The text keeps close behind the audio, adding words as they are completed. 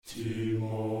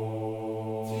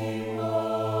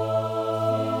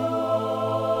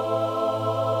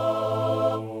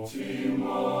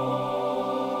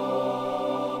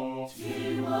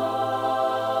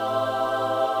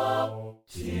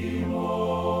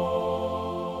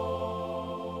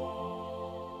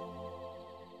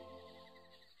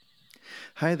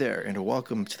Hi there, and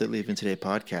welcome to the Leaving Today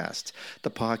podcast, the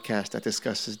podcast that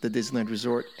discusses the Disneyland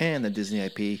Resort and the Disney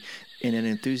IP in an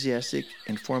enthusiastic,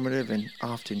 informative, and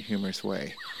often humorous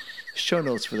way. Show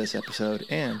notes for this episode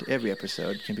and every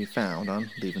episode can be found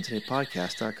on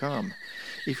leavingtodaypodcast.com.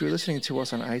 If you're listening to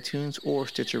us on iTunes or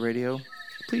Stitcher Radio,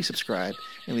 please subscribe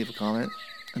and leave a comment.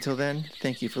 Until then,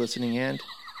 thank you for listening and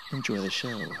enjoy the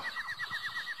show.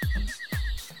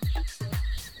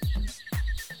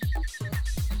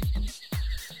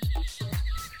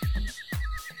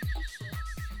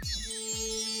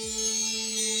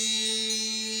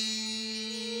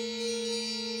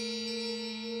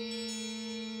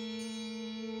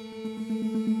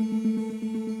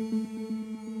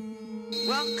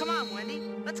 Well, come on, Wendy.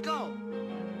 Let's go.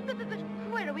 But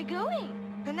where are we going?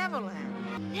 To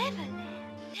Neverland. Neverland.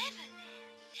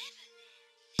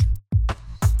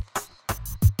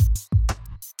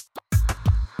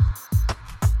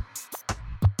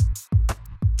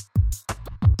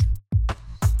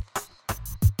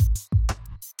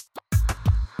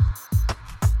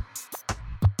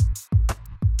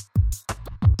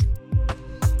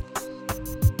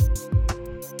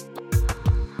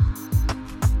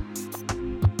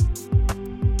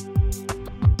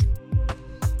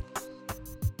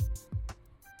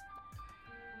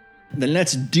 Then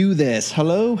let's do this.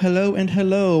 Hello, and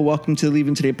hello. Welcome to the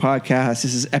Leaving Today podcast.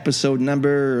 This is episode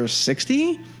number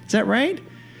 60. Is that right?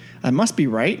 I must be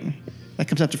right. That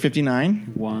comes after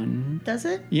 59. 1, Does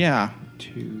it? Yeah.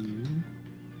 2,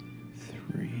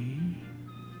 3,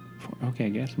 4. Okay, I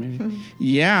guess maybe.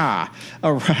 Yeah.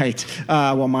 All right.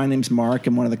 Well, my name's Mark.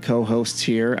 I'm one of the co-hosts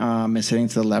here. And sitting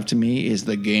to the left of me is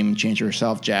the game changer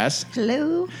herself, Jess.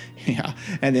 Hello. Yeah.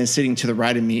 And then sitting to the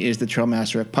right of me is the trail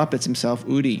master of puppets himself,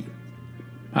 Udi.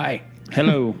 Hi.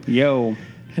 Hello. Yo.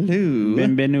 Hello.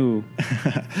 Bienvenue.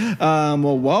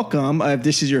 Well, welcome. If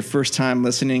this is your first time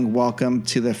listening, welcome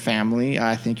to the family.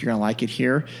 I think you're going to like it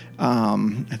here. I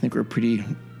think we're a pretty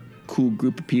cool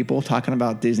group of people talking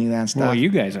about Disneyland stuff. Well, you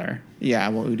guys are. Yeah,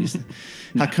 well, Udi's...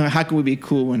 how can we be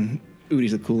cool when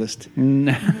Udi's the coolest?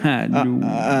 No.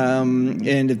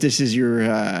 And if this is your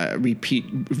repeat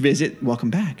visit, welcome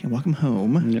back and welcome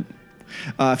home. Yep.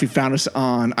 If you found us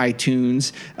on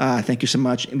iTunes, thank you so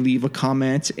much. Leave a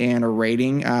comment and a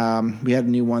rating. We had a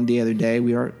new one the other day.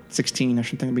 We are at 16 or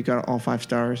something. We got all 5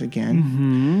 stars again.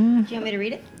 Mm-hmm. Do you want me to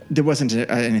read it? There wasn't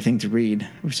anything to read. It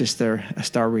was just a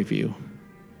star review.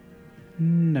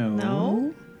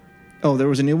 No. Oh, there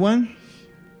was a new one?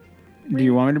 Do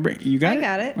you want me to bring? You got I it?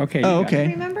 got it. Okay. Oh, you got okay.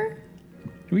 it. Remember?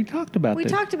 We talked about We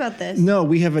this. talked about this. No,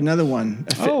 we have another one.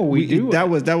 Oh, we do? That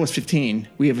was 15.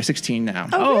 We have a 16 now.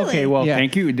 Oh, really? Okay. Well, Yeah.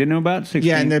 thank you. Didn't know about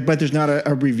 16. Yeah, but there's not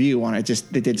a review on it.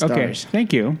 Just they did stars. Okay.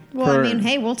 Thank you. Well, I mean,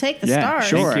 hey, we'll take the Yeah, stars.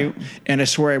 Sure. Thank you. And I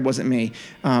swear it wasn't me.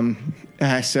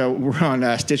 So we're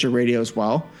on Stitcher Radio as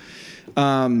well.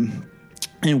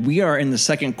 And we are in the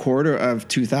second quarter of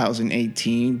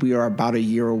 2018. We are about a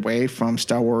year away from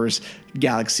Star Wars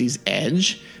Galaxy's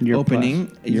Edge Year opening.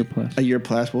 plus. Year plus. A year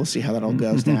plus. We'll see how that all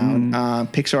goes down.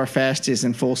 Pixar Fest is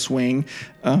in full swing.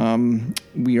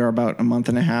 We are about a month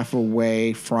and a half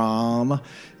away from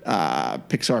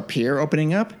Pixar Pier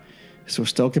opening up. So we're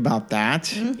stoked about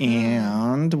that.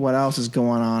 And what else is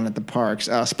going on at the parks?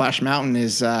 Splash Mountain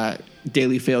is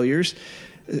daily failures.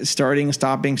 Starting,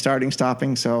 stopping. So I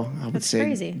would That's say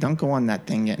crazy. don't go on that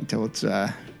thing yet until it's,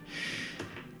 I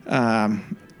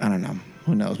don't know.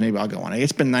 Who knows? Maybe I'll go on it.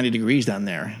 It's been 90 degrees down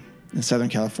there in Southern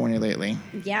California lately.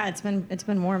 Yeah, it's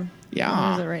been warm.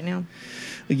 Yeah. What is it right now?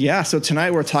 Yeah, so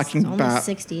tonight we're talking It's almost about...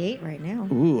 68 right now.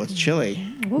 Ooh, it's chilly.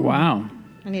 Ooh. Wow.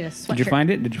 I need a sweatshirt. Did you find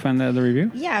it? Did you find the other review?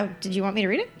 Yeah. Did you want me to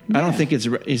read it? I don't think it's...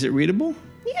 Is it readable?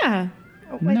 Yeah.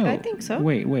 Oh, wait, No. I think so.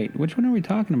 Wait. Which one are we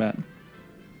talking about?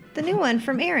 The new one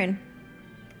from Aaron.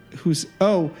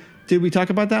 Did we talk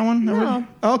about that one? No. already?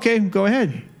 Okay, go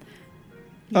ahead.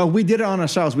 Oh, we did it on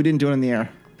ourselves. We didn't do it in the air.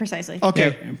 Precisely.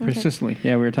 Okay. Yeah, persistently.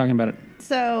 Yeah, we were talking about it.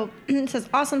 So it says,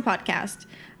 awesome podcast.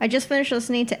 I just finished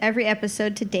listening to every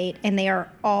episode to date, and they are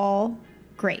all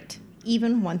great,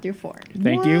 even 1 through 4.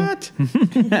 Thank you. What?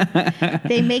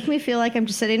 They make me feel like I'm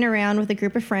just sitting around with a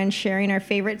group of friends sharing our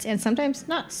favorites and sometimes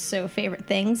not so favorite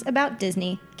things about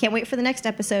Disney. Can't wait for the next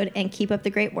episode and keep up the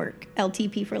great work.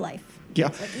 LTP for life. Yeah.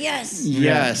 Yes.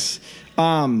 Yes.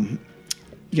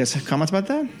 You guys have comments about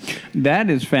that? That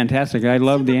is fantastic. I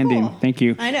love the Super ending. cool. Thank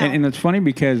you. I know. And it's funny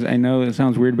because I know it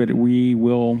sounds weird, but we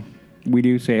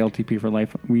do say LTP for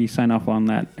life. We sign off on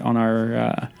that on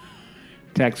our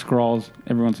text scrawls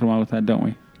every once in a while with that, don't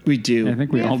we? We do. I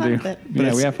think we have all fun do. with it. But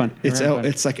Yeah, we have fun. It's We're having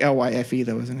fun. it's like LYFE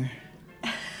though, isn't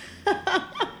it?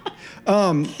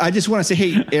 I just want to say,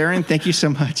 hey, Aaron, thank you so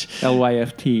much.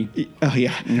 LYFT. Oh,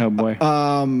 yeah. Oh, boy.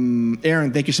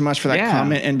 Aaron, thank you so much for that Yeah.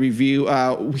 comment and review.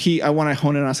 I want to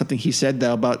hone in on something he said,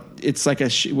 though, about it's like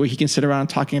where he can sit around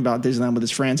talking about Disneyland with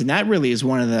his friends. And that really is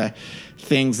one of the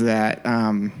things that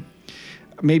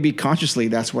maybe consciously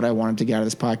that's what I wanted to get out of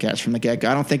this podcast from the get-go.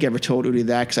 I don't think I ever told Udi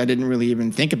that because I didn't really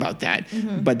even think about that.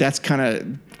 Mm-hmm. But that's kind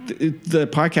of the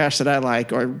podcasts that I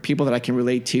like are people that I can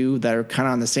relate to that are kind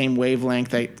of on the same wavelength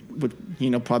that would,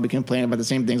 probably complain about the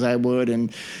same things I would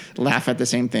and laugh at the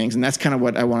same things. And that's kind of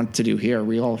what I want to do here.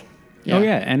 We all, yeah. Oh,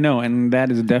 yeah. And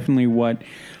that is definitely what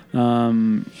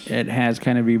it has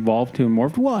kind of evolved to and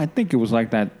morphed. Well, I think it was like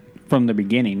that from the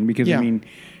beginning because, Yeah. I mean,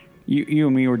 you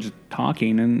and me were just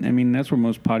talking, and, I mean, that's where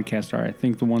most podcasts are. I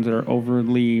think the ones that are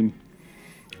overly,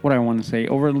 what I want to say,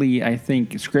 overly, I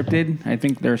think, scripted. I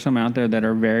think there are some out there that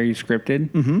are very scripted,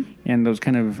 and those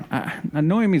kind of,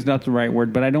 annoying me is not the right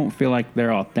word, but I don't feel like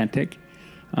they're authentic.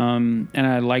 And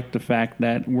I like the fact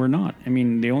that we're not. I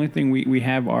mean, the only thing we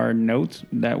have are notes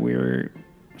that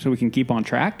so we can keep on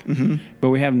track, but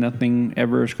we have nothing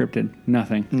ever scripted.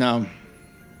 Nothing. No.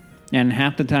 And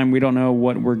half the time we don't know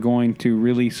what we're going to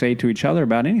really say to each other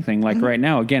about anything. Like right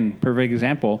now, again, perfect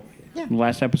example. Yeah.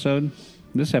 Last episode,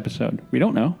 this episode. We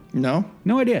don't know. No?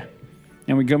 No idea.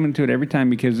 And we go into it every time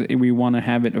because we want to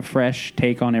have it a fresh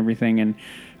take on everything.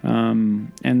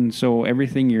 And so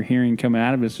everything you're hearing coming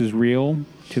out of us is real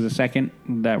to the second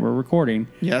that we're recording.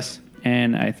 Yes.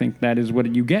 And I think that is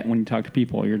what you get when you talk to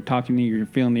people. You're talking to you're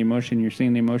feeling the emotion, you're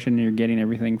seeing the emotion, and you're getting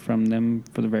everything from them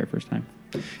for the very first time.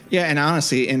 Yeah, and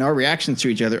honestly, and our reactions to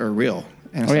each other are real.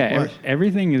 And it's Oh, like, yeah. what?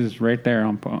 Everything is right there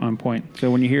on point.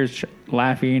 So when you hear us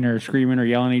laughing or screaming or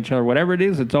yelling at each other, whatever it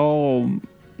is, it's all,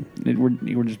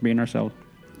 we're just being ourselves.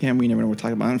 Yeah, we never know what we're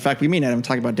talking about. In fact, we may not even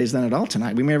talk about Disneyland at all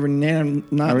tonight. We may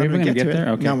not Are we even get going to get to there?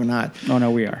 it. Okay. No, we're not. Oh, no,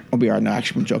 we are. Oh, we are. No,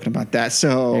 actually, I'm joking about that.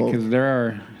 So, Because there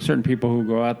are certain people who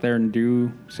go out there and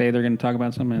do say they're going to talk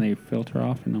about something and they filter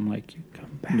off. And I'm like, you come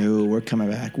back. no, we're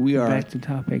coming back. We are Back to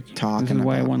topic. talking This is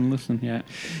why I about- want to listen. Yeah.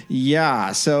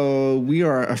 Yeah, so we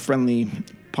are a friendly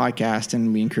podcast,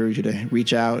 and we encourage you to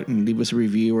reach out and leave us a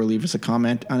review or leave us a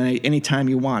comment on any time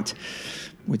you want.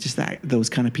 Which is those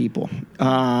kind of people.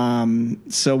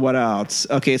 So what else?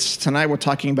 Okay, so tonight we're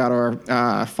talking about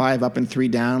our 5 Up and 3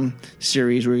 Down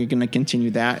series. We're going to continue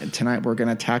that. Tonight we're going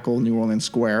to tackle New Orleans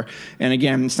Square. And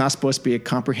again, it's not supposed to be a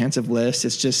comprehensive list.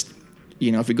 It's just,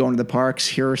 if you go into the parks,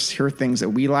 here are things that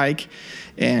we like,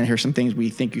 and here's some things we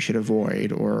think you should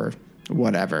avoid or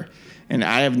whatever. And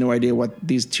I have no idea what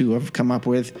these two have come up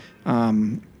with.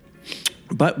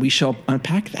 But we shall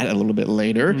unpack that a little bit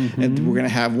later. And we're going to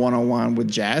have one-on-one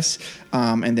with Jess.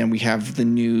 And then we have the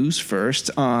news first.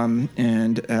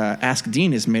 And Ask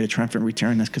Dean has made a triumphant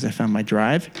return. That's because I found my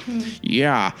drive.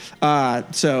 Yeah.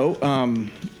 So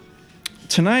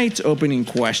tonight's opening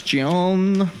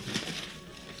question.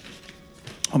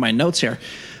 On my notes here.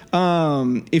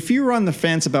 If you were on the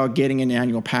fence about getting an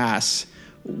annual pass,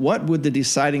 what would the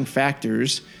deciding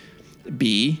factors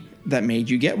be that made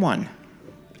you get one?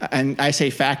 And I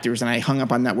say factors, and I hung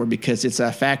up on that word because it's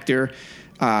a factor,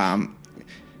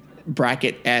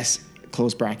 bracket S,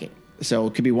 close bracket. So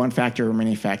it could be one factor or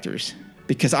many factors.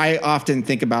 Because I often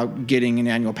think about getting an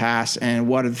annual pass and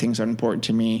what are the things that are important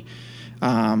to me.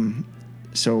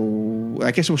 So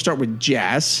I guess we'll start with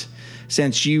Jess,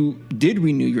 since you did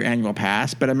renew your annual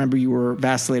pass, but I remember you were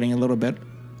vacillating a little bit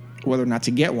whether or not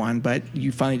to get one, but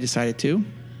you finally decided to.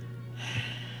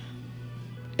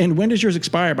 And when does yours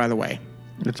expire, by the way?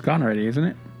 It's gone already, isn't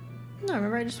it? No,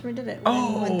 remember I just redid it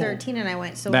when 13 and I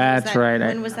went. So That's when was that, right.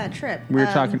 When was that trip? We were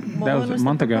talking- that was when a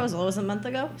month the ago. proposal? It was a month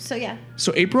ago. So yeah,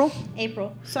 So April?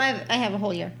 April. So I have a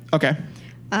whole year. Okay.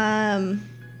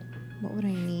 What would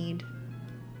I need?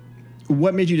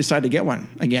 What made you decide to get one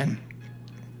again?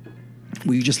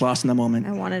 Were you just lost in the moment?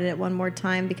 I wanted it one more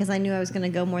time because I knew I was going to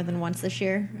go more than once this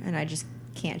year, and I just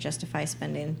can't justify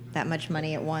spending that much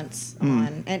money at once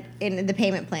on. And the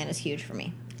payment plan is huge for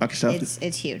me. Okay, so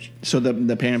It's huge. so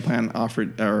the payment plan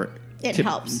offered or It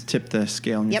helps. Tip the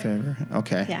scale in your Yep. favor.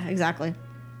 Okay. Yeah, exactly.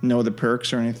 No other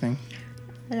perks or anything.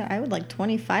 I would like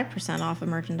 25% off of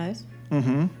merchandise.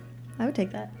 Mm-hmm. I would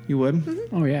take that. You would?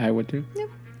 Oh, yeah, I would too.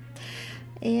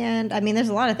 And I mean, there's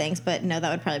a lot of things, but no, that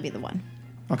would probably be the one.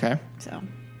 Okay. So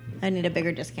I need a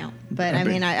bigger discount. But A I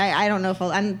big- mean, I don't know if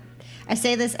I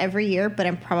say this every year, but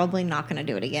I'm probably not going to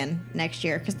do it again next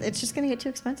year because it's just going to get too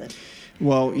expensive.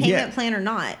 Well, Payment yeah. plan or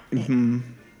not,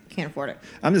 can't afford it.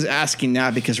 I'm just asking now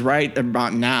because right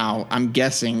about now, I'm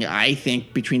guessing, I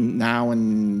think between now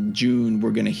and June,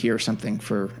 we're going to hear something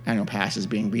for annual passes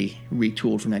being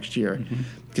retooled for next year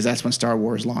because that's when Star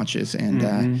Wars launches.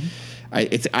 And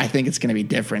I think it's going to be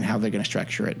different how they're going to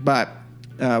structure it. But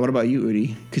what about you,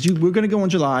 Udi? Because we're going to go in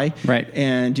July, right?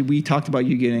 And we talked about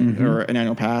you getting an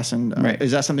annual pass, and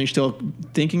is that something you're still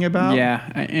thinking about?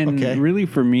 Yeah, and really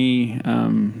for me,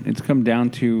 it's come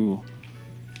down to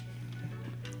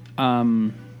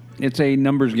it's a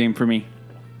numbers game for me.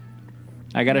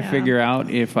 I got to figure out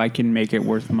if I can make it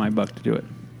worth my buck to do it.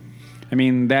 I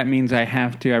mean, that means I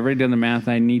have to. I've already done the math.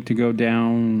 I need to go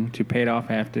down to pay it off.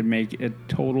 I have to make a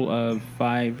total of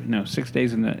 6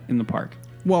 days in the park.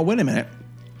 Well, wait a minute.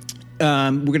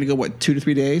 We're gonna go 2 to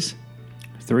 3 days.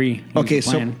 3. Okay,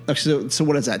 so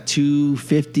what is that?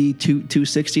 250,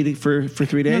 260 for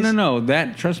 3 days? No.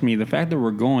 That, trust me, the fact that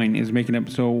we're going is making up.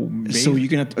 So you're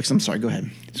gonna. I'm sorry. Go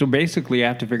ahead. So basically, I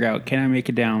have to figure out, can I make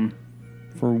it down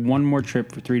for one more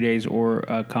trip for 3 days, or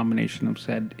a combination of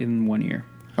said in 1 year?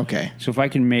 Okay. So if I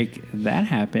can make that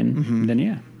happen, then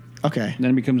yeah. Okay.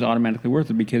 Then it becomes automatically worth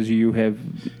it because you have,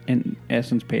 in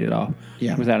essence, paid it off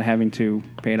without having to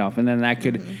pay it off. And then that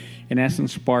could, in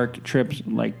essence, spark trips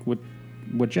like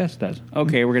what Jess does.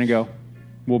 Okay, we're going to go.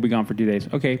 We'll be gone for 2 days.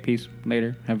 Okay, peace.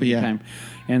 Later. Have a good time.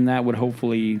 And that would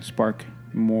hopefully spark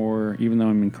more, even though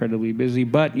I'm incredibly busy.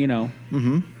 But,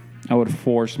 I would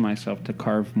force myself to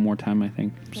carve more time, I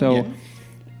think. So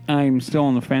I'm still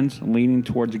on the fence, leaning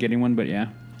towards getting one, but yeah.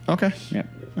 Okay. Yeah.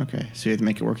 Okay. So you have to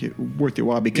make it worth your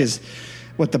while because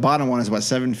what the bottom one is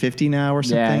 $750 now or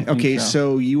something? Yeah, I think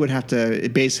so you would have to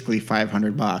basically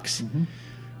 $500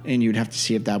 and you'd have to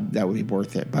see if that would be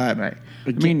worth it. But I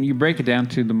mean, you break it down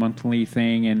to the monthly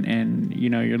thing and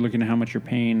you're looking at how much you're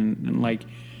paying and like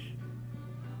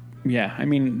I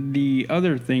mean, the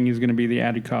other thing is going to be the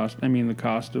added cost. I mean, the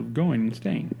cost of going and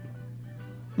staying.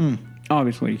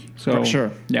 Obviously. So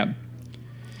sure. Yeah.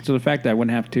 So the fact that I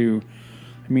wouldn't have to,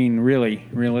 I mean, really,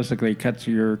 realistically, cuts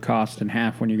your cost in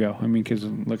half when you go. I mean, because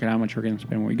look at how much we're going to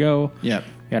spend when we go. Yeah.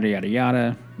 Yada, yada,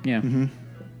 yada. Yeah.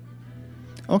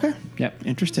 Okay. Yep.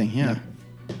 Interesting. Yeah.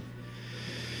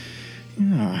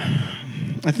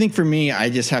 I think for me, I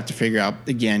just have to figure out,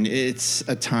 again, it's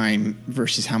a time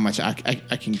versus how much I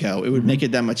can go. It would make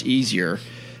it that much easier.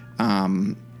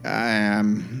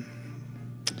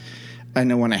 I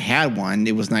know when I had one,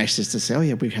 it was nice just to say, oh,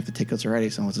 yeah, we have the tickets already,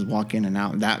 so let's just walk in and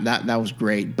out. That was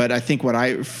great. But I think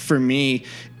for me,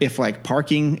 if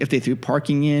they threw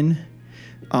parking in,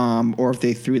 or if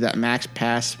they threw that Max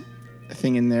Pass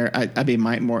thing in there, I'd be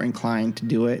more inclined to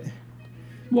do it.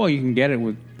 Well, you can get it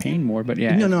with paying more, but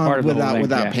yeah. No,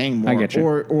 without paying more. I get you.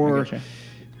 Or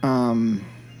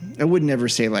I would never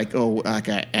say like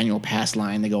an annual pass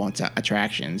line, they go onto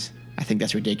attractions. I think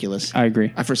that's ridiculous. I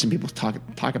agree. I've heard some people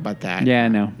talk about that. Yeah,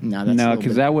 no,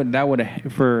 because that would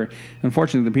for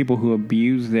unfortunately the people who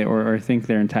abuse it or think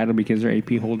they're entitled because they're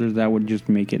AP holders, that would just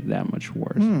make it that much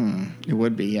worse. It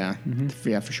would be, yeah,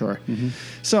 yeah, for sure.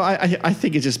 So I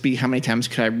think it'd just be how many times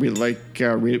could I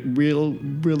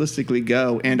realistically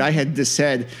go? And I had just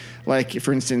said, like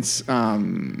for instance,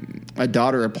 a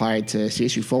daughter applied to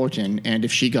CSU Fullerton, and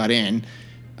if she got in.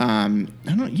 I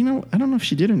don't know if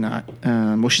she did or not.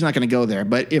 Well, she's not going to go there.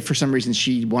 But if for some reason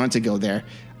she wanted to go there,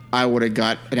 I would have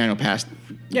got an annual pass.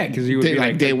 Yeah, because you would be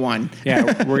like day one. Yeah,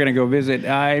 we're going to go visit.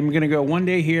 I'm going to go one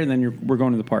day here, and then we're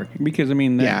going to the park. Because I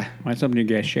mean, that's something you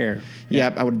guys share.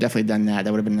 Yeah, I would have definitely done that.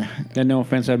 That would have been. And no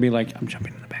offense, I'd be like, I'm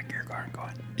jumping in the back of your car and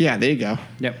going. Yeah, there you go.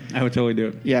 Yep, I would totally do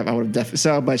it. Yeah, I would have definitely.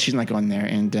 So, but she's not going there.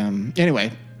 And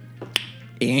anyway,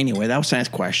 that was a nice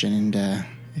question. And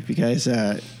if you guys.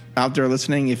 Out there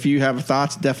listening, if you have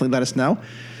thoughts, definitely let us know.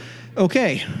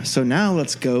 Okay, so now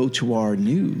let's go to our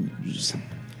news.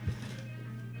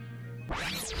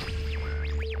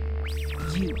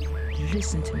 You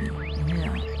listen to me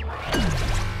now.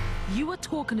 You are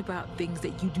talking about things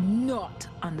that you do not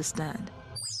understand.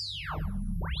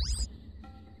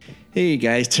 Hey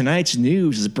guys, tonight's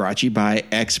news is brought to you by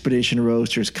Expedition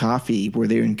Roasters Coffee, where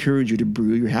they encourage you to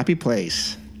brew your happy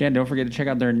place. Yeah, don't forget to check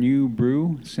out their new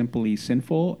brew, Simply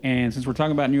Sinful. And since we're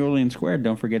talking about New Orleans Square,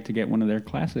 don't forget to get one of their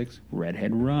classics,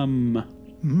 Redhead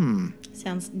Rum.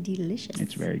 Sounds delicious.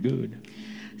 It's very good.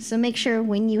 So make sure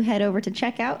when you head over to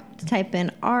checkout to type in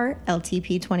our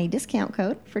LTP20 discount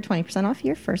code for 20% off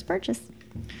your first purchase.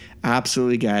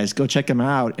 Absolutely, guys. Go check them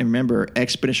out. And remember,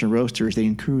 Expedition Roasters, they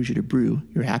encourage you to brew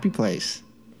your happy place.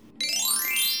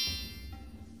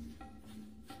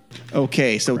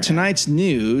 Okay, so tonight's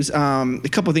news, a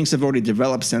couple of things have already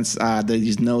developed since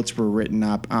these notes were written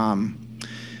up.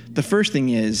 The first thing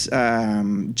is,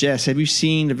 Jess, have you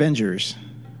seen Avengers?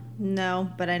 No,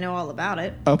 but I know all about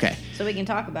it. Okay. So we can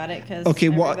talk about it because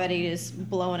everybody is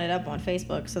blowing it up on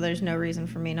Facebook, so there's no reason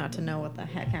for me not to know what the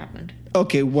heck happened.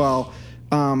 Okay, well,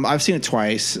 I've seen it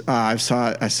twice. I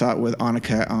saw it with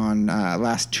Annika on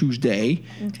last Tuesday.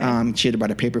 Okay. She had to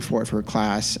write a paper for it for her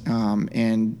class,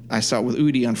 and I saw it with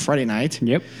Udi on Friday night.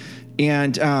 Yep.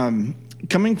 And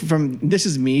coming from this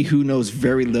is me who knows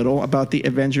very little about the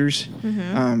Avengers.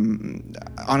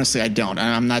 Honestly, I don't.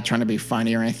 I'm not trying to be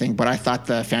funny or anything, but I thought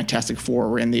the Fantastic Four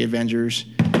were in the Avengers.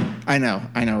 I know,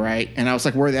 right? And I was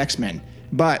like, where are the X-Men?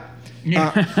 But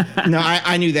no,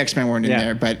 I knew the X-Men weren't in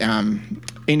there. But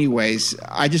anyways,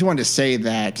 I just wanted to say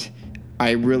that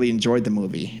I really enjoyed the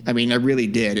movie. I mean, I really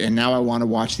did. And now I want to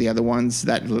watch the other ones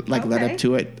that led up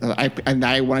to it.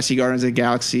 I want to see Guardians of the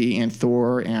Galaxy and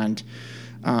Thor, and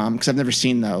because I've never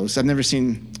seen those. I've never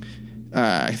seen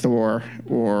Thor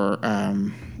or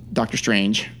Doctor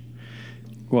Strange.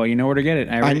 Well, you know where to get it.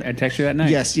 I texted you that night.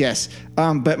 Yes.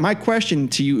 But my question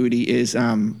to you, Udi, is,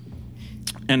 and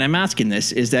I'm asking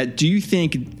this, is that do you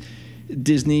think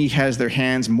Disney has their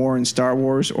hands more in Star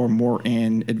Wars or more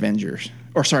in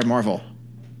Marvel?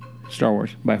 Star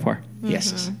Wars, by far.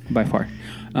 Yes. By far.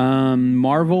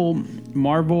 Marvel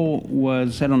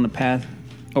was set on the path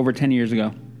over 10 years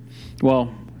ago.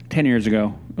 Well, 10 years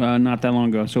ago. Not that long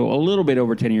ago. So a little bit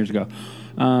over 10 years ago.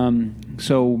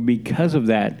 So because of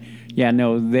that, is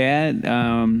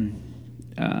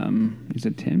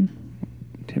it Tim?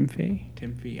 Tim Fey?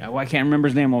 Tim Fey. I can't remember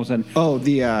his name all of a sudden. Oh,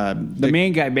 the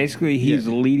main guy. Basically, he's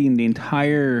leading the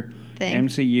entire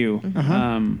MCU.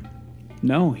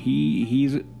 No,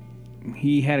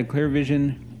 he had a clear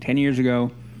vision 10 years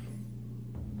ago.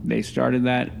 They started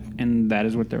that, and that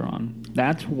is what they're on.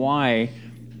 That's why,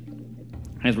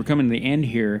 as we're coming to the end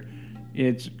here,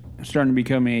 it's starting to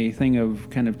become a thing of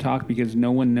kind of talk because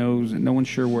no one knows, no one's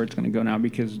sure where it's going to go now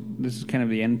because this is kind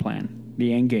of the end plan,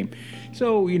 the end game.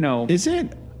 So, Is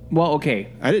it? Well,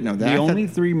 okay. I didn't know that. The only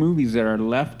 3 movies that are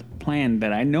left planned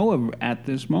that I know of at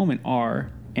this moment are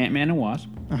Ant-Man and Wasp,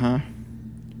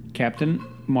 Captain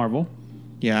Marvel,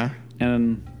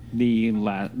 and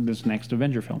this next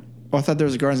Avenger film. Oh, I thought there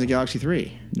was a Guardians of the Galaxy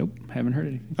 3. Nope, haven't heard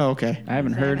anything. Oh, okay. I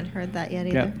haven't heard. I haven't heard that yet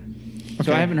either. Yeah.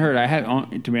 So I haven't heard.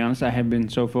 To be honest, I have been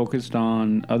so focused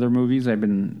on other movies. I've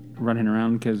been running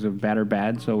around because of Bad or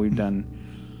Bad. So we've done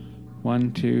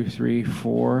 1, 2, 3,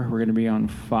 4. We're going to be on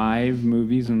 5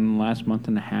 movies in the last month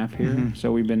and a half here.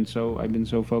 So I've been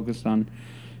so focused on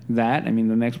that. I mean,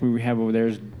 the next movie we have over there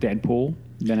is Deadpool.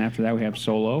 Then after that we have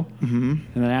Solo. And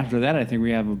then after that I think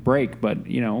we have a break. But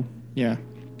Yeah.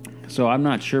 So I'm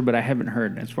not sure, but I haven't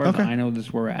heard. As far as I know, this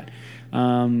is where we're at.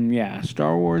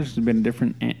 Star Wars has been a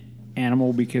different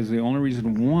animal because the only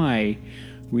reason why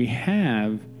we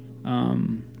have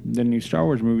the new Star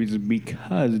Wars movies is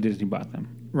because Disney bought them.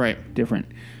 Right.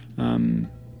 Different.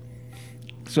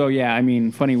 So yeah, I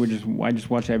mean, funny. I just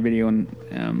watched that video and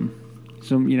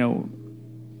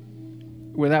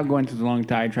without going to the long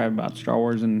diatribe about Star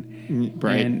Wars and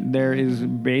there is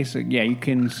you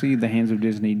can see the hands of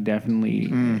Disney definitely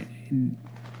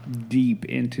deep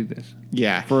into this.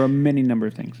 Yeah. For a many number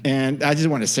of things. And I just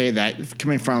want to say that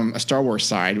coming from a Star Wars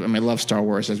side, I mean, I love Star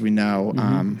Wars, as we know.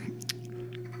 I'm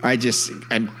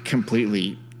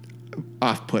completely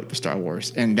off put with Star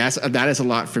Wars. And that is a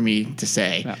lot for me to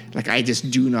say. Yeah. Like, I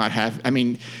just do not have, I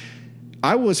mean,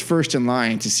 I was first in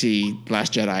line to see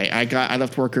Last Jedi. I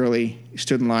left work early,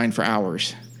 stood in line for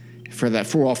hours for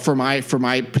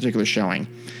my particular showing.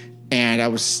 And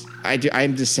I'm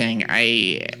just saying,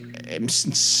 I am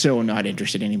so not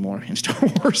interested anymore in Star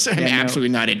Wars. I'm absolutely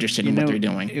not interested in what they're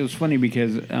doing. It was funny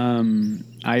because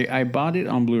I bought it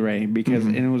on Blu-ray because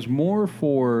and it was more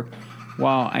for.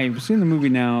 Well, I've seen the movie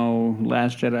now,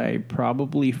 Last Jedi,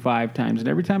 probably 5 times, and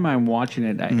every time I'm watching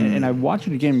it, and I watch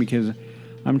it again because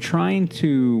I'm trying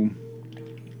to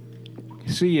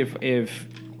see if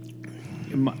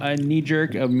a knee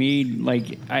jerk of me,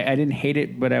 like I didn't hate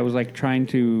it, but I was like trying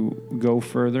to go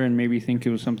further and maybe think it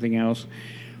was something else.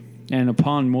 And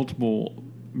upon multiple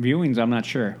viewings, I'm not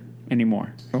sure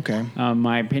anymore. Okay.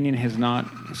 My opinion has not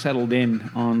settled in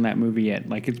on that movie yet.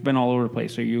 Like, it's been all over the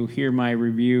place. So you hear my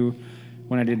review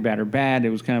when I did Bad or Bad. It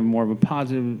was kind of more of a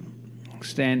positive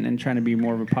extent and trying to be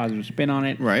more of a positive spin on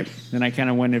it. Right. Then I kind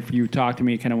of went, if you talked to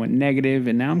me, it kind of went negative.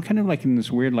 And now I'm kind of like in this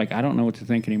weird, like, I don't know what to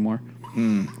think anymore.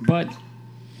 But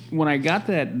when I got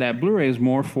that Blu-ray is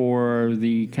more for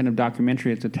the kind of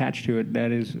documentary that's attached to it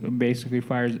that is basically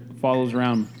follows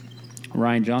around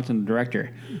Rian Johnson, the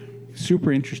director.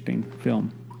 Super interesting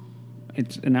film.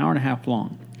 It's an hour and a half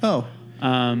long. Oh.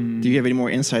 Do you have any more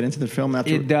insight into the film?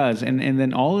 It does. And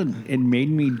then all it made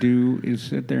me do is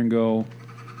sit there and go,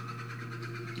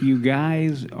 you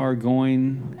guys are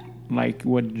going like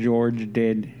what George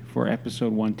did for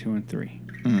episode 1, 2, and 3.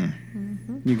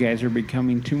 You guys are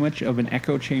becoming too much of an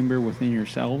echo chamber within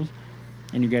yourselves.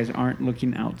 and you guys aren't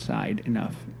looking outside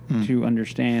enough to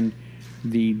understand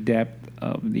the depth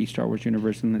of the Star Wars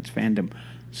universe and its fandom.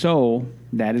 So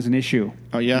that is an issue.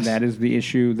 Oh, yes. That is the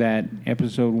issue that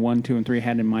episode 1, 2, and 3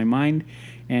 had in my mind.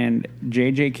 And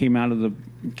JJ came out of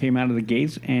the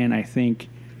gates, and I think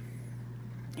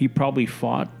he probably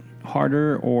fought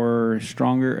harder or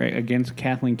stronger against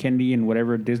Kathleen Kennedy and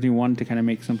whatever Disney wanted to kind of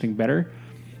make something better.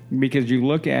 Because you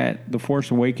look at The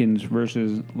Force Awakens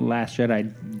versus Last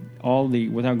Jedi,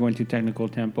 without going too technical,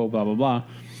 tempo, blah, blah, blah,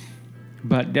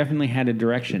 but definitely had a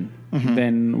direction. Mm-hmm.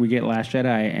 Then we get Last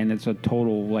Jedi, and it's a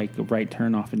total, right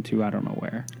turn off into I don't know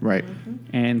where. Right.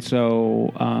 And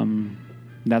so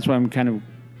that's why I'm kind of,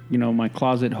 my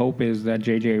closet hope is that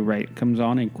J.J. Wright comes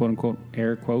on and quote-unquote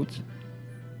air quotes.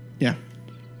 Yeah.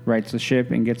 Rights the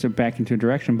ship and gets it back into a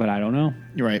direction, but I don't know.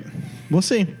 You're right. We'll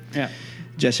see. Yeah.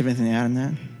 Jess, have anything to add on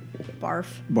that?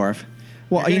 Barf.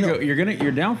 Well,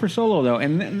 You're down for Solo though,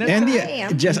 and that's and I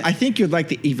am. Jess, I think you'd like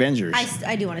the Avengers.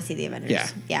 I do want to see the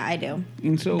Avengers. Yeah. I do.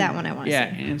 and so That one I want to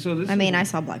Yeah, see. and so this. I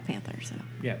saw Black Panther, so.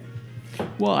 Yeah.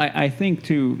 Well, I think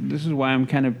too. This is why I'm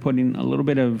kind of putting a little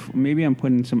bit of I'm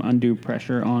putting some undue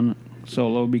pressure on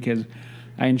Solo because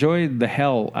I enjoyed the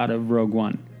hell out of Rogue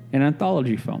One, an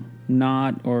anthology film,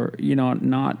 not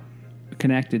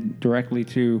connected directly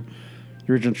to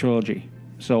the original trilogy.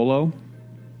 Solo,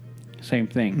 same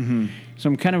thing. Mm-hmm. So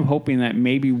I'm kind of hoping that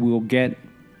maybe we'll get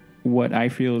what I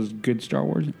feel is good Star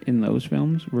Wars in those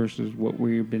films versus what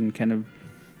we've been kind of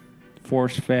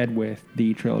force-fed with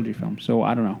the trilogy film. So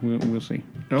I don't know. We'll see.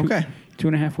 Okay.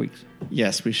 2.5 weeks.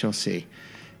 Yes, we shall see.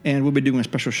 And we'll be doing a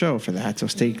special show for that, so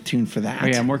stay tuned for that. Oh,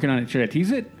 yeah, I'm working on it. Should I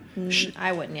tease it?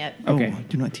 I wouldn't yet. Okay. Oh,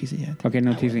 do not tease it yet. Okay,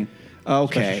 no teasing.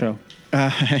 Okay. Special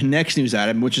Next news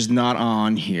item, which is not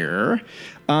on here.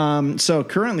 So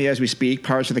currently, as we speak,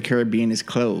 Pirates of the Caribbean is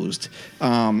closed.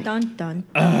 Dun, dun.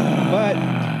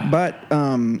 But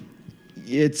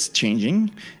it's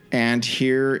changing. And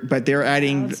but they're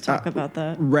adding Let's talk about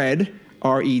that. Red,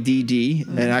 R-E-D-D,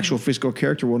 an actual physical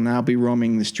character will now be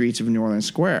roaming the streets of New Orleans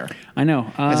Square I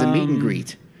know. as a meet and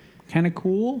greet. Kind of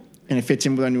cool. And it fits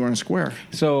in with our New Orleans Square.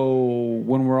 So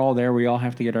when we're all there, we all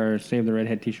have to get our Save the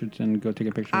Redhead t-shirts and go take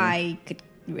a picture with her. I could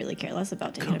really care less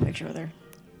about taking a picture with her.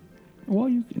 Well,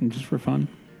 you can just for fun.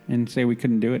 And say we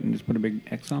couldn't do it and just put a big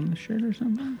X on the shirt or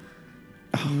something.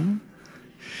 Oh.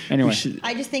 Anyway.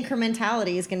 I just think her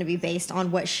mentality is going to be based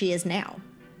on what she is now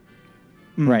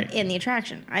Right. in the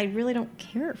attraction. I really don't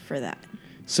care for that.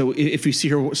 So if you see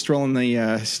her strolling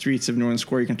the streets of New Orleans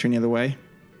Square, you can turn the other way?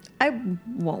 I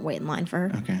won't wait in line for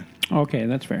her. Okay. Okay,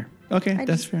 that's fair. Okay,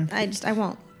 that's fair. I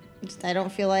won't. I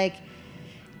don't feel like.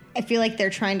 I feel like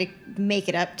they're trying to make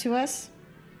it up to us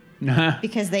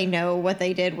because they know what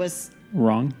they did was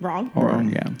Wrong. wrong. Or,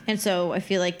 yeah. And so I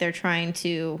feel like they're trying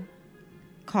to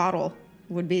coddle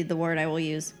would be the word I will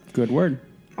use Good word.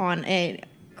 on a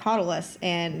coddle us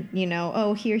and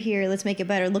oh here let's make it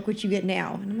better, look what you get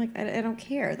now, and I'm like I don't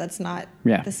care, that's not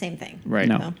the same thing. Right.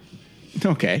 No.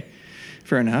 Okay.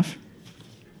 Fair enough.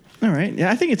 All right. Yeah,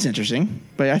 I think it's interesting,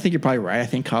 but I think you're probably right. I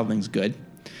think coddling's good.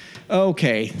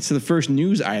 Okay. So the first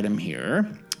news item here,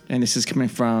 and this is coming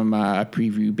from a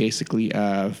preview basically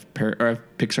of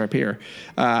Pixar Pier.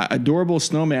 Adorable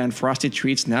snowman Frosty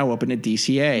Treats now open at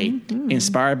DCA. Mm-hmm.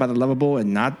 Inspired by the lovable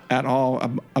and not at all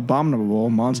abominable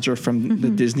monster from the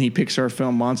Disney Pixar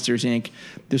film Monsters, Inc.,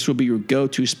 this will be your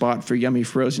go-to spot for yummy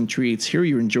frozen treats. Here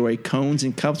you enjoy cones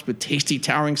and cups with tasty,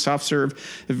 towering soft serve,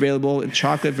 available in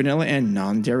chocolate, vanilla, and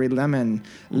non-dairy lemon.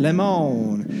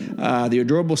 The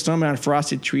adorable snowman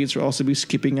Frosted Treats will also be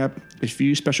skipping up a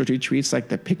few specialty treats like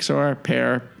the Pixar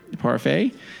Pear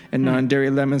Parfait and non-dairy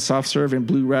lemon soft serve and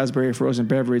blue raspberry frozen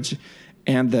beverage,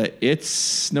 and the It's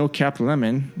Snow-Capped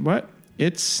Lemon. What?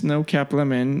 It's Snow-Capped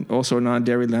Lemon, also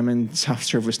non-dairy lemon soft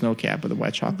serve with snow cap with a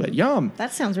white chocolate. Yum!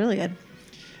 That sounds really good.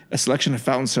 A selection of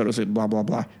fountain sodas, blah, blah,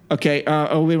 blah. Okay, wait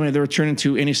a minute. They're turning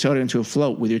any soda into a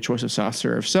float with your choice of soft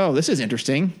serve. So this is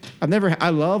interesting. I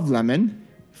love lemon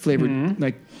flavored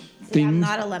things. Yeah, I'm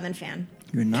not a lemon fan.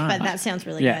 You're not? But that sounds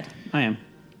really Yeah, good. I am.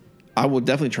 I will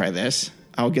definitely try this.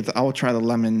 I will try the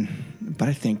lemon, but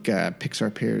I think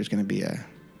Pixar Pier is going to be a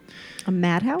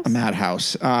madhouse. A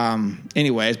madhouse.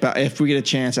 Anyways, but if we get a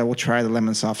chance, I will try the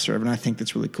lemon soft serve, and I think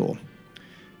that's really cool.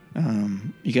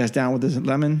 You guys down with this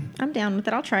lemon? I'm down with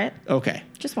it. I'll try it. Okay.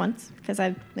 Just once, because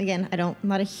I'm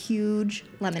not a huge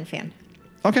lemon fan.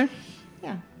 Okay.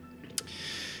 Yeah.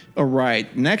 All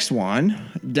right. Next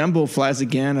one. Dumbo flies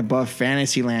again above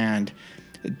Fantasyland.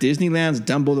 Disneyland's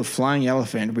Dumbo the Flying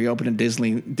Elephant reopened in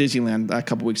Disneyland a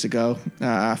couple weeks ago,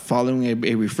 following a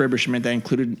refurbishment that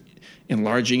included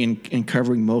enlarging and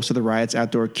covering most of the ride's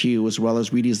outdoor queue, as well as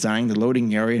redesigning the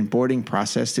loading area and boarding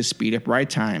process to speed up ride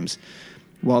times.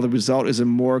 While the result is a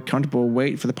more comfortable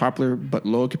wait for the popular but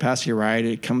low-capacity ride,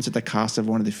 it comes at the cost of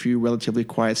one of the few relatively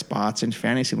quiet spots in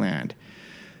Fantasyland.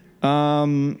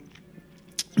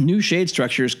 New shade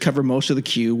structures cover most of the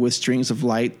queue with strings of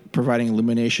light providing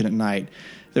illumination at night.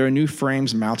 There are new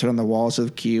frames mounted on the walls of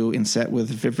the queue and set with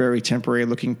very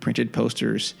temporary-looking printed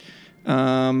posters.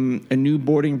 A new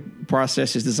boarding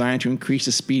process is designed to increase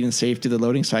the speed and safety of the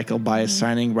loading cycle by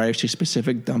assigning riders to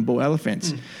specific Dumbo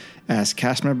elephants. As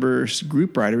cast members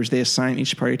group riders, they assign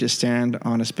each party to stand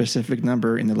on a specific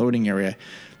number in the loading area.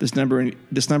 This number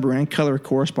and color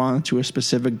correspond to a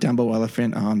specific Dumbo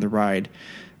elephant on the ride.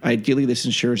 Ideally, this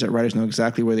ensures that riders know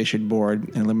exactly where they should board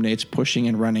and eliminates pushing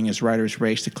and running as riders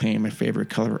race to claim a favorite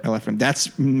color elephant.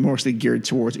 That's mostly geared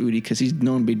towards Udi because he's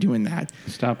known to be doing that.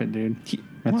 Stop it, dude.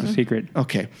 That's a secret.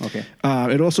 Okay. Okay.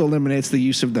 It also eliminates the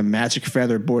use of the Magic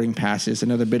Feather boarding passes,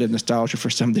 another bit of nostalgia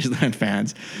for some Disneyland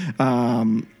fans.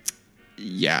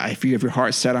 If you have your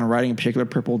heart set on riding a particular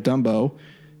purple Dumbo,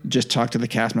 just talk to the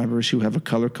cast members who have a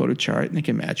color-coded chart, and they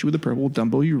can match you with the purple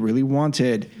Dumbo you really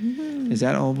wanted. Is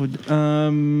that all?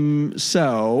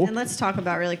 So. And let's talk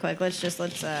about really quick. Let's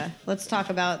talk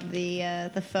about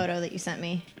the photo that you sent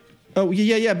me. Oh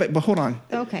yeah. But hold on.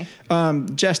 Okay.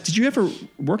 Jess, did you ever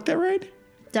work that ride?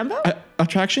 Dumbo?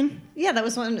 Attraction? Yeah, that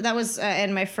was one. That was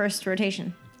in my first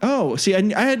rotation. Oh, see,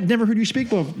 I had never heard you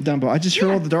speak about Dumbo. I just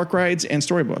heard all the dark rides and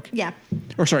Storybook. Yeah.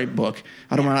 Or sorry, book.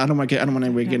 I don't want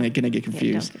anybody gonna get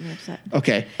confused. Yeah, don't get me upset.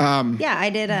 Okay. Yeah, I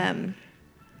did.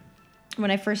 When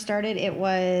I first started, it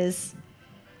was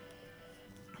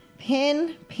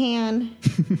Pin Pan,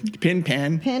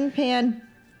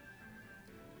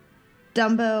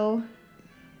 Dumbo,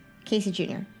 Casey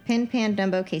Jr. Pin Pan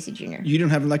Dumbo Casey Jr. You don't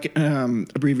have like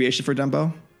abbreviation for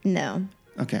Dumbo? No.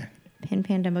 Okay. Pin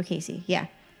Pan Dumbo Casey. Yeah.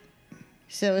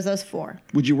 So it was those four.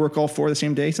 Would you work all four the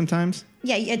same day sometimes?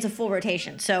 Yeah, it's a full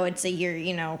rotation. So it's a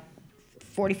year,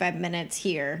 45 minutes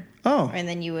here. Oh. And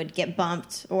then you would get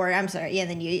bumped, or I'm sorry, yeah,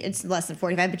 it's less than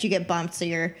 45, but you get bumped, so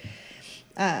you're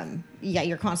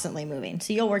constantly moving.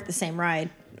 So you'll work the same ride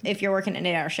if you're working an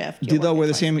 8-hour shift. Do they wear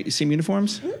the same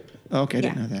uniforms? Mm-hmm. Okay, I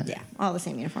didn't know that. Yeah, all the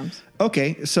same uniforms.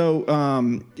 Okay, so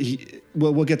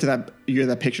we'll get to that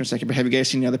picture in a second, but have you guys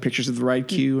seen the other pictures of the ride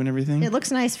queue and everything? It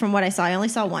looks nice from what I saw. I only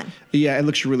saw one. Yeah, it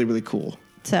looks really, really cool.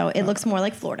 So it looks more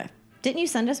like Florida. Didn't you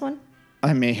send us one?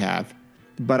 I may have,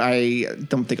 but I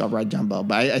don't think I'll ride Dumbo,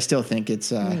 but I still think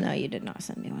it's... No, you did not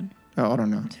send me one. Oh, I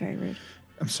don't know. It's very rude.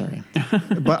 I'm sorry.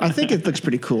 But I think it looks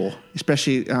pretty cool,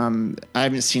 especially I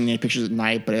haven't seen any pictures at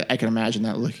night, but I can imagine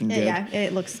that looking good. Yeah,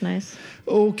 it looks nice.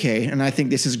 Okay, and I think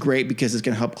this is great because it's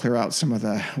going to help clear out some of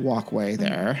the walkway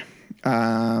there.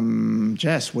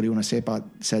 Jess, what do you want to say about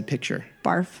said picture?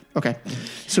 Barf. Okay.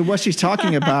 So what she's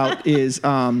talking about is...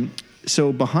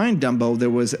 So behind Dumbo, there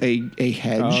was a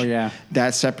hedge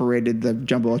that separated the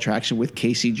Jumbo attraction with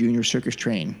Casey Jr. Circus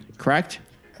Train, correct?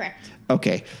 Correct.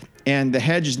 Okay. And the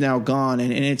hedge is now gone,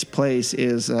 and in its place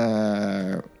is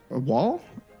a wall?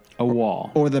 A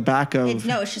wall. Or the back of...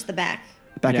 it's just the back.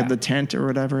 Back of the tent or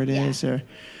whatever it is? Or,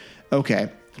 okay.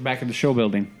 The back of the show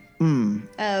building.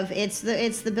 It's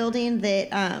the building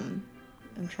that...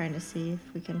 I'm trying to see if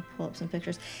we can pull up some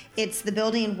pictures. It's the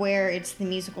building where it's the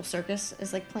musical circus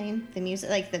is like playing the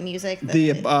music,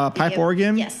 The pipe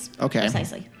organ? Yes. Okay.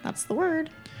 Precisely. That's the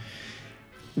word.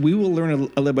 We will learn a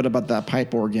little bit about that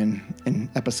pipe organ in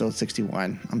episode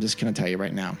 61. I'm just going to tell you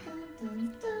right now.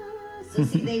 So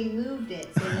see, they moved it.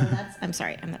 So I'm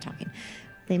sorry, I'm not talking.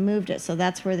 They moved it, so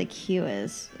that's where the queue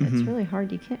is. Mm-hmm. It's really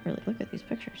hard. You can't really look at these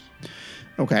pictures.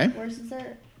 Okay. Where's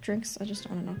there drinks? I just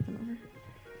don't want to knock them over.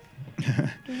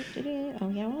 Oh,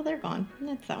 yeah, well, they're gone.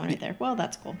 That's that one right there. Well,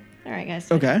 that's cool. All right,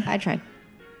 guys. Okay. I tried.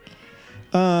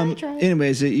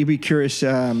 Anyways, you'd be curious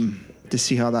to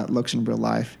see how that looks in real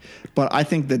life. But I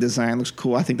think the design looks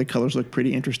cool. I think the colors look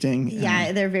pretty interesting.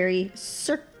 Yeah, they're very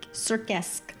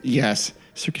circus-esque. Yes,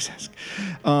 circus-esque.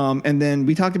 And then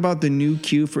we talked about the new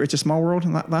queue for It's a Small World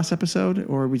in last episode,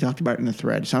 or we talked about it in the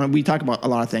thread. So we talked about a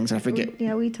lot of things, and I forget.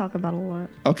 Yeah, we talk about a lot.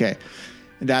 Okay.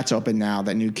 That's open now,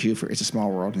 that new queue for It's a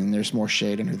Small World, and there's more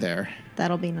shade under there.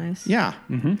 That'll be nice. Yeah.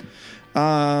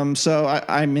 Mm-hmm. So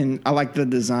I like the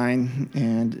design,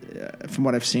 and from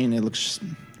what I've seen, it looks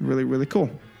really, really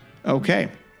cool. Okay.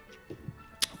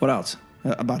 What else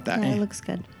about that? Yeah, it looks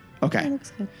good. Okay. It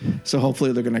looks good. So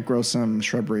hopefully they're going to grow some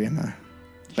shrubbery in the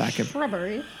back of...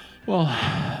 Shrubbery? Well,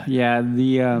 yeah,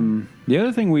 the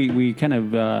other thing we kind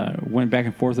of went back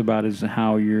and forth about is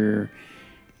how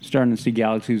starting to see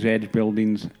Galaxy's Edge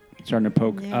buildings starting to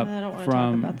poke Yeah, up I don't wanna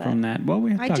from talk about that. from that. Well, we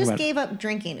have to I talk just about gave up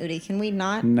drinking, Udi. Can we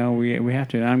not? it. No, we have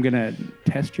to. I'm gonna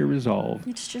test your resolve.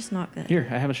 It's just not good. Here,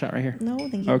 I have a shot right here. No,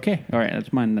 thank you. Okay, all right,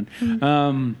 that's mine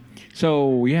then.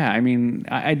 So yeah, I mean,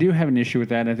 I do have an issue with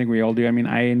that. I think we all do. I mean,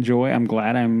 I'm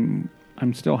glad.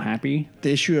 I'm still happy.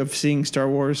 The issue of seeing Star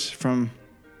Wars from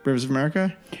Rivers of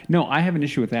America? No, I have an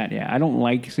issue with that. Yeah, I don't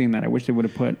like seeing that. I wish they would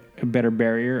have put a better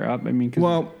barrier up. I mean, 'cause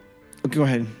Well, go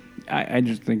ahead. I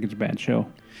just think it's a bad show.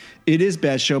 It is a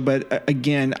bad show, but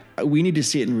again, we need to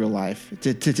see it in real life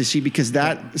to see, because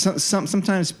that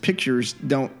sometimes pictures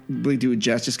don't really do it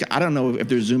justice. I don't know if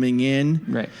they're zooming in,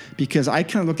 Right. Because I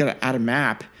kind of looked at a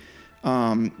map,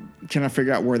 trying to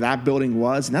figure out where that building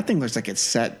was, and that thing looks like it's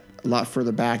set a lot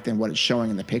further back than what it's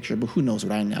showing in the picture. But who knows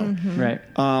what I know? Right.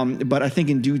 But I think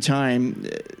in due time,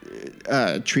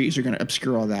 trees are going to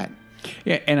obscure all that.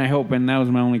 Yeah, and I hope, and that was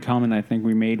my only comment I think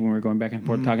we made when we were going back and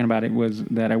forth talking about it, was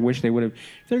that I wish they would have,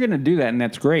 if they're going to do that, and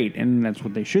that's great, and that's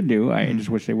what they should do, I just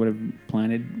wish they would have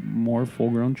planted more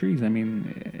full-grown trees. I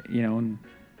mean, you know, and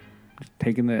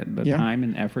taken the Yeah. time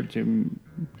and effort to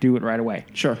do it right away.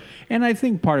 Sure. And I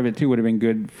think part of it, too, would have been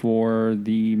good for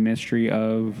the mystery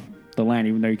of the land,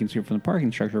 even though you can see it from the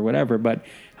parking structure or whatever, but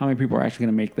how many people are actually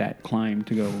going to make that climb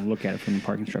to go look at it from the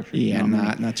parking structure? Yeah, Not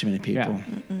many. not too many people.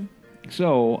 Yeah.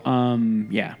 So,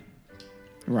 yeah.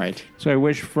 Right. So I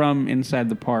wish from inside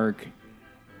the park,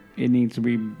 it needs to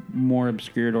be more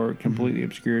obscured or completely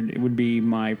obscured. It would be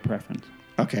my preference.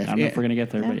 Okay. I don't know if we're going to get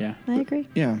there, but yeah. I agree.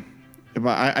 Yeah,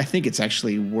 but I think it's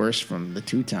actually worse from the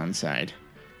Two-Town side.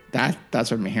 That's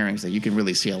what I'm hearing, is that you can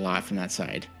really see a lot from that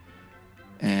side.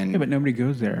 And Yeah, but nobody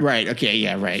goes there. right, okay,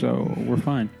 yeah, right. So we're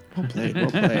fine. Well played,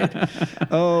 well played.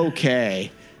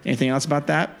 Okay. Anything else about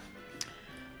that?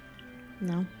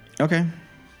 No. Okay.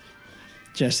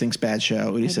 Jess thinks bad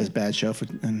show. Udi says bad show,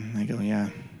 and I go, yeah.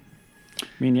 I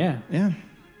mean, yeah. Yeah.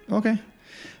 Okay.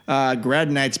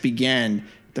 Grad nights began.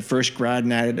 The first grad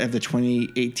night of the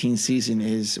 2018 season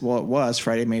is, well, it was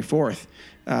Friday, May 4th.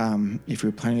 If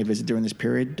you're planning to visit during this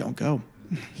period, don't go.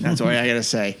 That's all I got to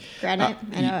say. Grad night?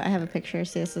 I know. I have a picture.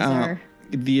 See, this is our.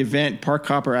 The event, Park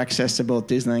Hopper, access to both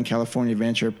Disneyland California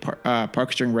Adventure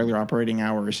parks during regular operating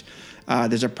hours.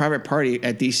 There's a private party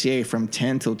at DCA from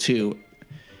 10 till 2.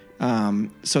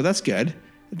 So that's good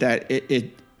that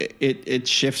it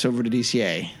shifts over to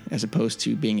DCA as opposed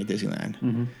to being at Disneyland.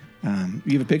 Mm-hmm.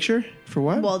 You have a picture for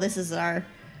what? Well, this is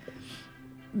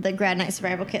the grad night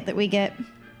survival kit that we get.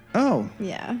 Oh,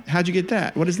 Yeah. how'd you get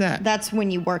that? What is that? That's when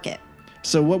you work it.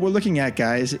 So what we're looking at,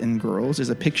 guys and girls, is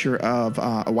a picture of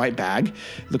a white bag.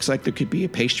 Looks like there could be a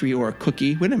pastry or a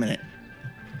cookie. Wait a minute.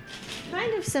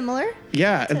 Kind of similar.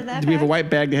 Yeah, To that we have a bag? white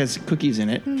bag that has cookies in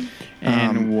it.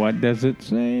 And what does it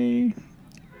say?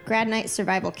 Grad night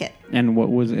survival kit. And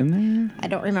what was in there? I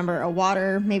don't remember. A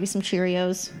water, maybe some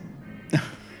Cheerios.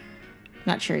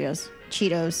 Not Cheerios.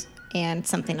 Cheetos and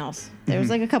something else. There was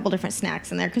like a couple different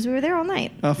snacks in there because we were there all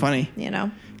night. Oh, funny. You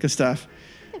know. Good stuff.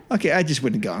 Okay, I just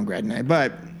wouldn't go on grad night.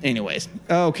 But anyways,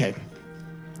 okay.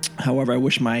 However, I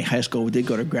wish my high school did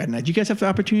go to grad night. Do you guys have the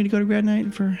opportunity to go to grad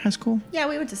night for high school? Yeah,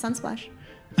 we went to Sunsplash.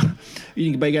 But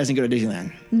you guys didn't go to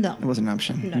Disneyland? No. It wasn't an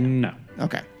option? No.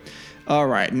 Okay. All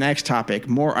right, next topic,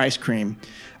 more ice cream.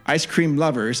 Ice cream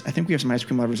lovers, I think we have some ice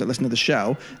cream lovers that listen to the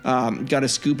show, got a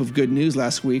scoop of good news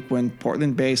last week when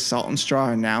Portland-based Salt and Straw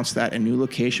announced that a new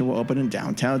location will open in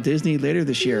downtown Disney later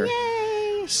this year. Yay!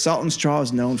 Salt and Straw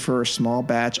is known for small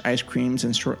batch ice creams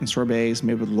and sorbets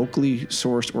made with locally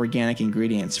sourced organic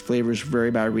ingredients. Flavors vary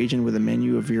by region with a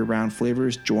menu of year-round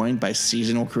flavors joined by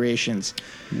seasonal creations.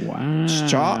 Wow.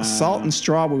 Salt and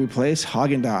Straw will replace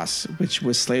Haagen-Dazs, which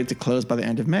was slated to close by the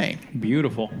end of May.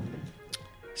 Beautiful.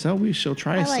 So we shall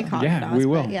try I like some. Haagen-Dazs. Yeah, we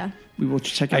will. but Yeah. We will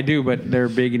check out. I do, but they're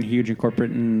big and huge and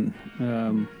corporate, and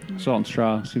Salt and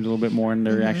Straw seems a little bit more, and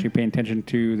they're actually paying attention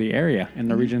to the area and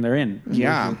the region they're in.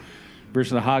 Yeah.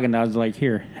 Versus the Haagen-Dazs, like,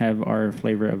 here, have our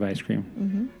flavor of ice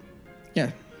cream.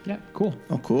 Yeah. Yeah, cool.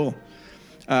 Oh, cool.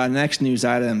 Next news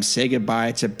item, say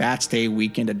goodbye to Bats Day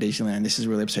weekend at Disneyland. This is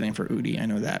really upsetting for Udi. I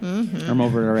know that. I'm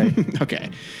over it already. Okay.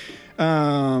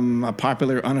 A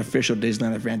popular unofficial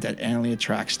Disneyland event that annually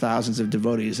attracts thousands of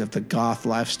devotees of the goth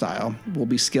lifestyle will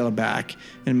be scaled back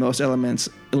and most elements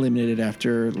eliminated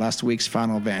after last week's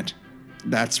final event.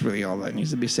 That's really all that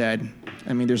needs to be said.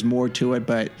 I mean, there's more to it,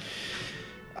 but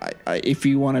if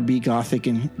you want to be gothic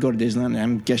and go to Disneyland,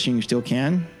 I'm guessing you still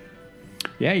can.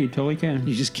 Yeah, you totally can.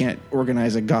 You just can't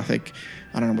organize a gothic.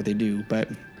 I don't know what they do, but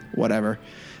whatever.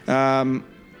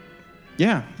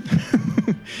 Yeah.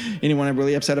 Anyone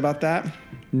really upset about that?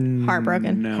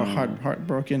 Heartbroken. No.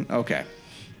 Heartbroken? Okay.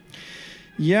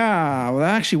 Yeah, well,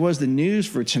 that actually was the news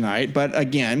for tonight. But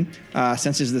again,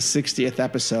 since it's the 60th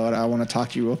episode, I want to talk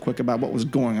to you real quick about what was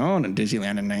going on in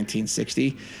Disneyland in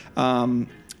 1960.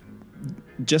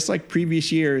 Just like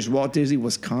previous years, Walt Disney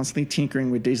was constantly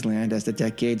tinkering with Disneyland as the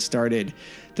decade started.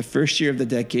 The first year of the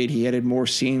decade, he added more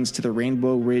scenes to the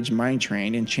Rainbow Ridge Mine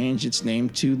Train and changed its name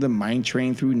to the Mine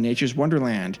Train Through Nature's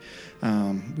Wonderland.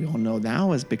 We all know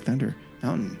now as Big Thunder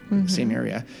Mountain, same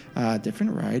area.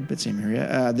 Different ride, but same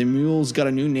area. The mules got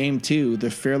a new name, too.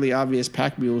 The Fairly Obvious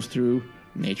Pack Mules Through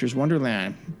Nature's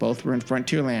Wonderland. Both were in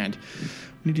Frontierland.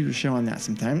 We need to do a show on that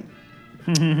sometime.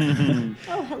 Oh,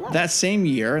 hello. That same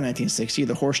year, 1960,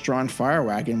 the horse-drawn fire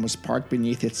wagon was parked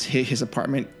beneath his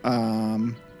apartment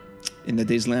in the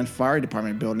Disneyland Fire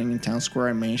Department building in Town Square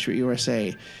on Main Street,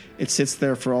 USA. It sits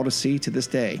there for all to see to this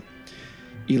day.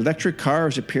 Electric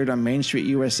cars appeared on Main Street,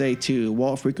 USA, too.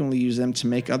 Walt frequently used them to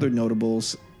make other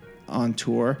notables on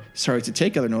tour. To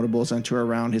take other notables on tour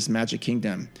around his Magic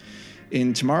Kingdom.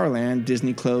 In Tomorrowland,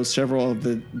 Disney closed several of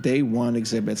the Day One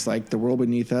exhibits like The World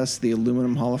Beneath Us, the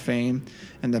Aluminum Hall of Fame,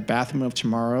 and the Bathroom of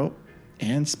Tomorrow,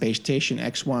 and Space Station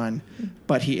X1.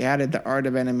 But he added the Art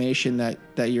of Animation that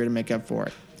year to make up for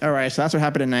it. All right, so that's what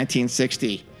happened in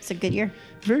 1960. It's a good year.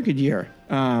 Very good year.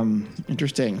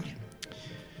 Interesting.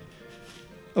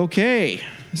 Okay,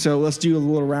 so let's do a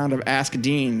little round of Ask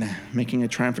Dean, making a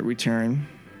triumphant return.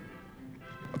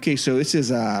 Okay, so this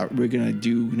is we're gonna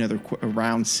do another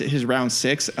round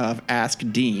 6 of Ask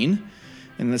Dean,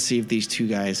 and let's see if these two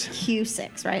guys.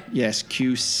 Q6, right? Yes,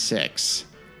 Q6.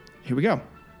 Here we go.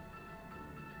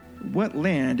 What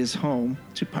land is home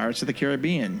to Pirates of the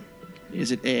Caribbean?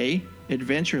 Is it A,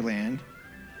 Adventureland?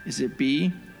 Is it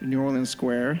B, New Orleans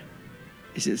Square?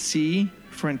 Is it C,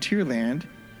 Frontierland?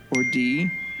 Or D,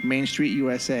 Main Street,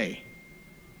 USA?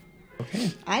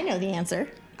 Okay. I know the answer.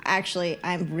 Actually,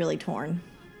 I'm really torn.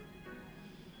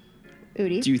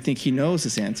 Udi? Do you think he knows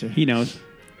this answer? He knows.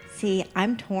 See,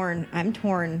 I'm torn. I'm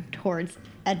torn towards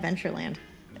Adventureland.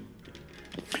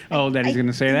 Oh, that he's going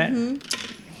to say that?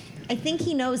 I think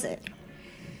he knows it.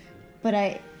 But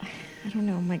I don't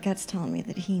know. My gut's telling me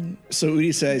that he So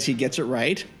Udi says he gets it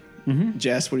right. Mm-hmm.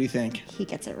 Jess, what do you think?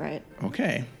 gets it right.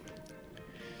 Okay.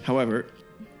 However,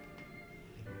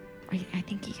 I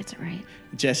think he gets it right.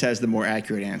 Jess has the more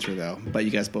accurate answer, though. But you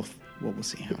guys both, well, we'll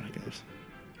see how it goes.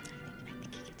 I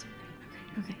think he gets it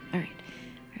right. Okay. All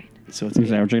right. So it's Is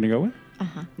that what you're going to go with?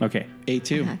 Uh-huh. Okay.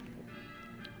 A2. Uh-huh.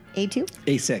 A2?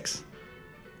 A6.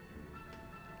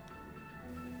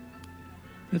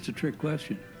 That's a trick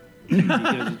question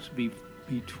because it's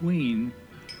between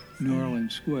New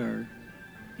Orleans Square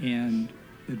and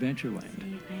Adventureland.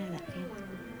 I have that feeling.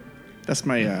 That's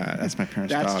my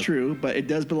parents' dog. That's true, but it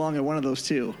does belong in one of those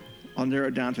two. I'll narrow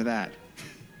it down to that.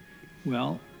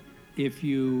 Well, if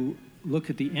you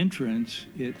look at the entrance,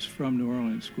 it's from New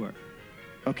Orleans Square.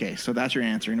 Okay, so that's your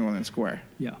answer, New Orleans Square.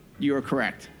 Yeah. You are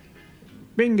correct.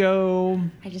 Bingo.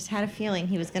 I just had a feeling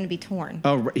he was going to be torn.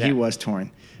 Oh, Yeah. he was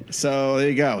torn. So there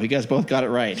you go. You guys both got it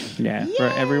right. Yeah. For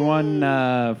everyone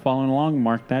following along,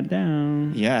 mark that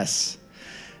down. Yes.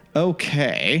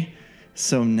 Okay.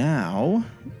 So now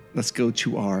let's go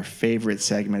to our favorite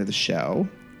segment of the show.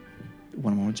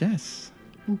 One more, Jess.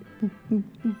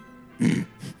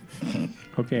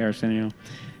 Okay, Arsenio.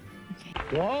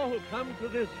 To all who come to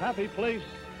this happy place,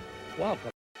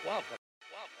 welcome.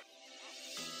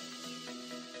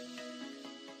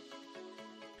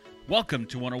 Welcome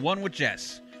to 101 with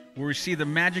Jess, where we see the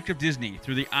magic of Disney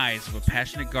through the eyes of a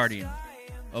passionate guardian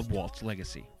of Walt's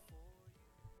legacy.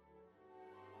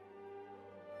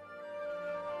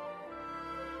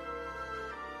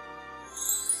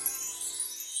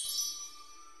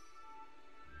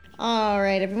 All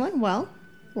right, everyone. Well,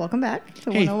 welcome back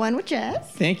to Hey. 101 with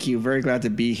Jess. Thank you. Very glad to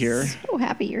be here. So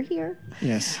happy you're here.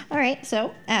 Yes. All right,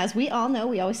 so as we all know,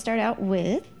 we always start out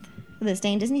with this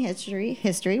day in Disney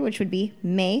history, which would be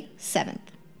May 7th.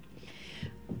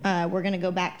 We're going to go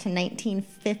back to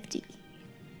 1950.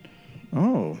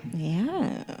 Oh,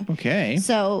 Yeah. okay.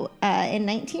 So in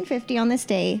 1950, on this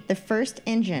day, the first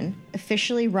engine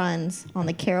officially runs on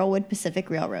the Carolwood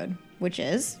Pacific Railroad, which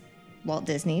is Walt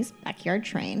Disney's backyard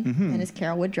train and his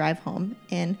Carolwood Drive home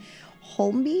in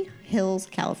Holmby Hills,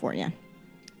 California.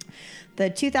 The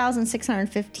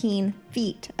 2,615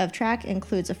 feet of track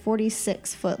includes a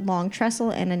 46-foot-long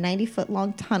trestle and a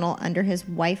 90-foot-long tunnel under his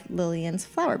wife Lillian's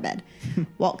flower bed.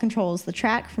 Walt controls the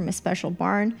track from a special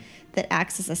barn that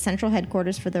acts as a central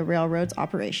headquarters for the railroad's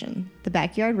operation. The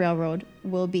Backyard Railroad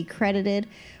will be credited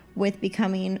with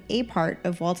becoming a part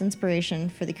of Walt's inspiration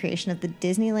for the creation of the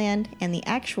Disneyland, and the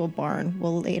actual barn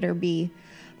will later be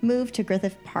moved to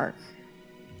Griffith Park,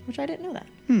 which I didn't know that.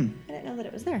 I didn't know that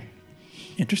it was there.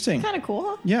 Interesting. Kind of cool,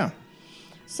 huh? Yeah.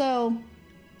 So,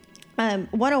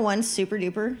 101 super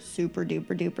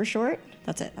duper short.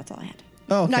 That's it. That's all I had.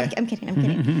 Oh, okay. No, I'm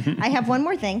kidding. I have one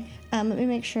more thing. Let me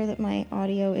make sure that my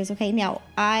audio is okay. Now,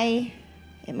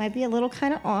 it might be a little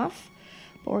kind of off,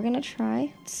 but we're going to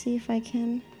try. Let's see if I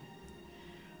can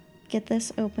get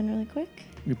this open really quick.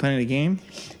 You playing a game?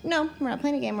 No, we're not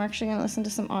playing a game. We're actually going to listen to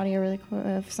some audio really quick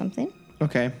of something.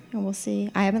 Okay. And we'll see.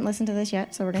 I haven't listened to this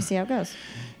yet, so we're going to see how it goes.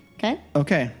 Okay?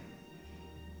 Okay.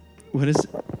 What is...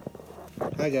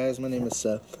 Hi, guys. My name is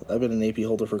Seth. I've been an AP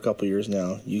holder for a couple years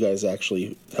now. You guys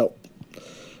actually helped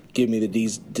give me the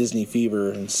Disney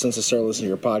fever, and since I started listening to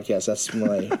your podcast, that's when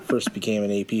I first became an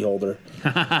AP holder.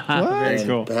 Very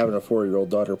cool. Having a 4-year-old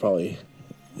daughter probably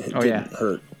didn't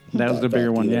hurt. That was the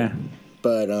bigger one, yeah.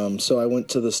 But so I went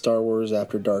to the Star Wars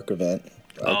After Dark event.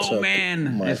 I took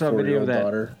I saw a video of that.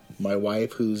 Daughter, my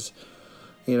wife, who's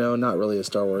not really a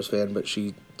Star Wars fan, but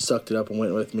she sucked it up and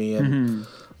went with me, and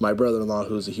my brother-in-law,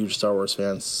 who's a huge Star Wars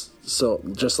fan, so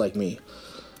just like me,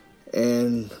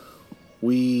 and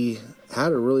we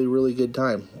had a really, really good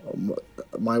time.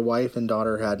 My wife and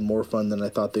daughter had more fun than I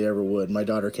thought they ever would. My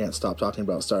daughter can't stop talking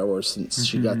about Star Wars since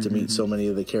she got to meet so many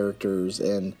of the characters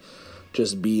and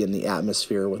just be in the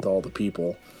atmosphere with all the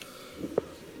people.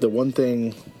 The one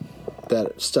thing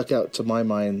that stuck out to my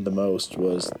mind the most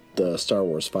was the Star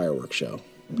Wars fireworks show.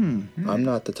 I'm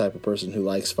not the type of person who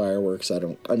likes fireworks. They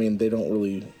don't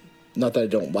really... Not that I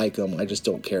don't like them, I just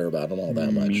don't care about them all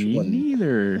that much. Me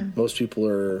neither. Most people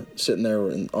are sitting there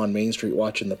on Main Street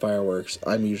watching the fireworks.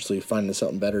 I'm usually finding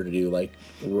something better to do, like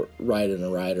riding a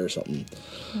ride or something.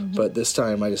 But this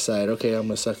time I decided, okay, I'm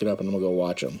going to suck it up and I'm going to go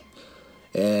watch them.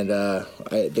 And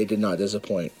they did not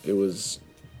disappoint. It was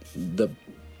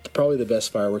probably the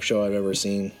best fireworks show I've ever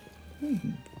seen.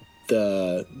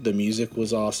 The music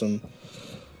was awesome.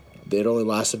 It only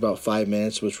lasted about 5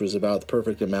 minutes, which was about the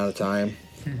perfect amount of time.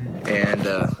 And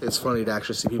it's funny to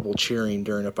actually see people cheering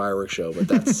during a fireworks show, but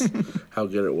that's how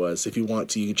good it was. If you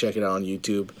want to, you can check it out on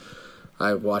YouTube.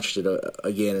 I've watched it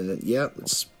again, and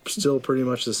it's still pretty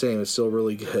much the same. It's still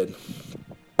really good.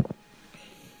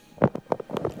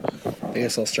 I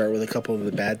guess I'll start with a couple of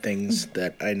the bad things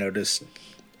that I noticed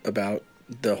about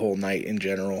the whole night in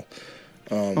general.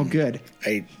 Good.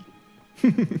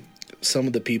 Some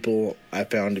of the people I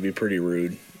found to be pretty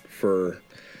rude for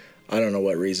I don't know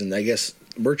what reason. I guess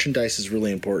merchandise is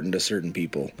really important to certain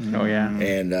people. Oh, yeah.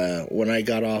 And when I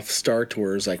got off Star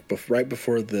Tours, like right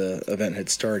before the event had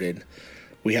started,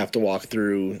 we have to walk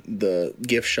through the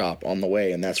gift shop on the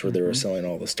way, and that's where they were selling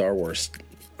all the Star Wars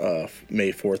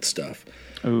May 4th stuff.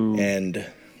 Ooh. And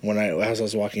as I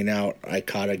was walking out, I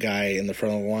caught a guy in the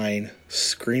front of the line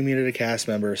screaming at a cast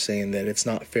member saying that it's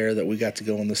not fair that we got to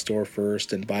go in the store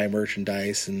first and buy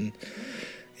merchandise and,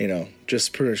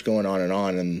 just pretty much going on.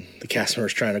 And the cast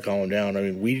member's trying to calm him down. I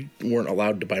mean, we weren't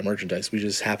allowed to buy merchandise. We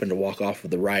just happened to walk off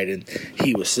of the ride and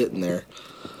he was sitting there.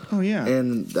 Oh, yeah.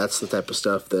 And that's the type of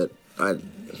stuff that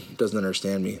doesn't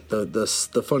understand me.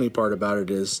 The funny part about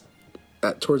it is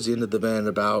towards the end of the event,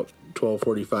 about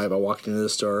 12:45, I walked into the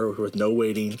store with no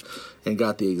waiting and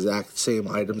got the exact same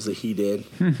items that he did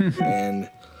and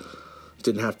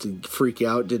didn't have to freak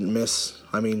out, didn't miss.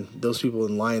 I mean, those people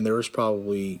in line, there was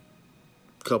probably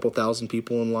a couple thousand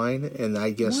people in line, and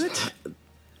I guess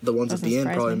the ones at the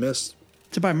end probably missed.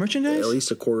 To buy merchandise? At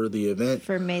least a quarter of the event.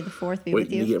 For May the 4th be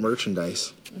with you. Waiting to get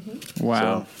merchandise.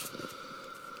 Wow.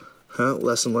 So,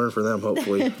 lesson learned for them,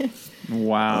 hopefully.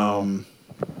 Wow.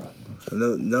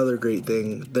 Another great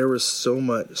thing, there was so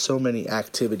many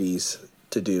activities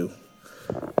to do.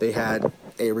 They had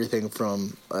everything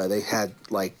from they had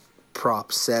like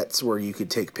prop sets where you could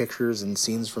take pictures and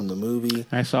scenes from the movie.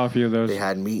 I saw a few of those. They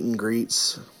had meet and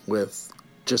greets with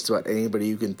just about anybody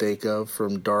you can think of,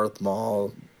 from Darth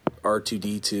Maul,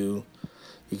 R2-D2.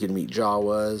 You can meet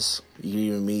Jawas. You can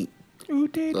even meet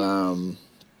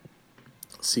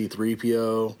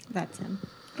C-3PO. That's him.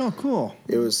 Oh, cool.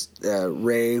 It was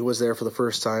Rey was there for the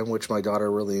first time, which my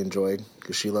daughter really enjoyed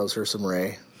because she loves her some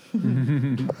Rey.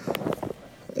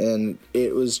 And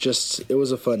it was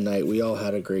a fun night. We all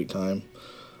had a great time.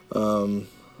 The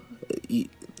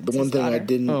one thing I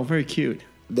didn't... Oh, very cute.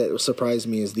 That surprised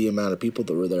me is the amount of people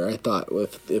that were there. I thought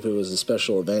if it was a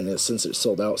special event, since it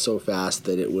sold out so fast,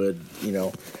 that it would,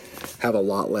 have a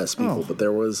lot less people. But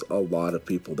there was a lot of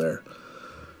people there.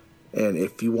 And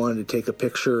if you wanted to take a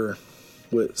picture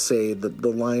with, say, the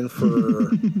line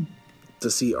for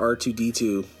to see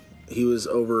R2-D2, he was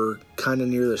over kind of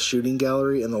near the shooting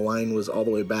gallery, and the line was all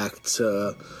the way back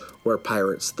to where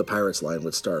the Pirates line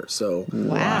would start. So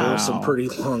there were some pretty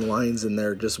long lines in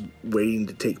there just waiting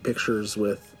to take pictures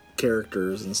with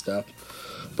characters and stuff.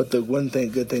 But the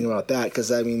good thing about that,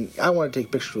 because I mean, I want to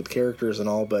take pictures with characters and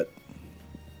all, but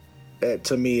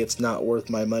to me, it's not worth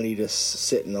my money to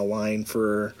sit in a line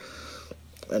for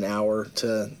an hour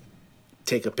to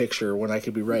take a picture when I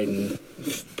could be riding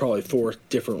probably 4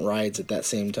 different rides at that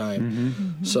same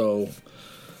time. So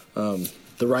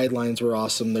the ride lines were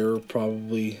awesome. They were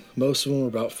probably, most of them were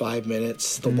about 5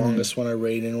 minutes. The longest one I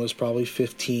rode in was probably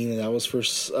 15, and that was for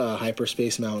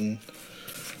Hyperspace Mountain.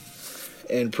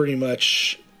 And pretty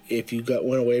much, if you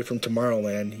went away from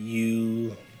Tomorrowland,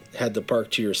 you had the park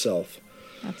to yourself.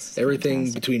 That's Everything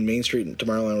fantastic. between Main Street and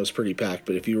Tomorrowland was pretty packed,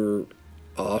 but if you were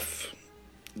off,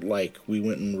 like we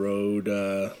went and rode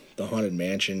the Haunted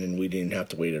Mansion, and we didn't have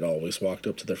to wait at all. We just walked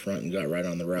up to the front and got right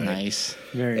on the ride. Nice.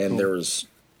 Very And cool. there was,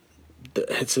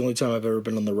 it's the only time I've ever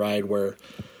been on the ride where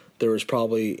there was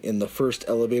probably, in the first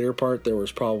elevator part, there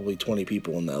was probably 20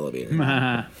 people in the elevator.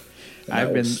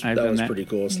 I've That done was that. pretty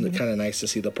cool. It's kind of nice to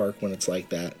see the park when it's like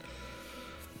that.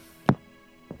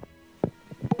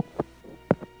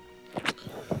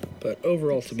 But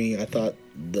overall, to me, I thought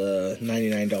the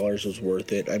 $99 was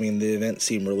worth it. I mean, the event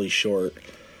seemed really short.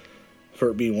 For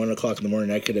it being 1 o'clock in the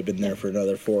morning, I could have been there for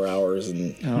another 4 hours,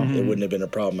 and it wouldn't have been a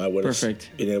problem. I would have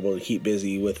Perfect. been able to keep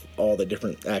busy with all the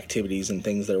different activities and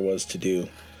things there was to do.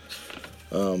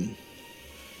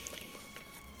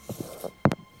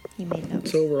 He made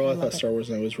notes. So overall, I love thought it. Star Wars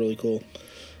Night was really cool.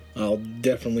 I'll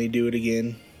definitely do it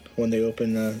again when they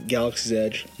open Galaxy's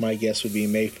Edge. My guess would be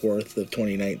May 4th of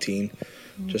 2019.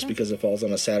 Just because it falls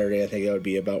on a Saturday, I think that would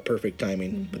be about perfect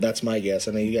timing. But that's my guess.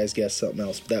 I know you guys guessed something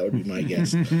else, but that would be my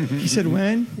guess. You said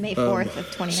when? May 4th of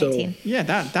 2019. Yeah,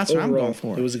 that's what I'm going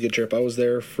for. It was a good trip. I was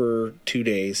there for 2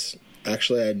 days.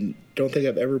 Actually, I don't think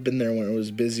I've ever been there when it was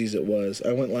busy as it was.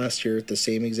 I went last year at the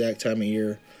same exact time of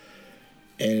year,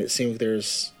 and it seemed like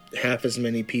there's half as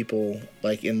many people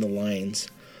like in the lines.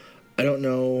 I don't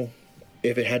know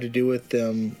if it had to do with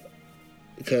them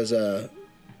because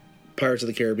Pirates of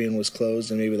the Caribbean was closed,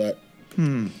 and maybe that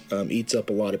eats up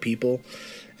a lot of people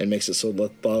and makes it so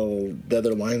the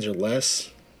other lines are less.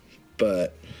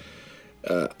 But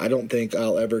I don't think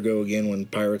I'll ever go again when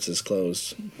Pirates is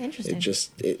closed. Interesting.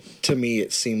 To me,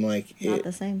 it seemed like Not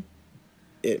the same.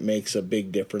 it makes a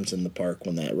big difference in the park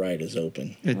when that ride is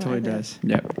open. It totally does.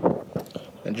 Yep.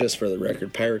 And just for the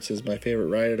record, Pirates is my favorite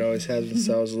ride. It always has since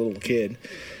I was a little kid.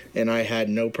 And I had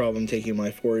no problem taking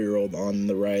my 4-year-old on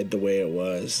the ride the way it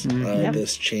was.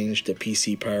 This changed to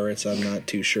PC Pirates. I'm not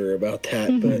too sure about that,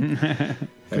 but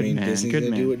I mean, man, Disney's good going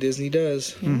to man. do what Disney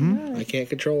does. I can't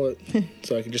control it,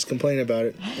 so I can just complain about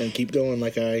it and keep going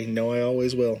like I know I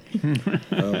always will.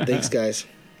 Thanks, guys.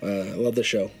 I love the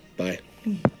show. Bye.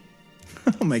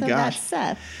 Oh my So gosh.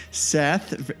 that's Seth.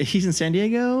 Seth, he's in San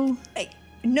Diego?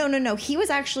 No. He was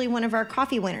actually one of our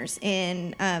coffee winners.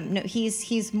 No,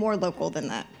 he's more local than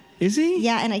that. Is he?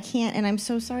 Yeah, and I'm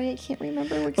so sorry I can't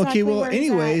remember exactly Okay, well, where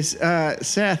he's anyways,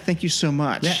 Seth, thank you so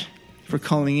much for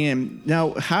calling in.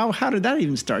 Now, how did that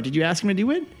even start? Did you ask him to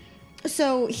do it? at.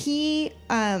 So he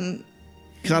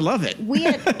Because I love it. we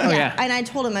had yeah. and I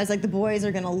told him, I was like, the boys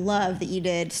are gonna love that you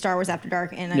did Star Wars After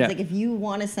Dark, and I Yeah. was like, if you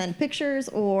want to send pictures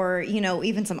or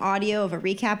even some audio of a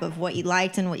recap of what you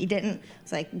liked and what you didn't,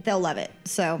 it's like they'll love it.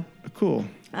 So Cool.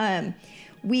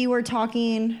 we were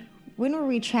talking. When were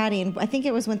we chatting? I think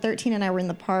it was when 13 and I were in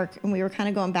the park, and we were kind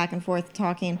of going back and forth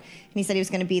talking. And he said he was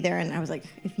going to be there, and I was like,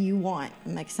 if you want,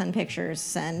 and like send pictures,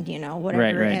 send whatever.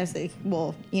 Right. And I was like,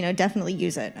 we'll definitely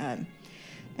use it. And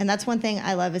that's one thing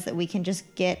I love is that we can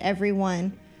just get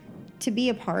everyone to be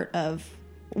a part of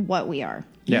what we are.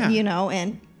 Yeah.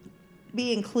 And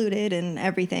be included in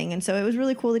everything. And so it was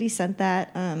really cool that he sent that.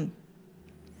 And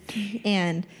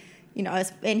I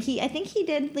think he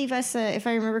did leave us. If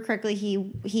I remember correctly,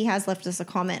 he has left us a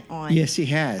comment on. Yes, he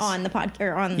has. On the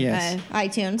or on Yes.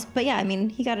 iTunes. But yeah, I mean,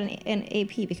 he got an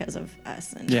AP because of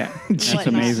us. And Yeah. That's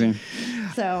whatnot. amazing.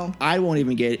 So I won't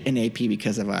even get an AP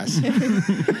because of us.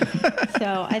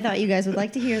 So I thought you guys would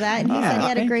like to hear that. And he said he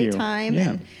had a thank great you. time.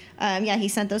 Yeah. And he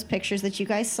sent those pictures that you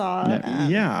guys saw.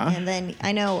 Yeah. And then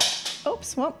I know,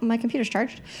 oops, well, my computer's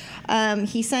charged.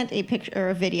 He sent a picture or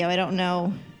a video. I don't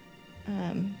know.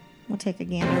 We'll take a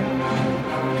gander.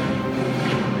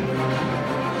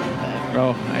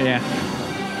 Oh,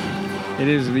 yeah. It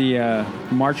is the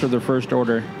March of the First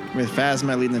Order. With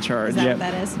Phasma leading the charge. Is that what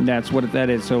that is? That's what that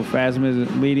is. So Phasma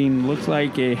is leading, looks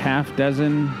like a half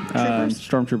dozen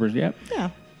stormtroopers. Yep. Yeah.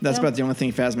 That's So- about the only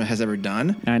thing Phasma has ever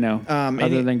done. I know. And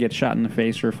Other than get shot in the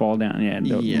face or fall down.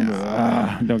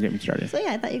 Yeah. Don't get me started. So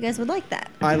yeah, I thought you guys would like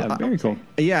that. Yeah, very cool.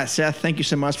 Yeah, Seth, thank you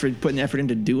so much for putting the effort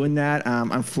into doing that.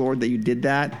 I'm floored that you did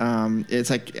that. It's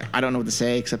like, I don't know what to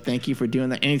say except thank you for doing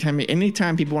that.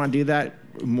 Anytime people want to do that,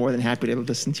 more than happy to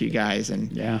listen to you guys.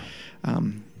 And Yeah.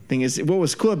 thing is, what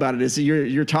was cool about it is that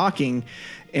you're talking,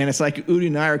 and it's like Udi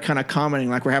and I are kind of commenting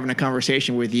like we're having a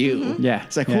conversation with you. Yeah.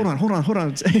 It's like, Yeah. hold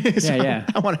on. So Yeah.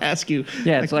 I want to ask you.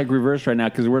 Yeah, it's like reversed right now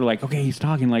because we're like, okay, he's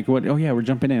talking. Like, what? Oh, yeah, we're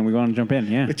jumping in. We want to jump in.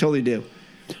 Yeah. We totally do.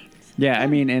 Yeah, I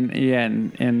mean,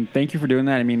 and thank you for doing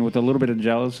that. I mean, with a little bit of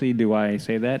jealousy, do I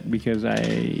say that? Because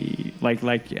I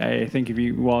I think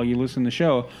while you listen to the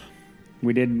show,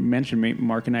 we did mention,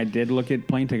 Mark and I did look at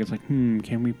plane tickets, like,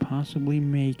 can we possibly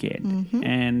make it?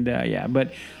 And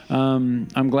but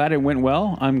I'm glad it went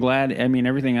well. I'm glad. I mean,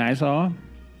 everything I saw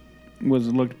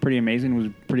looked pretty amazing. Was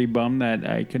pretty bummed that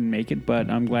I couldn't make it, but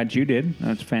I'm glad you did.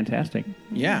 That's fantastic.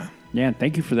 Yeah. Yeah,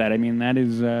 thank you for that. I mean, that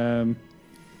is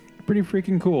pretty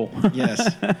freaking cool.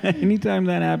 Yes. Anytime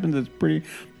that happens,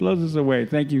 blows us away.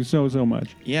 Thank you so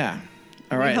much. Yeah.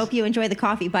 All right. I hope you enjoy the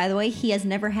coffee. By the way, he has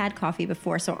never had coffee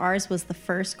before, so ours was the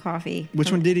first coffee. Which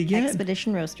from one did he get?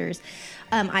 Expedition Roasters.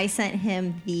 I sent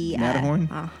him the Matterhorn?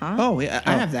 Oh, yeah,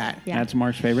 I have that. Yeah. That's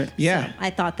Mark's favorite? Yeah. I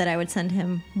thought that I would send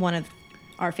him one of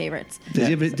our favorites. Did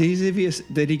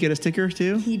he get a sticker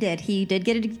too? He did. He did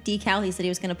get a decal. He said he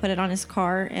was going to put it on his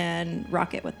car and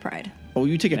rock it with pride. Oh,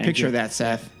 you take a Thank picture you. of that,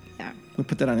 Seth. Yeah. We'll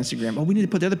put that on Instagram. Oh, we need to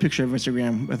put the other picture of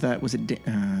Instagram with that. Was it,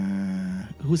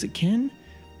 who was it, Ken?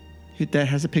 That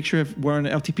has a picture of wearing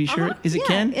an LTP shirt? Is it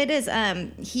Ken? It is.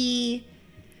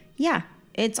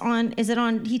 It's on, is it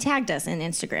on, he tagged us in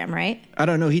Instagram, right? I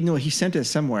don't know. He sent us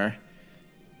somewhere.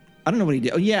 I don't know what he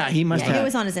did. Oh, yeah, he must have. It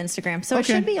was on his Instagram. So it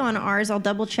Okay. should be on ours. I'll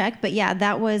double check. But yeah,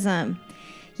 that was, isn't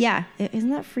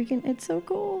that freaking, it's so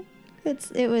cool.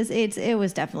 It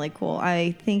was definitely cool.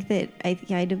 I think that,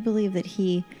 I do believe that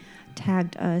he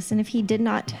tagged us. And if he did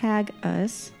not tag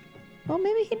us, well,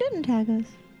 maybe he didn't tag us.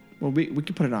 Well, we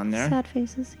could put it on there. Sad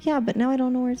faces. Yeah, but now I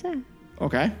don't know where it's at.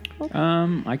 Okay.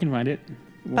 I can find it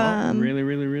really,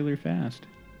 really, really fast.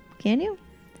 Can you?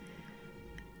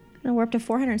 No, we're up to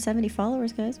 470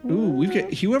 followers, guys. Ooh, we've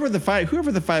got whoever the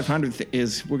 500th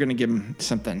is, we're gonna give him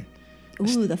something.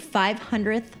 Ooh, the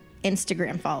 500th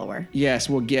Instagram follower. Yes,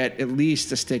 we'll get at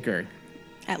least a sticker,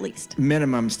 At least.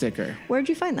 minimum sticker. Where'd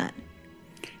you find that?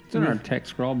 It's in our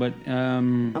text scroll, but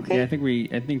Okay. yeah,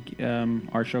 I think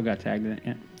our show got tagged in it.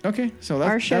 Yeah. Okay, so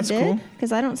Our show that's did? cool.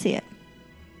 Because I don't see it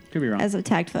Could be wrong. as a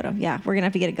tagged photo. Yeah, we're going to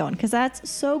have to get it going because that's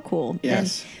so cool.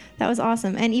 Yes. And that was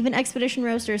awesome. And even Expedition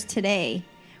Roasters today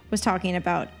was talking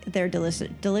about their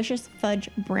delicious fudge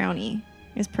brownie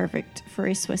is perfect for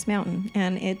a Swiss mountain.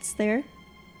 And it's there.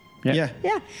 Yeah.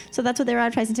 Yeah. So that's what they were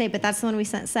advertising today, but that's the one we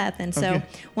sent Seth. And so Okay.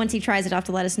 once he tries it, he'll have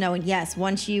to let us know. And yes,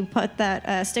 once you put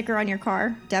that sticker on your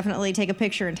car, definitely take a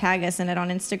picture and tag us in it on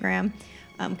Instagram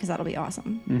because that'll be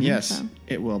awesome. Yes, So.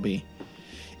 it will be.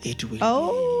 It will.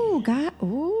 Oh, God.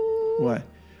 Ooh. What?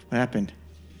 What happened?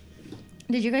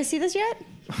 Did you guys see this yet?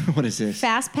 What is this?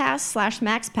 Fast Pass /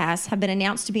 Max Pass have been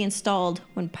announced to be installed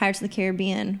when Pirates of the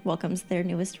Caribbean welcomes their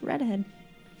newest redhead.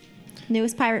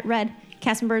 Newest pirate, Red.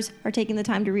 Cast members are taking the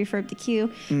time to refurb the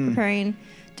queue, preparing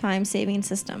time-saving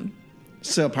system.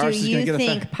 So Pirates Do is going you to get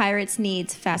think Pirates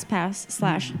needs Fast Pass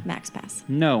 / Max Pass?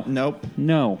 No. Nope.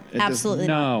 No. It does- Absolutely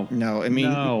No. No. I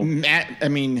mean,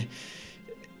 No.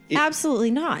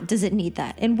 Absolutely not. Does it need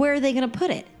that? And where are they going to put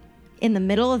it? In the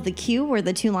middle of the queue where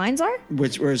the two lines are?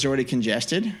 which was already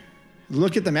congested.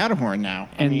 Look at the Matterhorn now.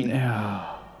 And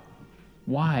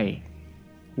why?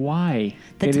 Why?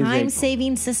 The It is a-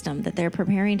 time-saving system that they're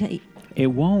preparing to... It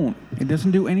won't. It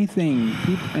doesn't do anything.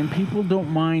 People don't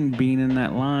mind being in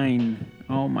that line.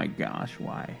 Oh my gosh,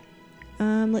 why?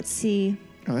 Let's see.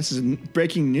 Oh, this is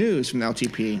breaking news from the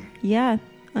LTP. Yeah.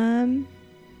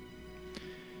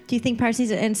 Do you think Pirates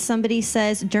needs it? And somebody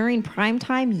says during prime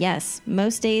time, yes.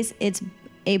 Most days it's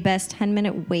a best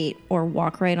 10-minute wait or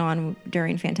walk right on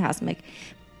during Fantasmic.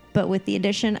 But with the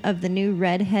addition of the new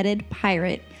red-headed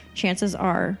pirate, chances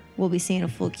are we'll be seeing a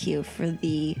full queue for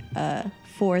the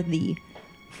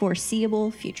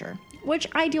foreseeable future, which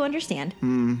I do understand.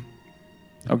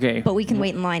 Okay. But we can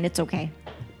wait in line. It's okay.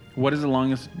 What is the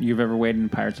longest you've ever waited in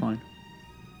Pirates line?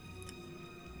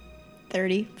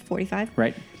 30, 45.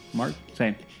 Right? Mark?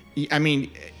 Same. I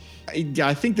mean,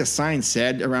 I think the sign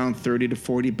said around 30 to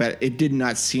 40, but it did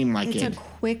not seem like It's it. a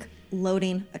quick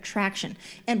loading attraction.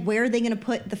 And where are they going to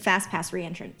put the Fast Pass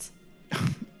re-entrance?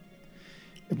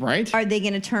 Right? Are they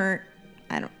going to turn?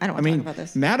 I don't want to talk about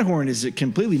this. Matterhorn is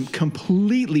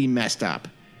completely messed up.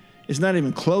 It's not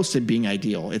even close to being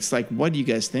ideal. It's like, what are you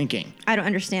guys thinking? I don't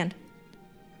understand.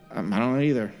 I don't know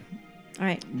either. All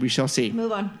right, We shall see.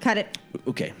 move on. Cut it.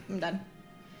 Okay. I'm done.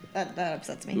 That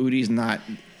upsets me. Udi's not,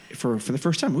 for the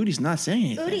first time, Udi's not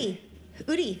saying anything.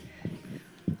 Udi.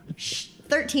 Shh.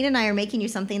 13 and I are making you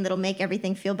something that'll make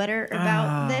everything feel better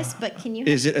about this, but can you...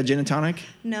 Is it a gin and tonic?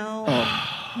 No.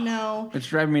 No. It's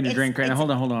driving me to drink right now.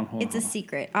 Hold on. It's a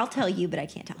secret. I'll tell you, but I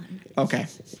can't tell him. Okay.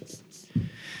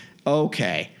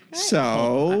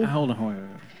 So... Hold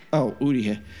on. Oh, Udi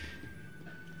here.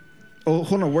 Oh,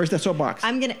 hold on. Where's that soapbox?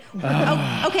 I'm going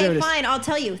to... okay, fine. I'll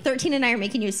tell you. 13 and I are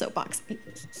making you a soapbox.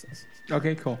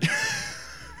 Okay, cool.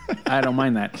 I don't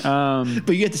mind that.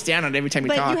 But you have to stand on it every time you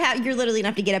talk. But you're literally going to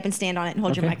have to get up and stand on it and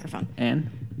hold your microphone. And?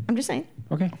 I'm just saying.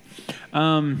 Okay.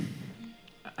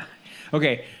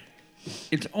 Okay.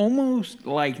 It's almost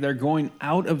like they're going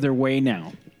out of their way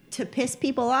now. To piss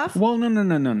people off? Well,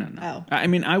 no. Oh. I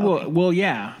mean, I will... Okay. Well,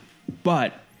 yeah.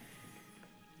 But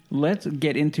let's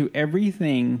get into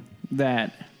everything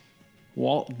that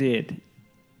Walt did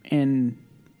and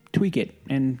tweak it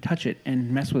and touch it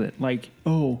and mess with it. Like,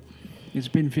 it's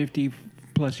been 50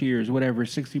 plus years, whatever,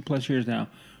 60 plus years now.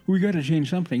 We got to change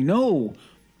something. No,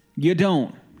 you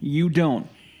don't. You don't.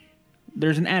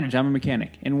 There's an adage. I'm a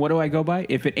mechanic. And what do I go by?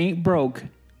 If it ain't broke,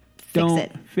 don't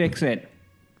fix it.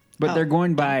 But they're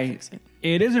going by,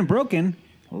 it isn't broken.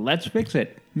 Let's fix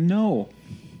it. No.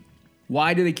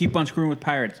 Why do they keep on screwing with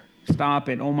pirates? Stop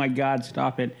it. Oh, my God,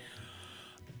 stop it.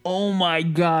 Oh, my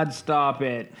God, stop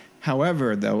it.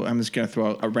 However, though, I'm just going to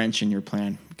throw a wrench in your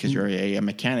plan because you're a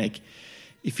mechanic.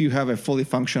 If you have a fully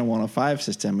functional 105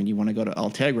 system and you want to go to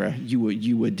Ultegra, you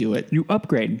would do it. You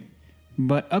upgrade,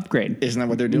 but upgrade. Isn't that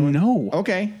what they're doing? No.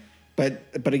 Okay, but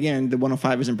again, the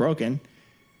 105 isn't broken.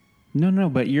 No,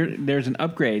 but there's an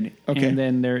upgrade, and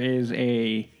then there is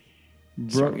a.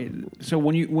 So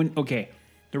the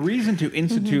reason to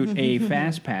institute a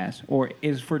fast pass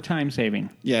is for time saving.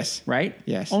 Yes. Right.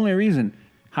 Yes. Only reason.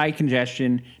 High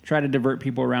congestion, try to divert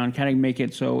people around, kind of make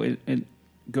it so it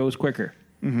goes quicker.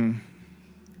 Mm-hmm.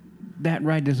 That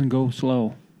ride doesn't go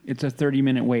slow. It's a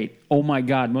 30-minute wait. Oh, my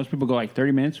God. Most people go like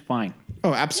 30 minutes, fine.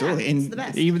 Oh, absolutely. Yeah, it's the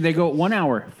best. Even they go 1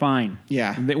 hour, fine.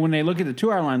 Yeah. When they look at the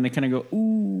 2-hour line, they kind of go,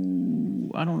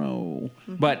 ooh, I don't know.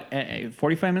 Mm-hmm. But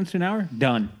 45 minutes to an hour,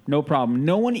 done. No problem.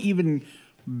 No one even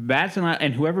bats an eye,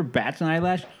 and whoever bats an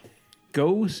eyelash,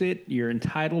 go sit your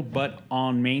entitled butt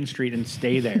on Main Street and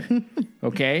stay there.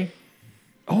 Okay?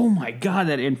 Oh, my God,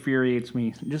 that infuriates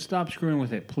me. Just stop screwing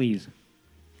with it, please.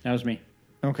 That was me.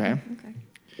 Okay.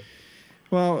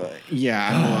 Well,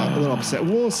 yeah, I'm a little upset.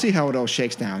 We'll see how it all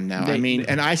shakes down now.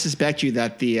 And I suspect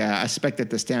that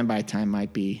the standby time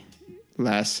might be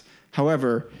less.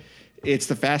 However, it's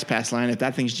the fast pass line. If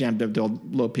that thing's jammed up, they'll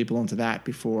load people into that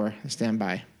before the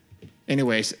standby.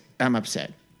 Anyways, I'm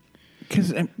upset.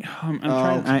 Because I'm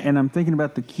trying, and I'm thinking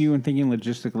about the queue and thinking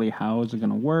logistically, how is it going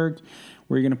to work?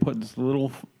 Where are you going to put this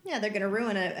little... Yeah, they're going to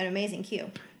ruin an amazing queue.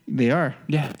 They are.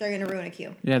 Yeah. They're going to ruin a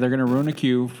queue. Yeah, they're going to ruin a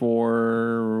queue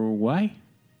for... Why?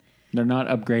 They're not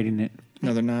upgrading it.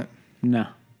 No, they're not. No.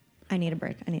 I need a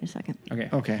break. I need a second.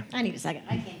 Okay. I need a second.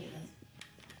 I can't do this.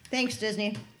 Thanks,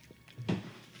 Disney.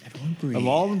 Everyone breathe. Of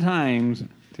all the times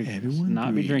to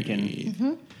not breathe. be drinking.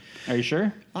 Mm-hmm. Are you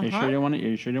sure? Are you sure you want to? Are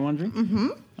you sure you want to drink? Mm-hmm.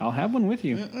 I'll have one with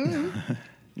you.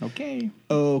 Okay.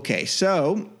 Okay,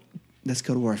 so let's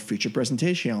go to our feature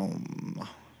presentation.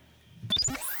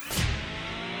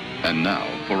 And now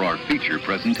for our feature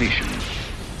presentation.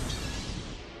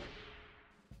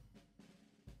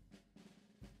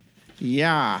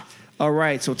 Yeah. All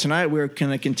right. So tonight we're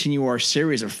going to continue our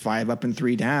series of 5 Up and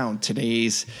 3 Down.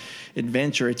 Today's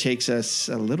adventure takes us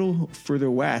a little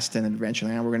further west in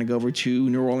Adventureland. We're going to go over to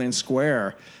New Orleans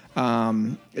Square.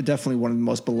 Definitely one of the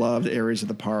most beloved areas of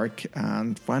the park.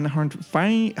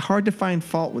 Hard to find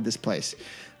fault with this place,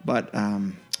 but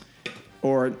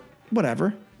or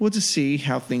whatever. We'll just see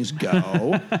how things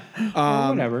go.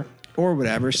 Or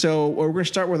whatever. So we're going to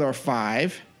start with our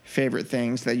 5 favorite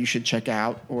things that you should check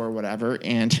out or whatever.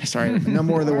 And sorry, no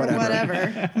more than whatever.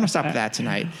 I'm going to stop at that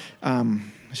tonight. I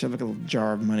should have like a little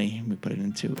jar of money we put it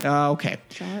into. Okay.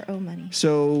 Jar of money.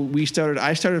 So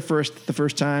I started first the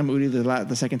first time, Udi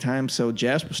the second time. So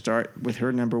Jess will start with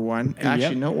her number 1.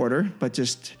 Actually, no order, but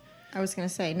just... I was going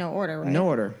to say no order, right? No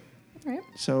order. All right.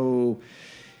 So...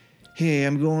 Hey,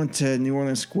 I'm going to New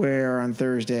Orleans Square on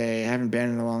Thursday. I haven't been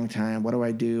in a long time. What do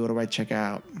I do? What do I check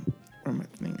out? What are my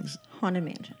things? Haunted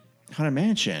Mansion. Haunted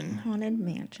Mansion? Haunted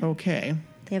Mansion. Okay.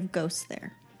 They have ghosts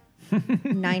there.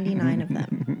 99 of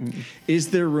them.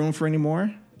 Is there room for any more?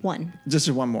 1.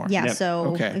 Just one more? Yeah,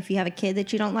 so if you have a kid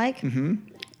that you don't like, there's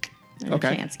a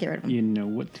chance. Get rid of them. You know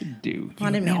what to do.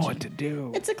 Haunted Mansion. Mansion. Know what to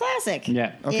do. It's a classic.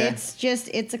 Yeah. Okay.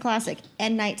 It's a classic.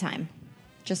 And nighttime.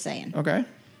 Just saying. Okay.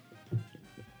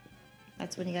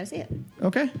 That's when you got to see it.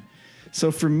 Okay.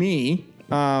 So for me,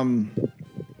 New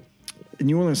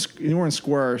Orleans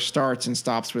Square starts and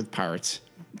stops with pirates.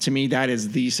 to me, that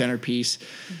is the centerpiece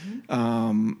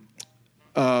of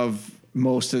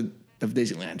most of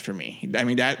Disneyland for me. I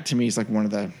mean, that to me is like one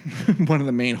of the one of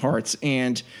the main hearts,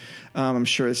 and I'm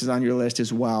sure this is on your list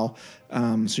as well.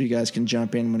 So you guys can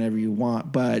jump in whenever you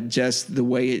want. But just the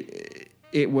way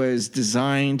it was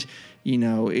designed, you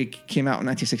know, it came out in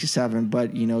 1967,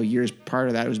 but you know, years prior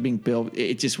to that, it was being built.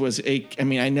 It just was I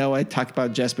mean, I know I talked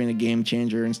about Jess being a game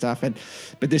changer and stuff,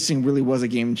 but this thing really was a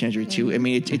game changer too. I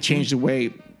mean, it changed the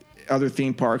way other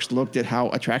theme parks looked at how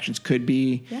attractions could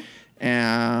be. Yeah.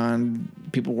 And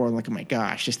people were like, oh my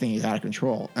gosh, this thing is out of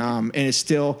control. And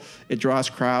it draws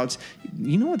crowds.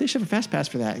 You know what? They should have a fast pass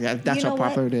for that. That's how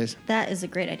popular it is. That is a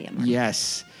great idea, Mark.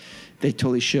 Yes, they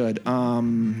totally should.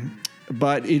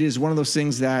 But it is one of those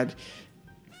things that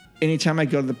anytime I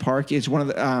go to the park, it's one of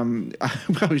the,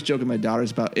 I was joking with my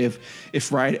daughters about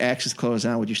if Ride X is closed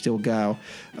down, would you still go?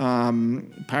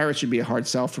 Pirates should be a hard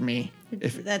sell for me.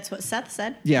 That's what Seth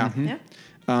said. Yeah. Mm-hmm. Yeah.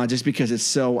 Just because it's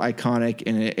so iconic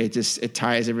and it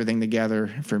ties everything together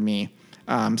for me.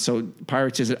 So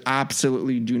Pirates is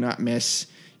absolutely do not miss.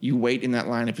 You wait in that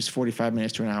line if it's 45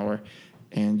 minutes to an hour,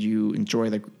 and you enjoy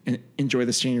the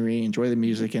scenery, enjoy the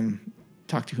music, and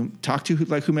talk to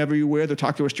like whomever you're with, or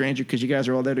talk to a stranger because you guys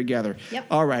are all there together. Yep.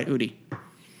 All right, Udi.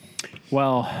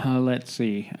 Well, let's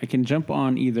see. I can jump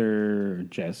on either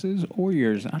Jess's or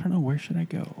yours. I don't know. Where should I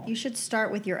go? You should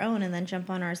start with your own and then jump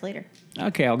on ours later.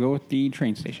 Okay, I'll go with the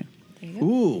train station. There you go.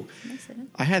 Ooh.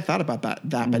 I had thought about that,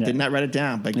 but did not write it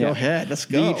down. But go ahead. Let's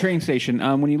go. The train station.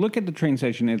 When you look at the train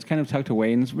station, it's kind of tucked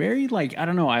away, and it's very like, I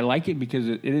don't know. I like it because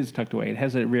it is tucked away. It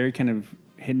has a very kind of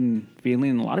hidden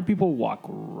feeling. A lot of people walk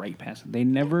right past it. They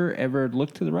never, ever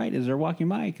look to the right as they're walking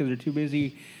by because they're too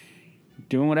busy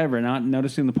doing whatever, not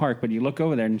noticing the park. But you look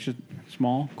over there, and it's just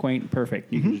small, quaint,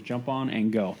 perfect. You can just jump on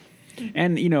and go.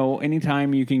 And, you know,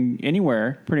 anytime you can,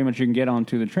 anywhere, pretty much you can get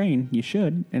onto the train, you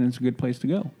should, and it's a good place to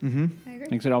go. Mm-hmm. I agree.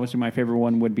 Like I said, obviously my favorite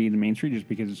one would be the Main Street just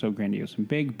because it's so grandiose and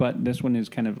big, but this one is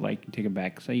kind of like you take a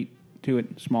back seat to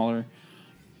it, smaller,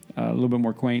 a little bit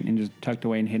more quaint, and just tucked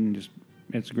away and hidden.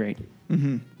 It's great.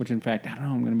 Mm-hmm. Which, in fact, I don't know,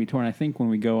 I'm going to be torn. I think when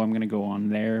we go, I'm going to go on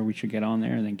there. We should get on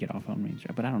there and then get off on Main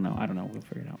Street. But I don't know. We'll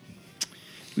figure it out.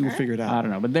 We will figure it out. I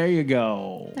don't know, but there you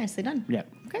go. Nicely done. Yeah.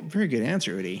 Okay. Very good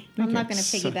answer, Udi. I'm not going to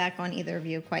piggyback on either of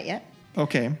you quite yet.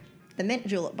 Okay. The Mint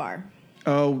Julep Bar.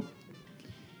 Oh.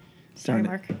 Sorry,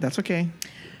 Mark. That's okay.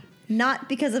 Not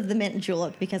because of the mint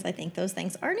julep, because I think those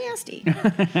things are nasty.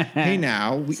 Hey,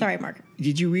 now. Sorry, Mark.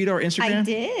 Did you read our Instagram? I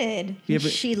did. Yeah,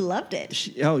 but she loved it.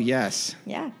 Oh, yes.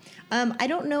 Yeah. I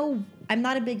don't know. I'm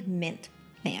not a big mint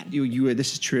fan. You.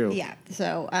 This is true. Yeah.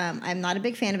 So I'm not a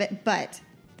big fan of it, but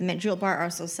the Mint Julep Bar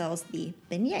also sells the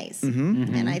beignets. Mm-hmm.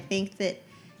 Mm-hmm. And I think that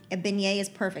a beignet is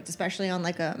perfect, especially on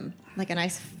like a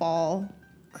nice fall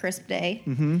crisp day.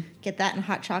 Mm-hmm. Get that in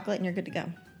hot chocolate and you're good to go.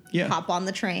 Yeah. Hop on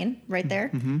the train right there,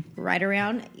 Mm-hmm. ride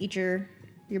around, eat your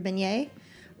beignet,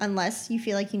 unless you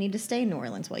feel like you need to stay in New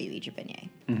Orleans while you eat your beignet.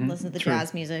 Mm-hmm. Listen to the True.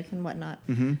 jazz music and whatnot.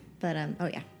 Mm-hmm. But, oh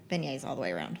yeah, beignets all the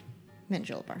way around. Mint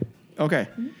Julep Bar. Okay.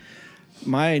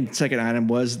 My second item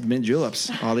was mint juleps,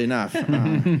 oddly enough.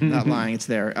 Not lying, it's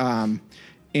there.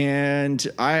 And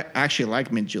I actually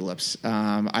like mint juleps.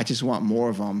 I just want more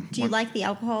of them. Do you like the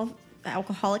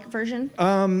alcoholic version?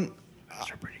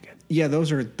 Those are pretty good. Yeah,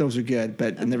 those are good,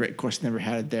 but I never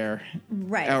had it there.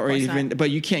 Right, Or of course even, not. but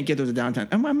you can't get those at downtown.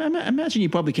 I imagine you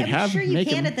probably can I'm sure you make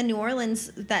can them. at the New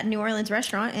Orleans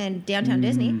restaurant in downtown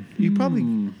Disney. You probably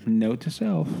Note to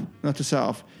self. not to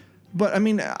self. But I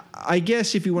mean, I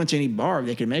guess if you went to any bar,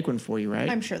 they could make one for you, right?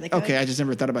 I'm sure they could. Okay, I just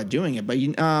never thought about doing it, but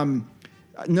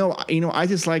no, I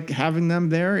just like having them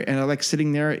there, and I like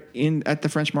sitting there at the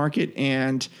French Market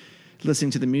and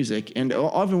listening to the music, and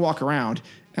I'll even walk around.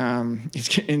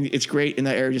 It's great in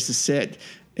that area just to sit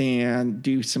and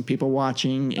do some people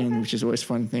watching, and which is always a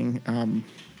fun thing.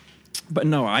 But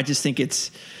no, I just think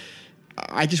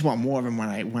I just want more of them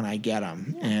when I get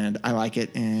them, and I like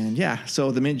it, and yeah.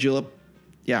 So the mint julep,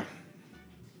 yeah.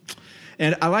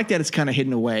 And I like that it's kind of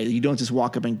hidden away. You don't just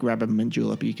walk up and grab a mint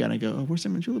julep. You kind of go, oh, where's the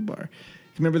mint julep bar?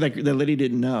 Remember, like the lady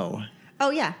didn't know.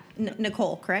 Oh, yeah.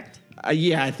 Nicole, correct?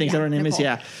 Yeah, I think that her name is,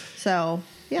 Nicole. yeah. So,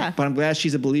 yeah. But I'm glad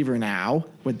she's a believer now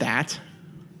with that.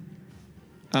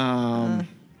 I'll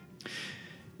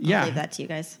yeah. leave that to you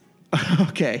guys.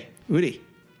 Okay. Udi.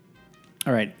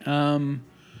 All right. I'm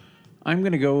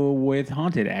going to go with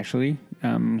Haunted, actually.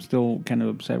 I'm still kind of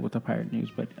upset with the pirate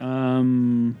news, but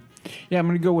yeah, I'm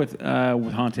going to go with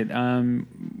Haunted.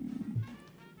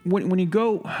 When you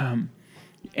go,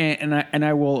 and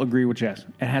I will agree with Jess,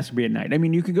 it has to be at night. I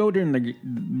mean, you could go during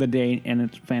the day, and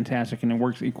it's fantastic, and it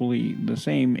works equally the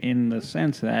same in the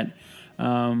sense that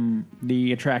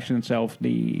The attraction itself,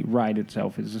 the ride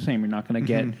itself is the same. You're not going to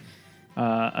get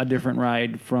a different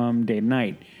ride from day to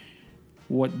night.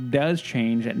 What does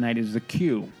change at night is the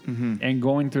queue. And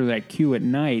going through that queue at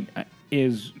night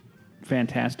is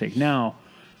fantastic. Now,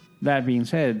 that being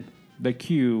said, the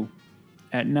queue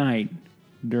at night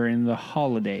during the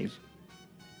holidays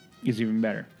is even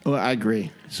better. Well, I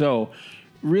agree. So,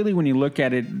 really, when you look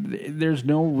at it, there's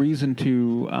no reason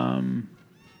to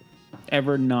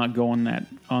ever not go on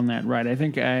that ride. I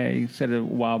think I said a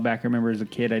while back, I remember as a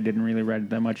kid, I didn't really ride it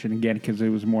that much. And again, because it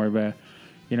was more of a,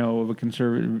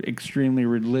 conservative, extremely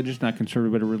religious, not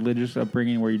conservative, but a religious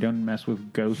upbringing where you don't mess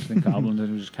with ghosts and goblins. And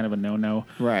it was just kind of a no-no.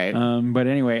 Right. But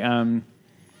anyway,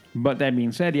 but that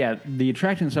being said, yeah, the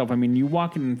attraction itself, I mean, you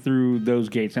walking through those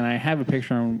gates, and I have a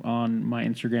picture on my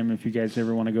Instagram if you guys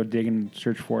ever want to go dig and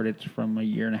search for it. It's from a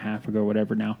year and a half ago,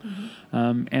 whatever now.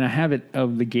 And I have it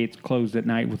of the gates closed at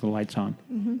night with the lights on.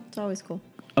 It's always cool.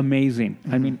 Amazing.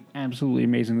 I mean, absolutely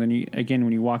amazing. Then,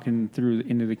 when you walk into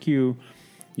the queue,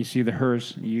 you see the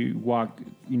hearse, you walk,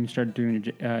 and you start doing,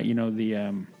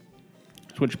 the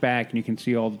switch back, and you can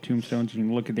see all the tombstones, you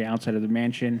can look at the outside of the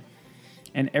mansion.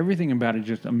 And everything about it is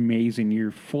just amazing.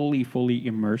 You're fully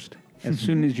immersed as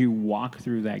soon as you walk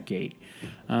through that gate.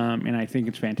 And I think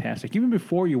it's fantastic. Even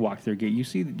before you walk through the gate, you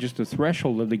see just the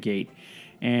threshold of the gate,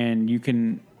 and you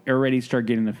can already start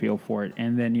getting the feel for it.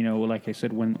 And then, like I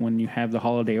said, when you have the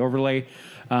holiday overlay,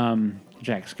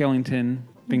 Jack Skellington,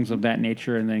 things of that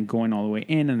nature, and then going all the way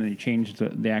in, and then you change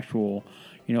the actual,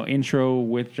 intro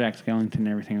with Jack Skellington and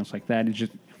everything else like that. It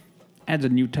just adds a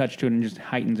new touch to it and just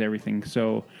heightens everything.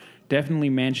 So definitely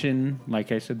mansion.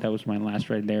 Like I said, that was my last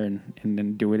ride there, and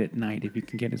then do it at night. If you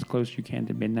can get as close as you can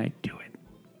to midnight, do it.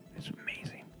 It's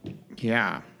amazing.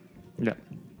 Yeah. Yeah.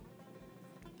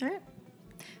 All right.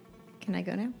 Can I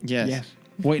go now? Yes.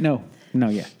 Wait, no. No,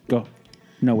 yeah. Go.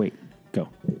 No, wait. Go.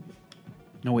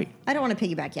 No, wait. I don't want to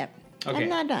piggyback yet. Okay. I'm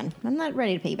not done. I'm not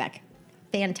ready to piggyback.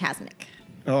 Phantasmic.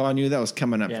 Oh, I knew that was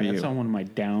coming up for you. That's on one of my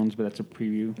downs, but that's a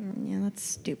preview. Yeah, that's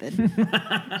stupid.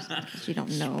 You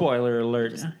don't know. Spoiler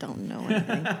alert. Just don't know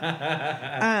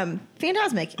anything.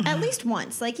 Phantasmic, at least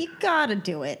once. Like, you gotta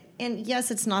do it. And yes,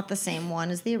 it's not the same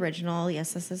one as the original.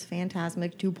 Yes, this is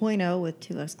Phantasmic 2.0 with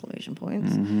 2 exclamation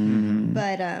points.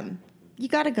 But you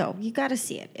gotta go. You gotta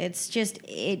see it. It's just,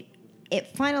 it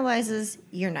finalizes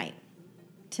your night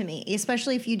to me.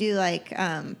 Especially if you do, like,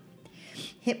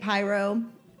 hit pyro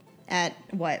at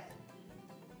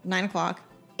 9 o'clock,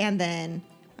 and then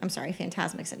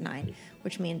Phantasmic's at 9,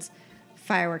 which means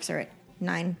fireworks are at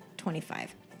 9:25,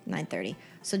 9:30.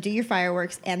 So do your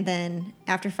fireworks, and then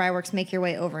after fireworks, make your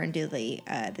way over and do the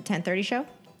 10:30 show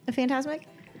of Phantasmic.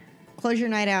 Close your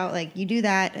night out, like you do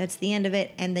that. That's the end of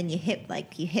it, and then you hit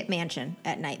Mansion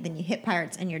at night. Then you hit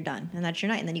Pirates, and you're done, and that's your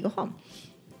night, and then you go home.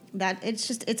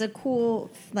 It's a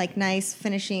cool, like, nice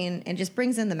finishing, and just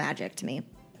brings in the magic to me.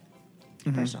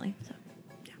 Personally. So,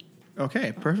 yeah.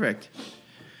 Okay, perfect.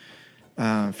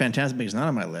 Phantasmic is not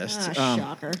on my list.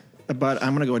 Shocker. But I'm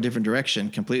going to go a different direction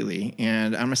completely.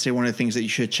 And I'm going to say one of the things that you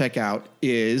should check out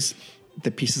is the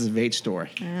Pieces of 8 store.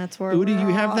 That's where Udi, do you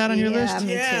have that on your list?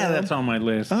 Me too. That's on my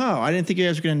list. Oh, I didn't think you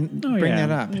guys were going to bring that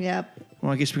up. Yep.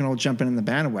 Well, I guess we can all jump in the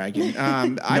bandwagon.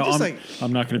 I'm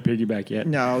not going to piggyback yet.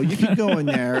 No, you can go in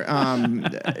there.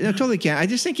 No, totally can. I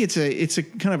just think it's a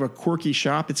kind of a quirky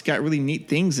shop. It's got really neat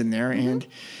things in there, and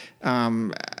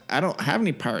I don't have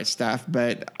any pirate stuff,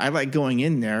 but I like going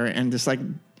in there and just, like,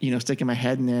 sticking my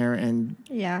head in there and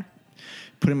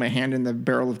putting my hand in the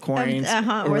barrel of coins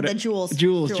or the jewels,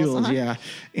 yeah,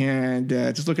 and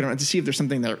just looking around to see if there's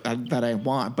something that I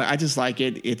want. But I just like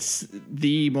it. It's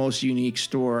the most unique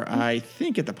store I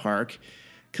think at the park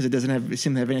because it doesn't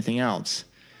seem to have anything else.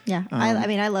 Yeah, I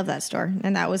mean, I love that store,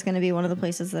 and that was going to be one of the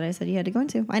places that I said you had to go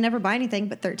into. I never buy anything,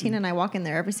 but 13 and I walk in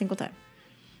there every single time.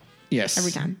 Yes,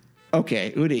 every time.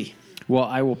 Okay, Udi. Well,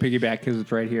 I will piggyback because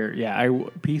it's right here. Yeah,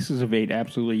 Pieces of 8,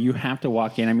 absolutely. You have to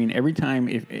walk in. I mean, every time,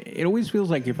 it always feels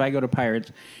like if I go to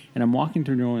Pirates and I'm walking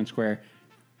through New Orleans Square,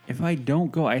 if I don't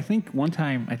go, I think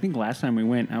last time we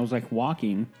went, I was like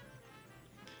walking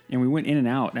and we went in and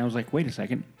out, and I was like, wait a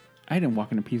second, I didn't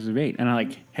walk into Pieces of 8. And I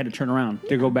like had to turn around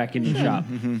to go back into the shop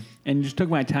and just took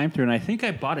my time through. And I think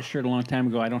I bought a shirt a long time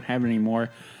ago. I don't have it anymore.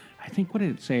 I think, what did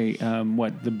it say?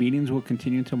 The beatings will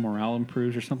continue until morale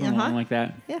improves or something along like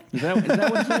that. Yeah. Is that what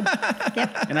it said?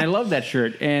 Yep. And I love that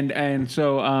shirt. And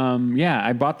so,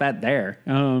 I bought that there.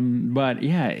 But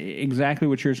yeah, exactly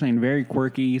what you're saying. Very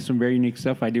quirky, some very unique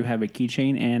stuff. I do have a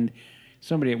keychain, and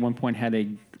somebody at one point had a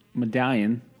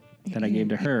medallion that I gave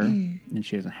to her, and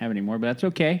she doesn't have it anymore, but that's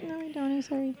okay. No, I don't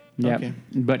Sorry. Yeah, Okay.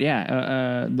 but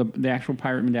yeah, the actual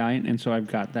pirate medallion, and so I've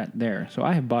got that there. So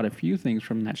I have bought a few things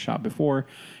from that shop before,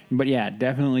 but yeah,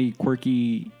 definitely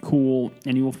quirky, cool,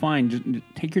 and you will find. Just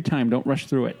take your time, don't rush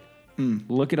through it.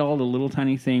 Look at all the little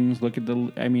tiny things. Look at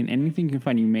anything you can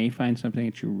find. You may find something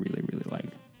that you really, really like.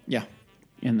 Yeah.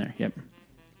 In there. Yep.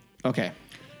 Okay.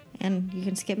 And you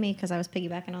can skip me because I was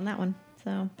piggybacking on that one.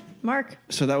 So, Mark.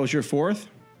 So that was your fourth?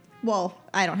 Well,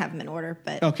 I don't have them in order,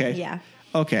 but Okay. yeah.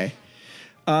 Okay.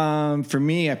 For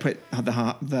me, I put the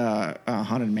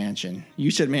Haunted Mansion. You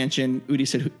said mansion. Udi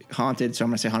said haunted, so I'm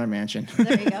going to say Haunted Mansion.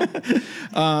 There you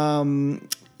go.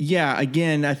 Yeah,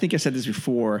 again, I think I said this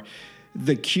before.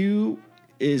 The queue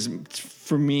is,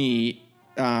 for me,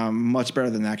 much better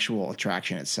than the actual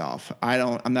attraction itself.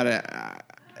 I'm not a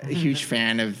huge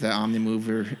fan of the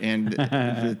Omnimover and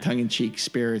the tongue-in-cheek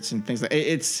spirits and things like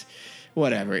it's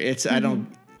whatever. I don't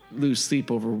lose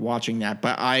sleep over watching that,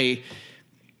 but I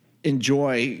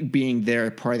enjoy being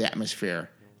there, part of the atmosphere,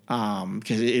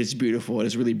 because it is beautiful. It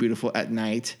is really beautiful at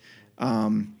night.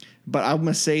 But I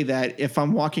must say that if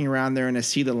I'm walking around there and I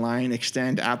see the line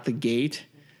extend out the gate,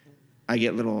 I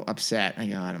get a little upset. I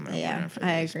go, I don't know. Yeah,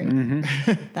 I agree.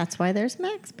 That's why there's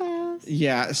Max Pass.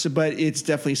 Yeah. So, but it's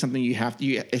definitely something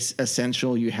it's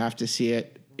essential. You have to see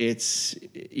it. It's,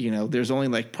 there's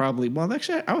only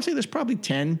actually, I would say there's probably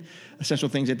 10 essential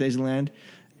things at Disneyland,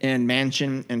 and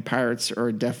Mansion and Pirates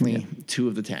are definitely 2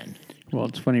 of the 10. Well,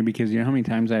 it's funny because you know how many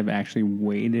times I've actually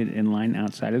waited in line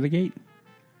outside of the gate?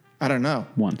 I don't know.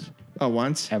 Once. Oh,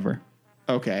 once? Ever.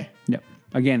 Okay. Yep.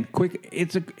 Again, quick.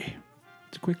 It's a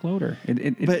quick loader.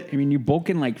 But you bulk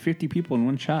in like 50 people in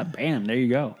one shot. Bam, there you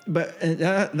go. But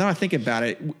now I think about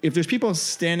it, if there's people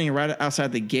standing right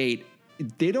outside the gate,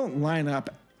 they don't line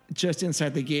up just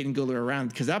inside the gate and go around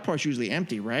because that part's usually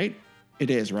empty, right? It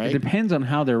is, right? It depends on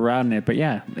how they're routing it, but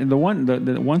yeah, the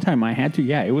one time I had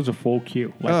to, it was a full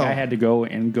queue. I had to go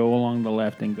along the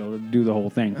left and go do the whole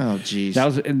thing. Oh, geez.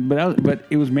 But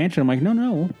it was Mansion. I'm like,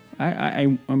 no,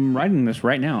 I'm riding this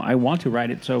right now. I want to ride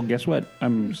it. So guess what?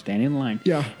 I'm standing in line.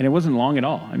 Yeah. And it wasn't long at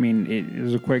all. I mean, it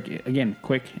was quick.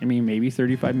 I mean, maybe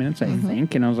 35 minutes, I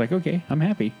think. And I was like, okay, I'm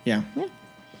happy. Yeah.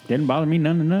 Didn't bother me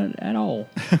none at all.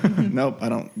 Nope, I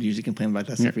don't usually complain about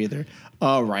that stuff either.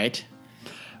 All right.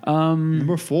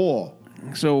 Number 4.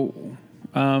 So,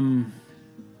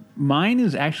 mine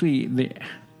is actually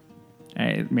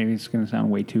maybe it's going to sound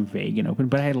way too vague and open,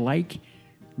 but I like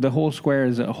the whole square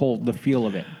as a whole, the feel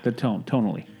of it, the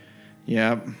tonally.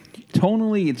 Yeah.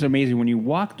 Tonally, it's amazing. When you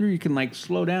walk through, you can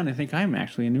slow down and think, I'm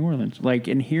actually in New Orleans.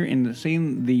 And here in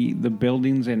seeing the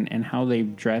buildings and how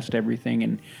they've dressed everything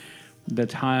and the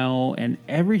tile and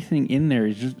everything in there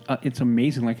is just, it's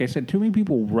amazing. Like I said, too many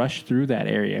people rush through that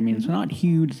area. I mean, it's not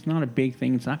huge. It's not a big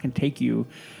thing. It's not going to take you,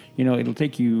 it'll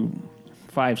take you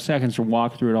 5 seconds to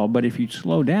walk through it all. But if you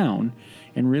slow down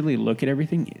and really look at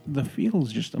everything, the feel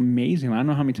is just amazing. I don't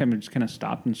know how many times I just kind of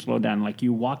stopped and slowed down. Like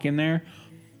you walk in there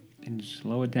and just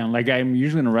slow it down. Like I'm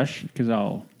usually in a rush because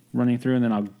I'll running through and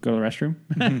then I'll go to the restroom.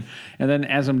 And then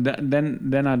as I'm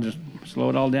then I'll just slow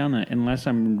it all down. Unless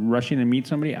I'm rushing to meet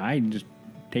somebody, I just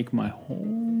take my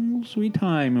whole sweet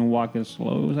time and walk as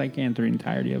slow as I can through the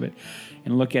entirety of it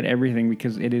and look at everything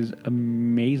because it is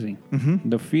amazing.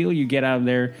 The feel you get out of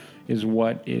there is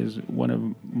what is one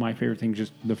of my favorite things,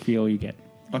 just the feel you get.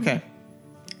 Okay.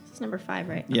 This is number 5,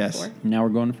 right? Yes. Number 4? Now we're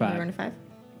going to 5. We're going to 5?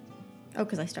 Oh,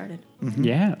 because I started.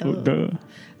 Yeah. Duh.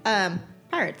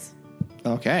 Pirates.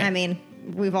 Okay. I mean,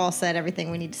 we've all said everything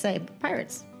we need to say, but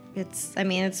Pirates. It's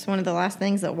one of the last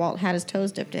things that Walt had his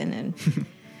toes dipped in, and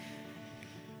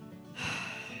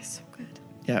it's so good.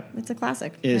 Yep. It's a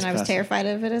classic. It is and I was classic. terrified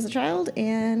of it as a child,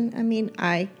 and I mean,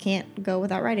 I can't go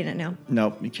without riding it now.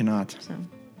 Nope, you cannot. So.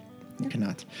 You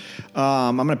cannot.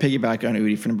 I'm going to piggyback on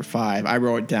Udi for number 5. I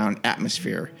wrote down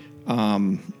atmosphere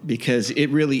because it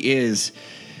really is.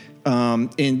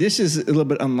 And this is a little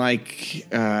bit unlike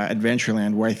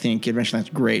Adventureland, where I think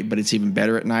Adventureland's great, but it's even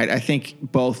better at night. I think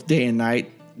both day and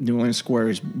night, New Orleans Square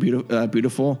is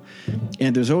beautiful.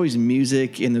 And there's always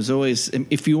music, and there's always,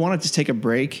 if you want to just take a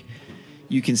break,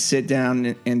 you can sit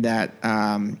down in that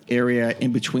area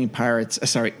in between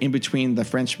in between the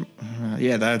French,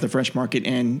 the French Market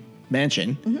and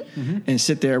Mansion, and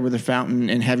sit there with a fountain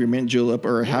and have your mint julep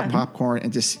or have popcorn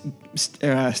and just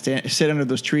sit under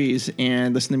those trees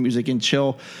and listen to music and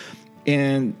chill.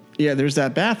 And there's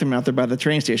that bathroom out there by the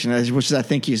train station, which I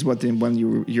think is what the one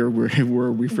you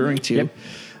were referring to. Yep.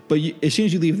 But as soon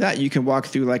as you leave that, you can walk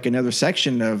through like another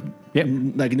section of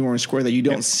like New Orleans Square that you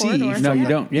don't see. No, you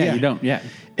don't. Yeah, you don't. Yeah.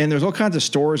 And there's all kinds of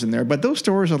stores in there, but those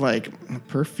stores are like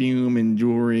perfume and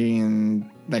jewelry and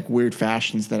like weird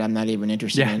fashions that I'm not even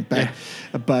interested in.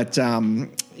 But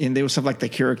and there was stuff like the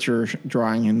character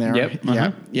drawing in there.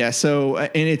 Yep. Yeah. So,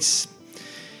 and it's,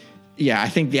 I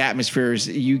think the atmosphere is,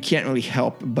 you can't really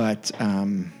help but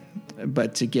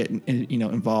to get,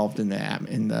 involved in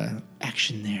the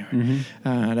action there.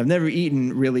 And I've never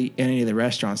eaten really in any of the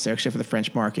restaurants there, except for the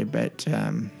French Market, but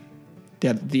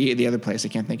the other place I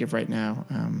can't think of right now.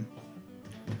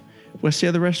 What's the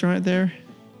other restaurant there?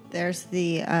 There's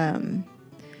the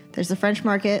French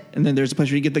Market. And then there's a place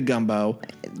where you get the gumbo.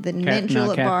 The Mint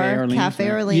Julep Bar. Cafe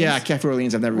Orleans. Yeah, Cafe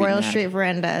Orleans. I've never Royal eaten that. Street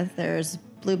Veranda. There's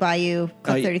Blue Bayou,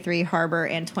 Club 33, Harbor,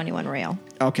 and 21 Rail.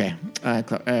 Okay.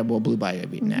 Well, Blue Bayou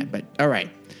I've eaten that. But all right.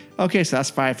 Okay, so that's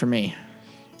 5 for me.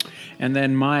 And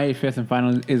then my 5th and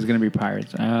final is going to be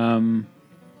Pirates.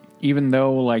 Even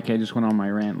though, like I just went on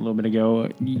my rant a little bit ago,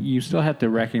 you still have to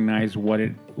recognize what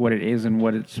it is and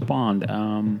what it spawned.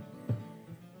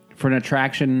 For an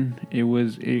attraction,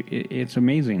 it's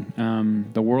amazing.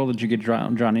 The world that you get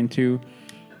drawn into.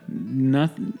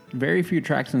 Very few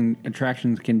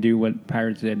attractions can do what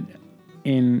Pirates did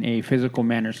in a physical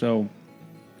manner. So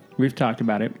we've talked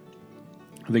about it.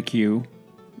 The queue.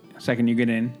 Second you get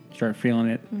in, start feeling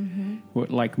it,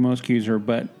 like most queues are.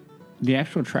 But the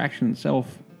actual attraction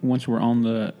itself, once we're on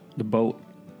the boat,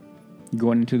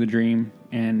 going into the dream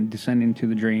and descending into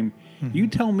the dream, you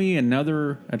tell me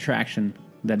another attraction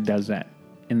that does that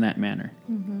in that manner.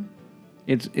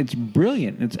 It's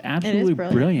brilliant. It's absolutely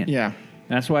brilliant. Yeah.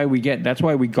 That's why we guard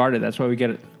it. That's why we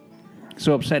get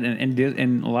so upset.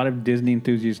 And a lot of Disney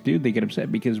enthusiasts they get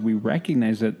upset because we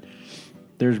recognize that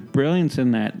there's brilliance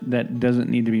in that doesn't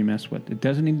need to be messed with. It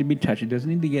doesn't need to be touched. It doesn't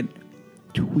need to get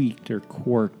tweaked or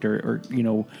quirked or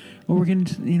we're going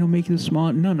to, make it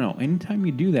small. No. Anytime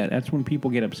you do that, that's when people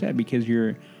get upset because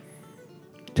you're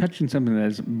touching something that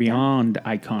is beyond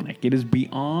iconic. It is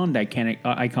beyond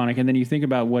iconic. And then you think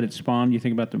about what it spawned. You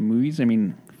think about the movies. I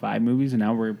mean, 5 movies, and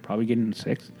now we're probably getting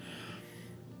 6.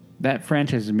 That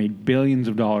franchise has made billions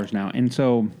of dollars now. And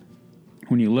so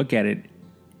when you look at it,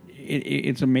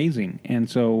 it's amazing. And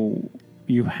so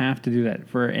you have to do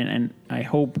that and I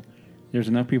hope there's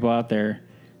enough people out there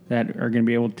that are going to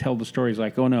be able to tell the stories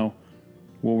like, oh no,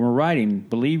 when we're riding,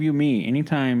 believe you me,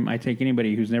 anytime I take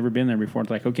anybody who's never been there before,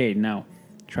 it's like, okay, now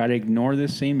try to ignore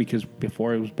this scene because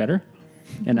before it was better.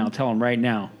 And I'll tell them right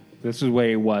now, this is the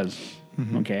way it was.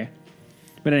 Okay.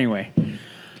 But anyway,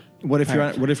 what if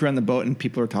you're on the boat and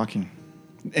people are talking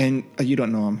and you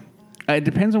don't know them? It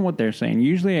depends on what they're saying.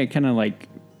 Usually I kind of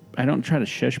I don't try to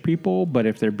shush people, but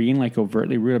if they're being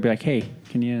overtly rude, I'll be like, hey,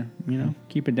 can you,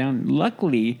 keep it down?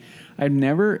 Luckily, I've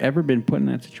never, ever been put in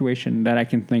that situation that I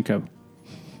can think of.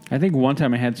 I think one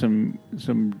time I had some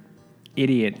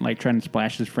idiot, trying to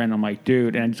splash his friend. I'm like,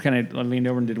 dude, and I just kind of leaned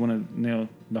over and did one of,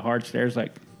 the hard stares, oh,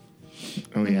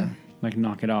 yeah.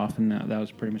 Knock it off. And that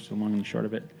was pretty much the long and short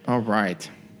of it. All right.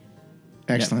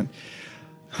 Excellent. Yep.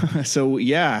 So,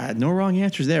 no wrong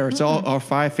answers there. It's all our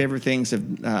 5 favorite things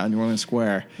of New Orleans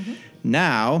Square.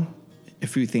 Now, a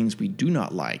few things we do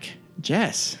not like.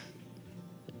 Jess,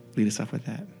 lead us off with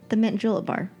that. The Mint Julep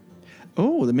Bar.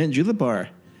 Oh, the Mint Julep Bar.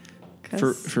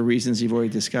 For reasons you've already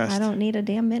discussed. I don't need a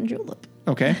damn mint julep.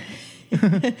 Okay.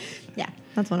 Yeah,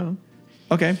 that's one of them.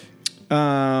 Okay.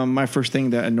 My first thing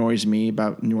that annoys me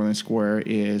about New Orleans Square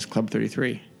is Club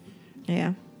 33.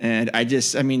 Yeah. And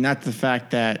not the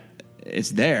fact that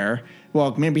it's there.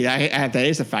 Well, maybe that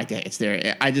is the fact that it's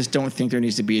there. I just don't think there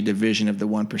needs to be a division of the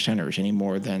 1%ers any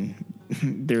more than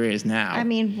there is now.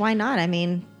 Why not?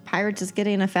 Pirates is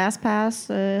getting a fast pass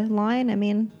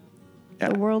line.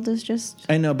 The world is just...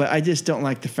 I know, but I just don't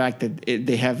like the fact that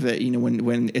they have the,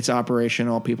 when it's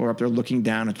operational, people are up there looking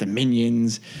down at the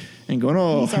minions and going,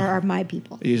 oh... These are my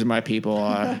people. These are my people.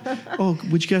 Oh,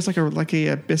 would you guys like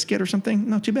a biscuit or something?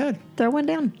 Not too bad. Throw one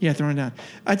down. Yeah, throw one down.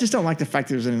 I just don't like the fact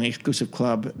that there's an exclusive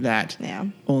club that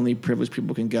only privileged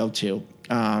people can go to.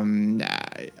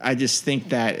 I just think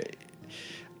that...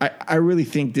 I really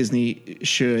think Disney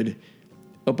should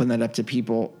open that up to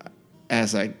people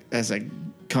as a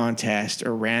contest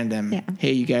or random. Yeah.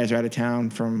 Hey, you guys are out of town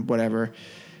from whatever.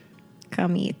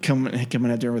 Come eat. Come and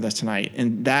have dinner with us tonight,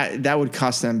 and that would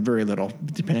cost them very little,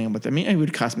 depending on what. It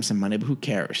would cost them some money, but who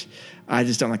cares? I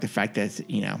just don't like the fact that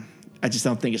I just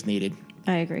don't think it's needed.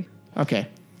 I agree. Okay.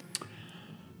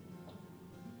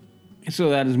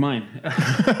 So that is mine.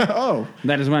 Oh,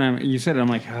 that is mine. You said it. I'm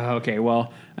like, oh, okay.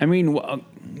 Well,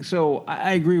 so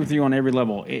I agree with you on every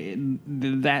level.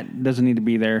 That doesn't need to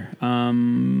be there. The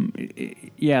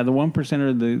 1%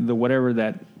 or the whatever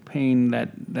that paying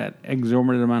that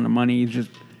exorbitant amount of money is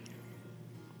just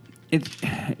it's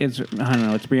I don't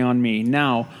know. It's beyond me.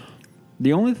 Now,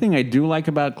 the only thing I do like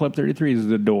about Club 33 is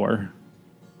the door.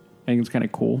 I think it's kind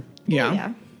of cool.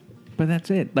 Yeah. But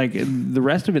that's it. Like the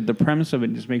rest of it, the premise of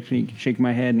it just makes me shake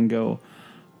my head and go,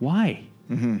 why?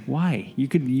 Why? You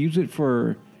could use it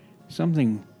for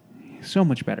something so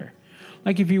much better.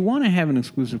 Like if you want to have an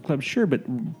exclusive club, sure, but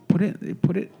put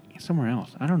it somewhere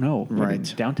else. I don't know. Put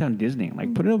it downtown Disney.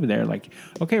 Like put it over there. Like,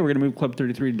 okay, we're going to move Club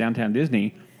 33 to downtown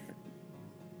Disney.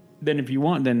 Then if you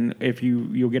want, then if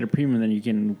you'll get a premium, then you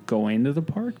can go into the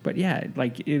park. But yeah,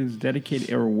 like it is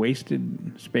dedicated or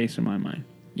wasted space in my mind.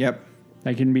 Yep.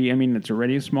 That can be, I mean, it's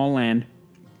already a small land.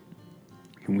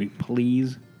 Can we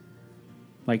please,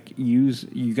 like, you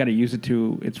got to use it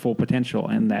to its full potential,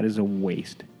 and that is a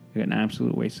waste. An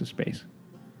absolute waste of space.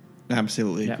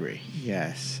 Absolutely agree.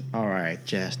 Yes. All right,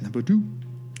 Jess, number 2.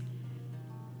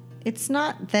 It's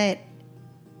not that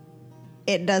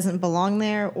it doesn't belong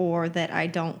there or that I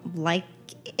don't like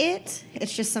it.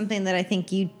 It's just something that I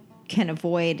think you can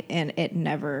avoid and it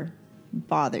never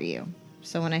bother you.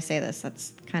 So when I say this,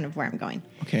 that's kind of where I'm going.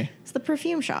 Okay. It's the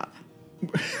perfume shop.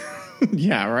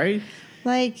 Yeah, right?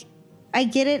 Like, I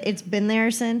get it. It's been there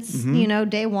since,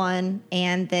 day one,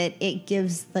 and that it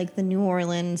gives, like, the New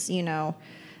Orleans, feel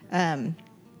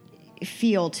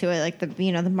to it, like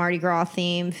the Mardi Gras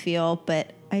theme feel,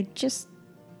 but I just...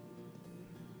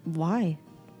 Why?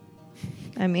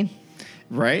 I mean...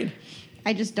 Right?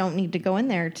 I just don't need to go in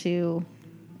there to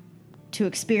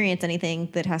experience anything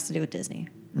that has to do with Disney.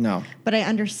 No. But I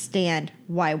understand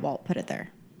why Walt put it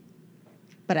there.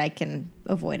 But I can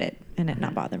avoid it and it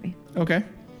not bother me. Okay.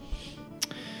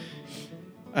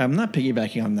 I'm not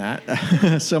piggybacking on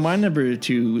that. So my number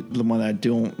 2, the one that I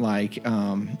don't like,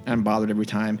 I'm bothered every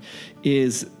time,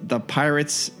 is the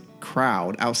Pirates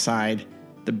crowd outside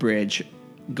the bridge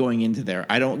going into there.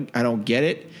 I don't get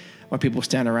it why people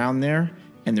stand around there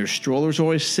and their strollers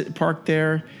always parked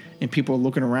there and people are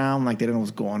looking around like they don't know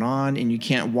what's going on and you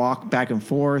can't walk back and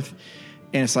forth.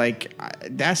 And it's like,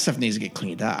 that stuff needs to get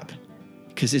cleaned up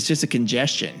because it's just a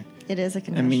congestion. It is a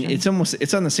congestion. I mean, it's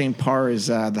on the same par as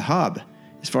the hub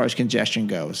as far as congestion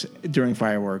goes during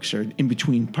fireworks or in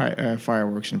between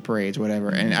fireworks and parades, whatever.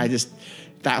 And I just,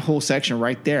 that whole section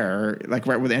right there, like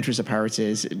right where the entrance of Pirates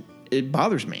is, it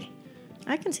bothers me.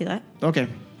 I can see that. Okay.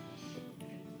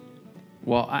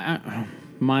 Well, I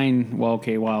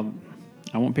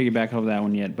won't piggyback over that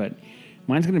one yet, but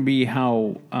mine's going to be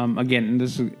how, again,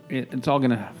 it's all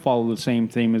going to follow the same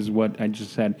theme as what I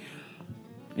just said.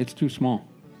 It's too small.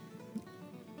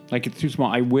 Like, it's too small.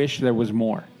 I wish there was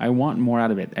more. I want more out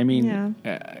of it. I mean...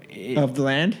 of the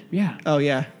land? Yeah. Oh,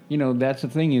 yeah. That's the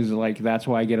thing is, like, that's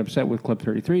why I get upset with Club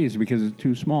 33 is because it's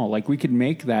too small. Like, we could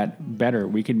make that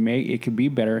better. It could be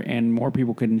better, and more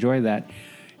people could enjoy that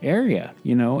area,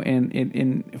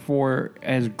 and for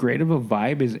as great of a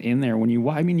vibe is in there when you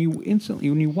walk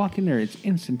in there, it's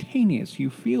instantaneous. You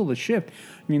feel the shift.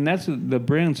 I mean, that's the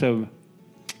brilliance of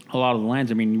a lot of the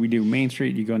lands. I mean, we do Main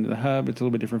Street, you go into the hub, it's a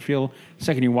little bit different feel.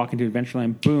 Second you walk into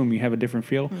Adventureland, boom, you have a different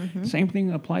feel. Mm-hmm. Same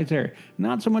thing applies there.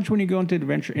 Not so much when you go into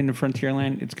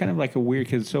Frontierland. It's kind of like a weird,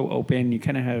 because it's so open, you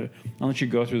kind of have, unless you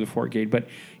go through the Fort Gate, but,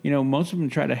 most of them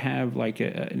try to have like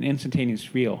an instantaneous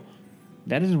feel.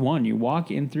 That is one. You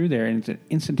walk in through there, and it's an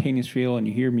instantaneous feel, and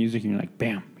you hear music, and you're like,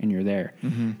 bam, and you're there.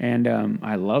 Mm-hmm. And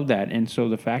I love that. And so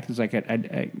the fact is, like,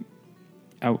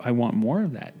 I want more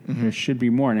of that. Mm-hmm. There should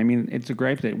be more. And I mean, it's a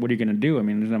gripe that what are you going to do? I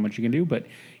mean, there's not much you can do, but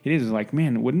it is like,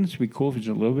 man, wouldn't it be cool if it's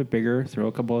a little bit bigger, throw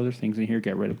a couple other things in here,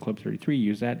 get rid of Club 33,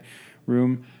 use that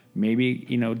room, maybe,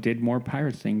 did more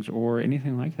Pirates things or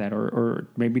anything like that, or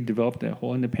maybe developed a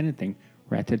whole independent thing,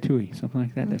 Ratatouille, something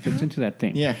like that, that fits into that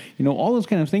thing. Yeah. All those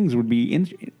kind of things would be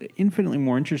infinitely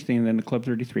more interesting than the Club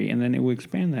 33, and then it will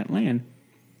expand that land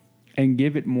and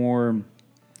give it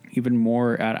even more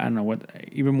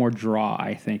draw,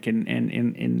 I think.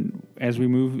 And as we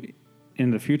move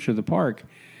in the future of the park,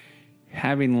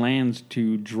 having lands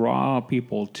to draw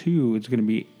people to, it's going to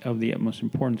be of the utmost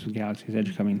importance with Galaxy's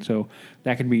Edge coming. So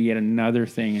that could be yet another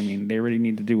thing. I mean, they really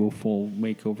need to do a full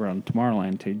makeover on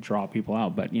Tomorrowland to draw people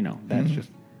out. But, that's just,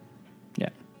 yeah.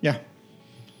 Yeah.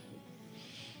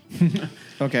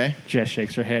 Okay. Jess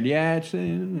shakes her head. Yeah, it's...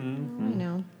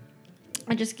 No.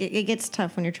 It gets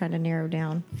tough when you're trying to narrow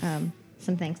down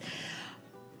some things.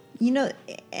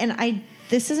 And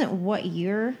this isn't what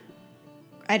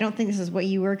I don't think this is what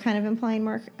you were kind of implying,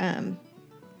 Mark.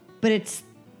 But it's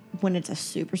when it's a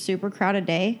super, super crowded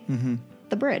day,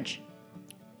 the bridge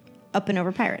up and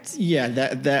over Pirates. Yeah,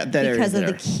 that because of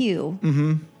the queue,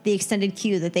 the extended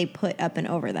queue that they put up and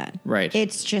over that. Right.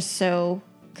 It's just so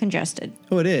congested.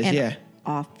 Oh, it is. And yeah.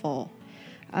 Awful.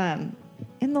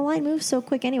 And the line moves so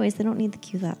quick anyways, they don't need the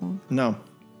queue that long. No.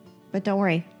 But don't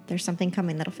worry, there's something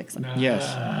coming that'll fix it. Yes.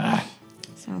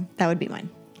 So that would be mine.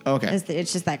 Okay.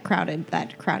 It's just that crowded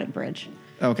bridge.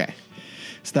 Okay.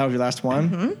 So that was your last one?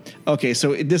 Mm-hmm. Okay,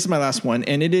 so this is my last one.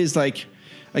 And it is like,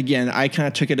 again, I kind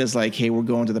of took it as like, hey, we're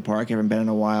going to the park. I haven't been in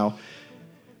a while.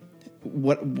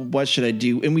 What should I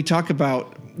do? And we talk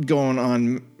about going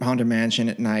on Haunted Mansion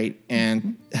at night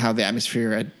and how the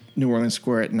atmosphere at New Orleans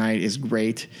Square at night is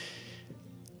great.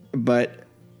 But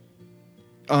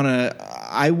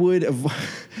I would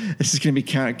this is going to be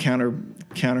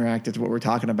counteracted to what we're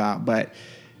talking about, but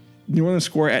New Orleans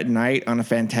Square at night on a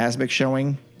Fantasmic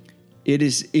showing, it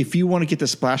is, if you want to get to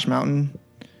Splash Mountain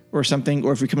or something,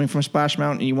 or if you're coming from Splash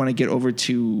Mountain and you want to get over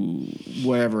to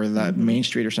wherever, the Main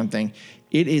Street or something,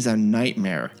 it is a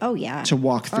nightmare. Oh yeah, to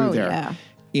walk through there. Yeah.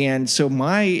 And so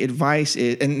my advice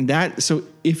is, and that, so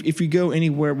if you go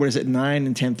anywhere, what is it, 9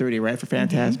 and 10:30, right, for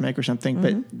Fantasmic or something?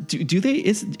 But do they,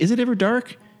 is it ever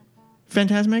dark,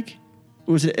 Fantasmic?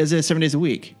 Or is it 7 days a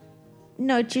week?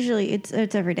 No, it's usually, it's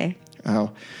every day.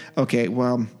 Oh, okay.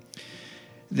 Well,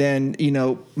 then,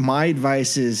 my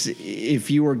advice is, if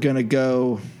you are going to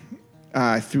go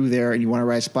through there and you want to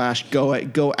ride Splash,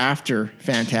 go after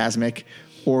Fantasmic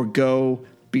or go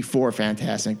before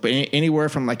Fantasmic. But anywhere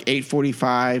from like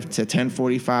 8:45 to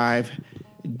 10:45,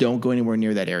 don't go anywhere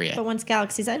near that area. But once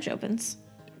Galaxy's Edge opens,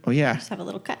 oh yeah, just have a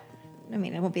little cut. I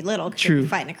mean, it won't be little because True. you're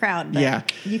fighting a crowd. But Yeah.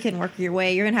 you can work your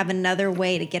way. You're gonna have another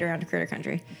way to get around to Critter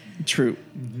Country. True.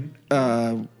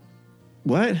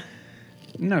 What?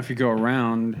 No, if you go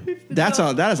around. That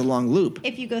is a long loop.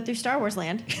 If you go through Star Wars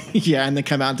Land, Yeah, and then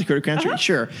come out into Critter Country.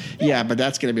 Sure. Yeah, but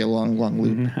that's going to be a long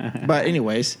loop. But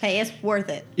anyways, hey, it's worth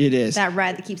it. it is. That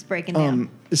ride that keeps breaking down.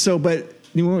 But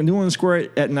New Orleans Square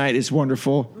at night is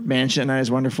wonderful. Mansion at night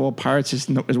is wonderful. Pirates is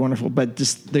wonderful. But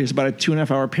there's about a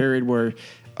 2.5 hour period where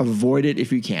avoid it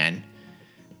if you can.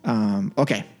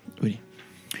 Okay. Woody.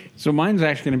 So mine's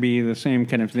actually going to be the same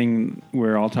kind of thing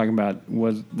we're all talking about,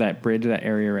 was that bridge, that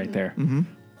area right there. Mm-hmm.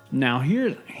 Now,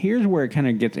 here's where it kind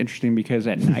of gets interesting, because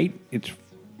at night, it's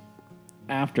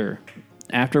after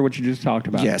what you just talked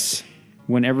about. Yes.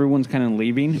 When everyone's kind of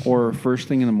leaving or first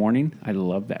thing in the morning, I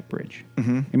love that bridge.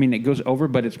 Mm-hmm. I mean, it goes over,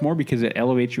 but it's more because it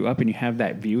elevates you up and you have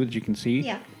that view that you can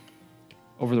see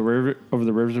over the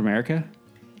rivers of America.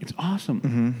 It's awesome.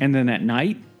 Mm-hmm. And then at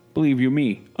night, believe you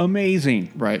me,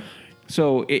 amazing. Right.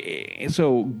 So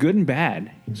so good and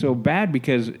bad. So bad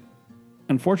because,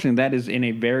 unfortunately, that is in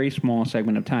a very small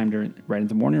segment of time, right in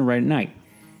the morning or right at night.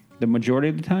 The majority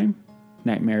of the time,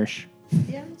 nightmarish.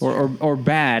 Yeah, or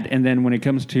bad, and then when it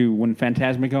comes to when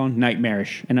Fantasmic on,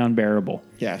 nightmarish and unbearable.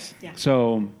 Yes. Yeah.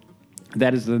 So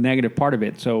that is the negative part of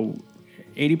it. So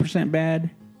 80% bad,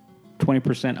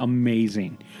 20%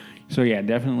 amazing. So yeah,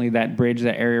 definitely that bridge,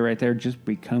 that area right there just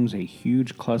becomes a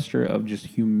huge cluster of just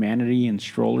humanity and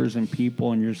strollers and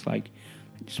people, and you're just like,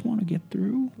 I just want to get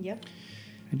through. Yep.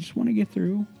 I just want to get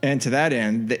through. And to that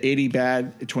end, the 80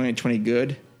 bad, 20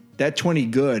 good, that 20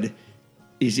 good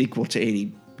is equal to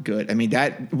 80 good. I mean,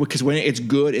 that, because when it's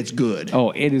good, it's good.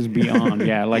 Oh, it is beyond.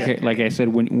 Yeah, like I said,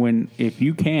 when if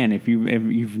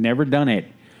you've never done it,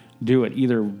 do it.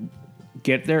 Either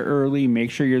get there early, make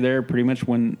sure you're there pretty much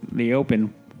when they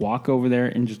open. Walk over there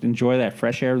and just enjoy that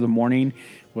fresh air of the morning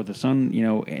with the sun,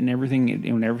 and everything.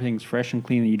 When everything's fresh and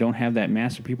clean, and you don't have that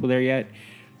mass of people there yet,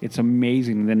 it's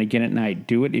amazing. And then again at night,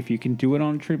 do it if you can do it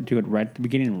on a trip. Do it right at the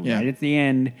beginning, right at the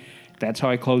end. That's how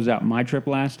I closed out my trip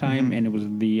last time, and it was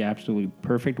the absolutely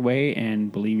perfect way.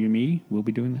 And believe you me, we'll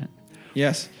be doing that.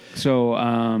 Yes. So,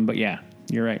 but yeah,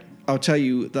 you're right. I'll tell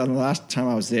you, the last time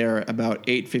I was there, about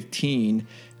 8:15,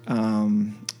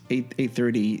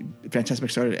 8:30,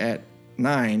 Fantasmic started at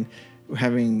 9. We're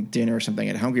having dinner or something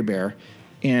at Hungry Bear,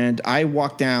 and I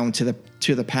walked down to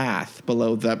the path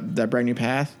below that brand new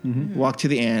path. Mm-hmm. Walked to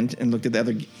the end and looked at the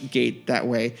other gate that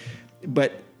way,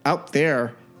 but out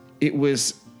there it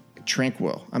was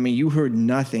tranquil. I mean, you heard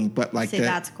nothing but like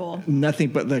that's cool. Nothing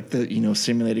but like the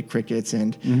simulated crickets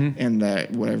and the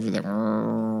whatever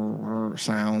the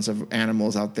sounds of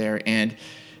animals out there, and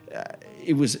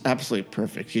it was absolutely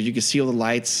perfect because you could see all the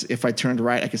lights. If I turned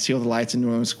right, I could see all the lights in New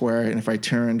Orleans Square, and if I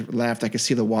turned left, I could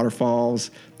see the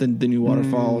waterfalls, the new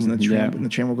waterfalls, and the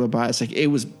train will go by. It's like it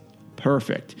was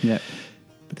perfect. Yeah,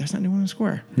 but that's not New Orleans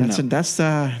Square. That's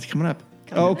coming up.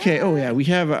 Okay. Oh yeah, we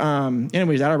have.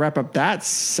 Anyways, that'll wrap up that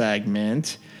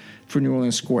segment for New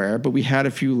Orleans Square. But we had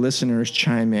a few listeners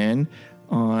chime in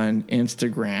on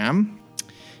Instagram,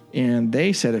 and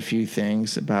they said a few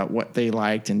things about what they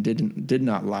liked and did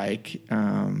not like. If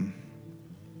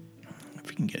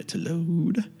we can get it to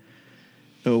load.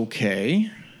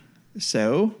 Okay.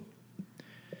 So,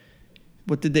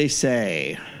 what did they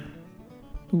say?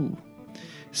 Ooh.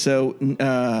 So,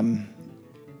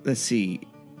 let's see.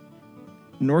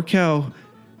 NorCal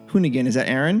Hoonigan, is that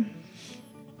Aaron?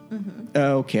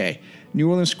 Okay. New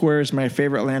Orleans Square is my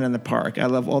favorite land in the park. I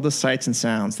love all the sights and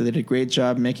sounds. They did a great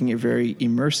job making it very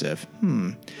immersive.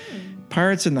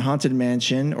 Pirates in the Haunted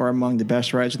Mansion are among the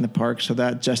best rides in the park, so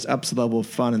that just ups the level of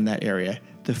fun in that area.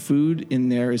 The food in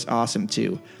there is awesome,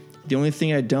 too. The only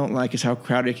thing I don't like is how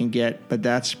crowded it can get, but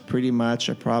that's pretty much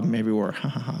a problem everywhere. Ha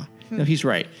ha ha. No, he's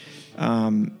right.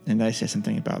 And I said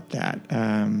something about that.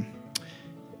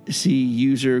 See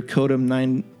user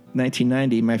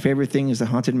Codem1990. My favorite thing is the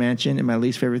Haunted Mansion, and my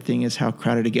least favorite thing is how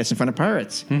crowded it gets in front of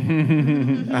pirates.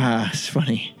 It's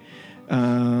funny.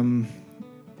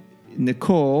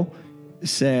 Nicole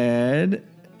said,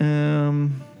 the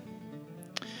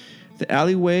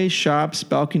alleyway, shops,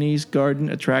 balconies, garden,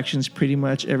 attractions, pretty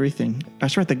much everything.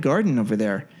 That's right, the garden over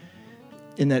there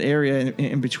in that area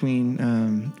in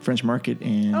between French Market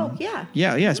and... Oh, yeah.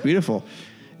 Yeah, it's beautiful.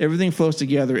 Everything flows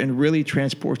together and really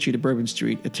transports you to Bourbon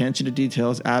Street. Attention to detail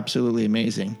is absolutely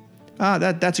amazing.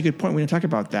 That's a good point. We didn't talk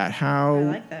about that. I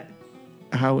like that.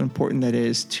 How important that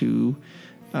is to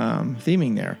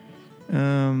theming there.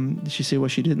 Did she say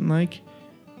what she didn't like?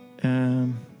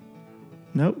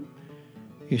 Nope.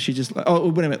 Yeah, she just... Oh,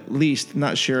 wait a minute. Least,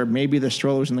 not sure. Maybe the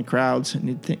strollers and the crowds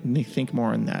need to think more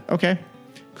on that. Okay.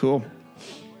 Cool.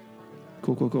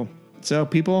 So,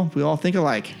 people, we all think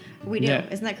alike. We do. Yeah.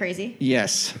 Isn't that crazy?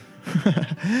 Yes.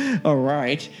 All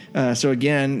right. So,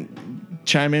 again,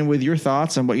 chime in with your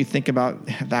thoughts on what you think about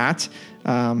that.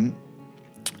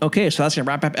 Okay, so that's going to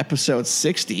wrap up episode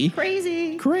 60.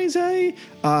 Crazy.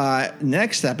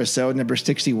 Next episode, number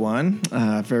 61.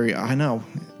 I know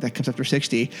that comes after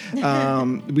 60.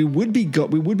 We would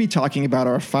be talking about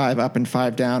our 5 up and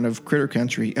 5 down of Critter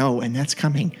Country. Oh, and that's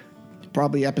coming.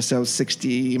 Probably episode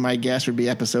 60. My guess would be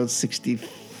episode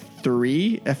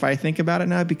 63 if I think about it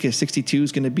now, because 62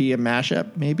 is going to be a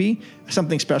mashup, maybe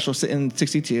something special in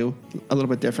 62, a little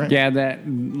bit different. Yeah, that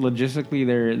logistically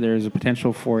there's a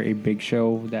potential for a big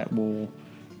show that we're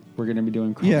going to be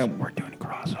doing. Yeah, we're doing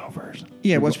crossovers.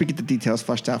 Yeah, once we get the details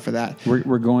fleshed out for that,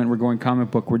 we're going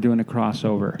comic book. We're doing a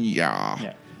crossover.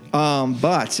 Yeah.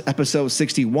 But episode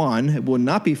 61 will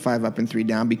not be 5 up and 3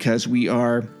 down because we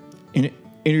are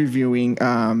interviewing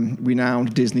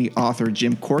renowned Disney author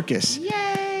Jim Korkis. Yay!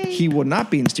 He will not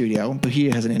be in studio, but he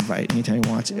has an invite anytime he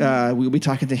wants. We'll be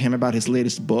talking to him about his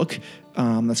latest book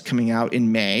that's coming out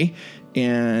in May.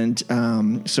 And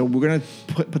so we're going to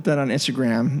put that on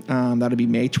Instagram. That'll be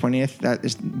May 20th. That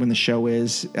is when the show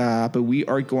is. But we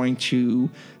are going to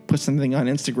put something on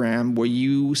Instagram where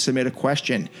you submit a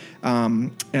question.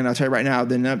 And I'll tell you right now,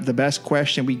 the best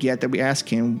question we get that we ask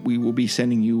him, we will be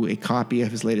sending you a copy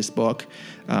of his latest book,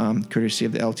 courtesy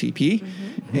of the LTP.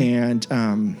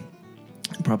 And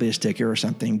probably a sticker or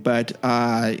something. But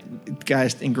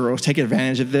guys and girls, take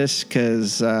advantage of this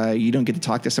because you don't get to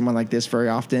talk to someone like this very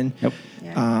often. Nope. Yeah,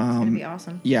 it's going to be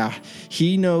awesome. Yeah.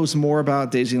 He knows more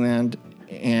about Disneyland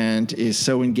and is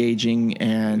so engaging.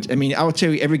 And I mean, I would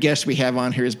tell you, every guest we have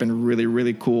on here has been really,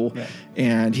 really cool. Yeah.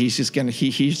 And he's just gonna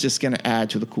add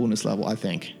to the coolness level, I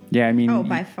think. Yeah, I mean,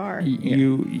 by far.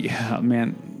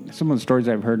 Man, some of the stories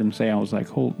I've heard him say, I was like,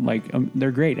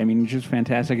 they're great. I mean, it's just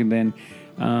fantastic. And then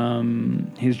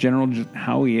his general, just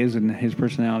how he is and his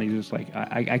personality is just like,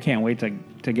 I can't wait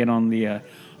to get on the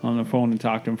phone and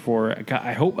talk to him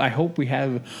I hope we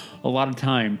have a lot of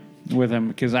time with him,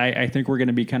 because I think we're going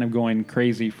to be kind of going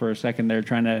crazy for a second there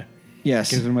trying to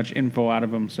get as much info out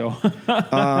of him. So,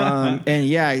 and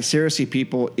yeah, seriously,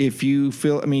 people, if you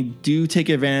feel, do take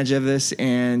advantage of this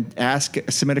and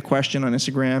submit a question on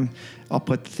Instagram. I'll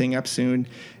put the thing up soon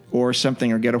or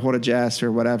something, or get a hold of Jess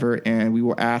or whatever, and we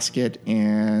will ask it.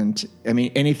 And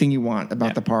anything you want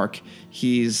about the park,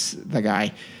 he's the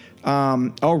guy.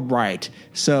 All right.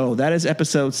 So that is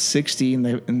episode 60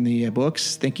 in the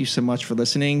books. Thank you so much for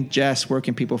listening. Jess, where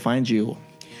can people find you?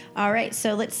 All right.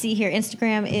 So let's see here.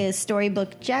 Instagram is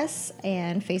Storybook Jess,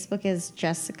 and Facebook is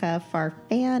Jessica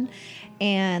Farfan.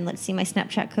 And let's see, my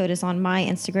Snapchat code is on my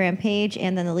Instagram page.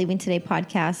 And then the Leaving Today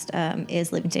podcast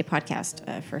is Leaving Today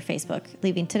podcast for Facebook.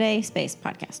 Leaving Today space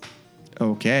podcast.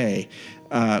 Okay.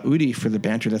 Udi, for the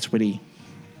banter that's witty.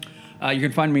 You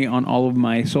can find me on all of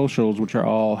my socials, which are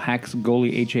all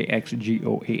Haxgolie,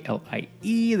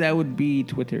 HAXGOALIE. That would be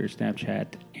Twitter, Snapchat,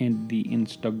 and the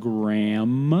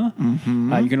Instagram.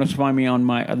 Mm-hmm. You can also find me on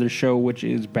my other show, which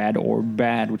is Bad or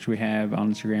Bad, which we have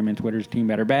on Instagram and Twitter's Team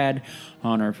Bad or Bad.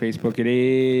 On our Facebook, it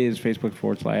is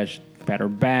Facebook.com/Bad or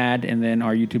Bad. And then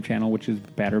our YouTube channel, which is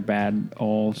Bad or Bad,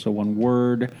 also one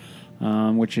word.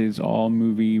 Which is all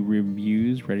movie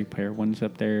reviews. Ready Player One's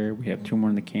up there. We have 2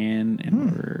 more in the can,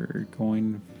 and we're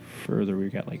going further.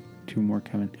 We've got 2 more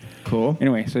coming. Cool.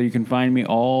 Anyway, so you can find me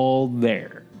all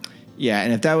there. Yeah,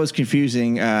 and if that was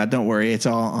confusing, don't worry. It's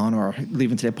all on our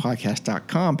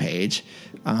leavingtodaypodcast.com page.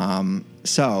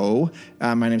 So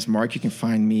my name is Mark. You can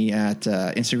find me at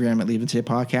Instagram at Leaving Today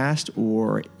Podcast,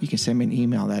 or you can send me an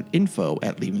email at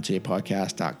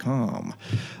info@leavingtodaypodcast.com.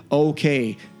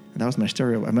 Okay. That was my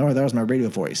stereo. That was my radio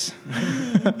voice.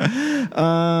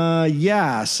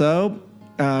 So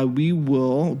we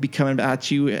will be coming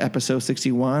at you episode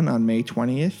 61 on May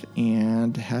 20th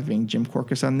and having Jim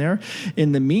Corcus on there.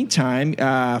 In the meantime,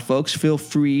 folks, feel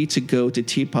free to go to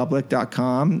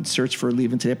tpublic.com, search for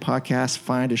Leaving Today Podcast,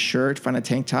 find a shirt, find a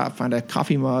tank top, find a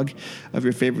coffee mug of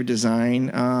your favorite design,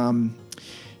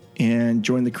 and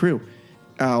join the crew.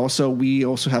 We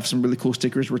also have some really cool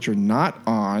stickers which are not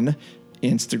on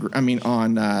Instagram.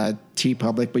 On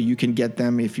TeePublic, but you can get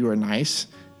them if you are nice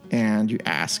and you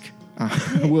ask.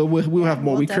 We'll have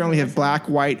more. We currently have black,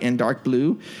 white, and dark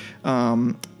blue.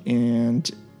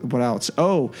 And what else?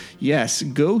 Oh, yes.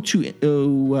 Go to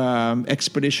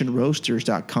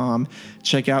expeditionroasters.com.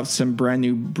 Check out some brand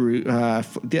new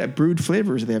brewed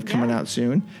flavors they have coming out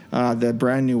soon. The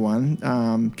brand new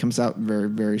one comes out very,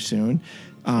 very soon.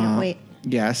 Can't wait.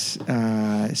 Yes.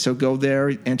 So go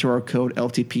there, enter our code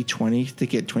LTP20 to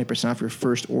get 20% off your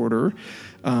first order.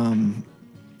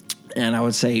 And I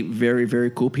would say very, very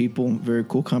cool people, very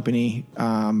cool company.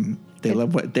 They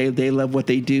love what they love what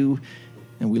they do,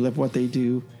 and we love what they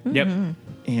do. Yep.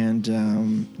 And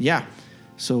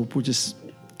so we'll just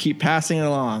keep passing it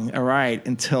along. All right.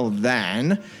 Until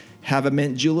then, have a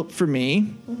mint julep for me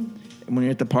when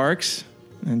you're at the parks.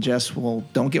 And Jess,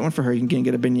 don't get one for her. You can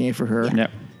get a beignet for her.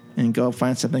 Yep. And go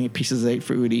find something at Pieces 8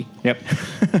 for Udi. Yep.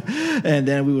 And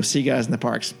then we will see you guys in the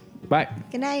parks. Bye.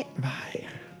 Good night. Bye.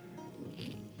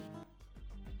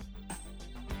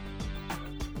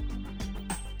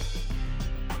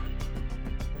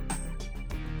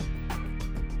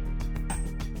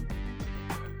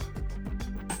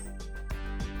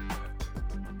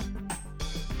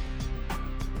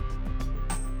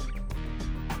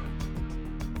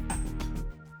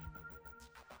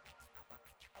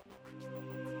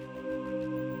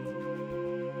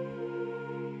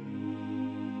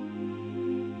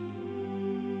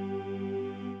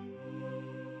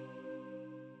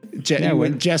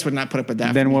 Jess would not put up with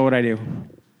that. Then what would I do?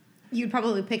 You'd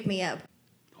probably pick me up.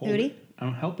 Udi?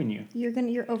 I'm helping you.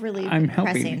 You're overly I'm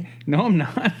helping. pressing. No, I'm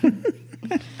not. Did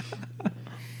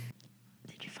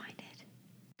you find it?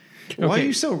 Why are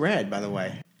you so red, by the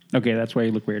way? Okay, that's why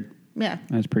you look weird. Yeah.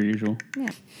 As per usual.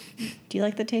 Yeah. Do you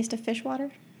like the taste of fish water?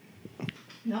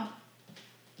 No.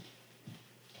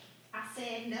 I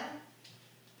said no.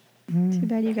 Too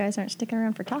bad you guys aren't sticking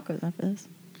around for tacos after this.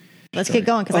 Let's get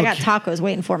going because I got tacos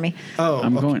waiting for me. Oh,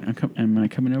 I'm going. Am I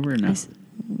coming over or no?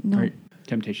 No. All right.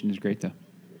 Temptation is great, though.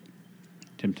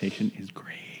 Temptation is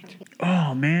great.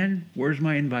 Oh, man. Where's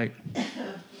my invite?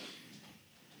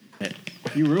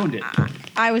 You ruined it.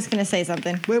 I was going to say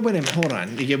something. Wait a minute. Hold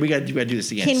on. We got to do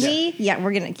this again. Can we? Yeah,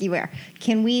 we're going to. You are.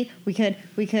 Can we? We could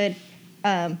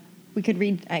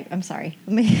read. I'm sorry.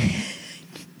 I'm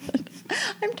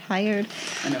tired.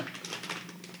 I know.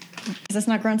 Because that's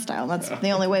not grunt style. That's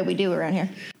the only way we do around here.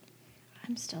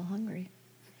 I'm still hungry.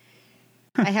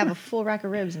 I have a full rack of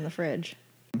ribs in the fridge.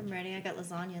 I'm ready. I got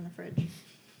lasagna in the fridge.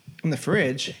 In the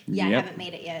fridge? Yeah, Yep. I haven't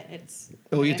made it yet.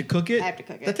 Oh, you have to cook it? I have to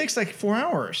cook it. That takes like 4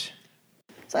 hours.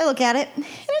 So I look at it, and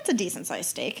it's a decent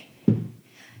sized steak.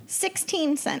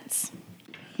 16 cents.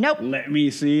 Nope. Let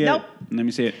me see it. Nope. Let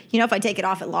me see it. You know, if I take it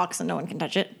off, it locks and no one can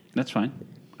touch it. That's fine.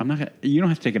 I'm not gonna. You don't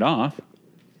have to take it off.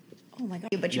 Oh my God.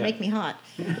 But you Yeah. make me hot.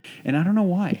 And I don't know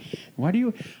why. Why do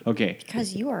you? Okay.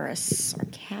 Because you are a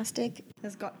sarcastic.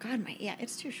 God, yeah,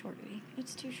 it's too short, Udi.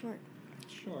 It's too short.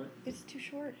 It's too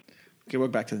short. Okay, we're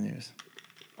back to the news.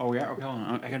 Oh yeah. Okay. Hold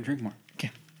on. I gotta drink more.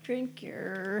 Okay. Drink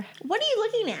your. What are you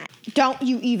looking at? Don't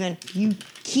you even. You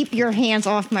keep your hands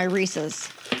off my Reese's.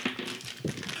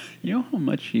 You know how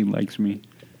much he likes me?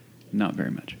 Not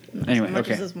very much. Anyway. As much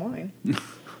Okay. as this morning.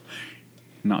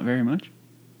 Not very much.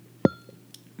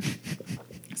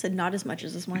 I said not as much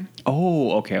as this one.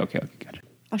 Oh. Okay. Gotcha.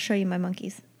 I'll show you my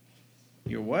monkeys.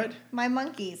 Your what? My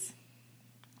monkeys.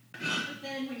 But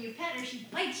then when you pet her, she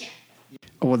bites you.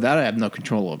 Oh, well, that I have no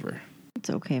control over. It's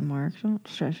okay, Mark. Don't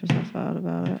stress yourself out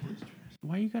about it.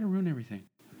 Why you gotta ruin everything?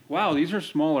 Wow, these are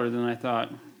smaller than I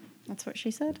thought. That's what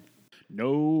she said.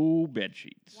 No bed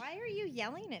sheets. Why are you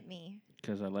yelling at me?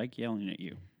 Because I like yelling at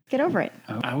you. Get over it.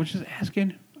 I was just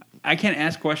asking. I can't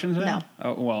ask questions now? No.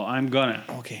 Oh, well, I'm gonna.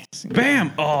 Okay.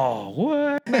 Bam! Oh,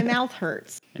 what? My mouth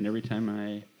hurts. And every time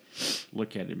I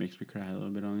look at it, it makes me cry a little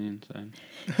bit on the inside.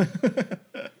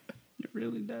 It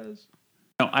really does.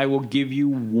 No, I will give you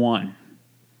one.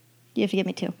 You have to give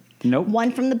me two. Nope.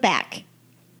 One from the back.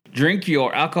 Drink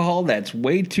your alcohol that's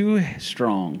way too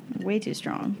strong. Way too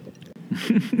strong.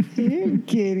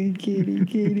 Kitty.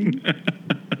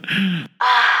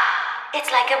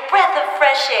 It's like a breath of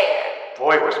fresh air.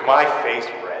 Boy, was my face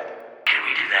red. Can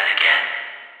we do that again?